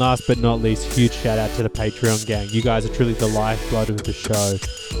 And last but not least, huge shout out to the Patreon gang. You guys are truly the lifeblood of the show.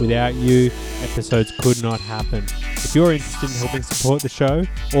 Without you, episodes could not happen. If you're interested in helping support the show,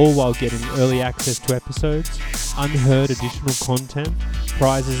 all while getting early access to episodes, unheard additional content,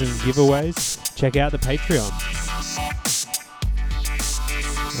 prizes and giveaways, check out the Patreon.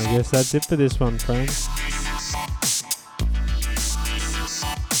 I guess that's it for this one, friends.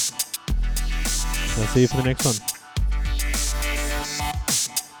 I'll see you for the next one.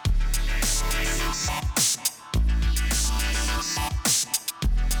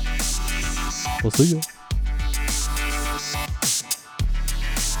 We'll see you.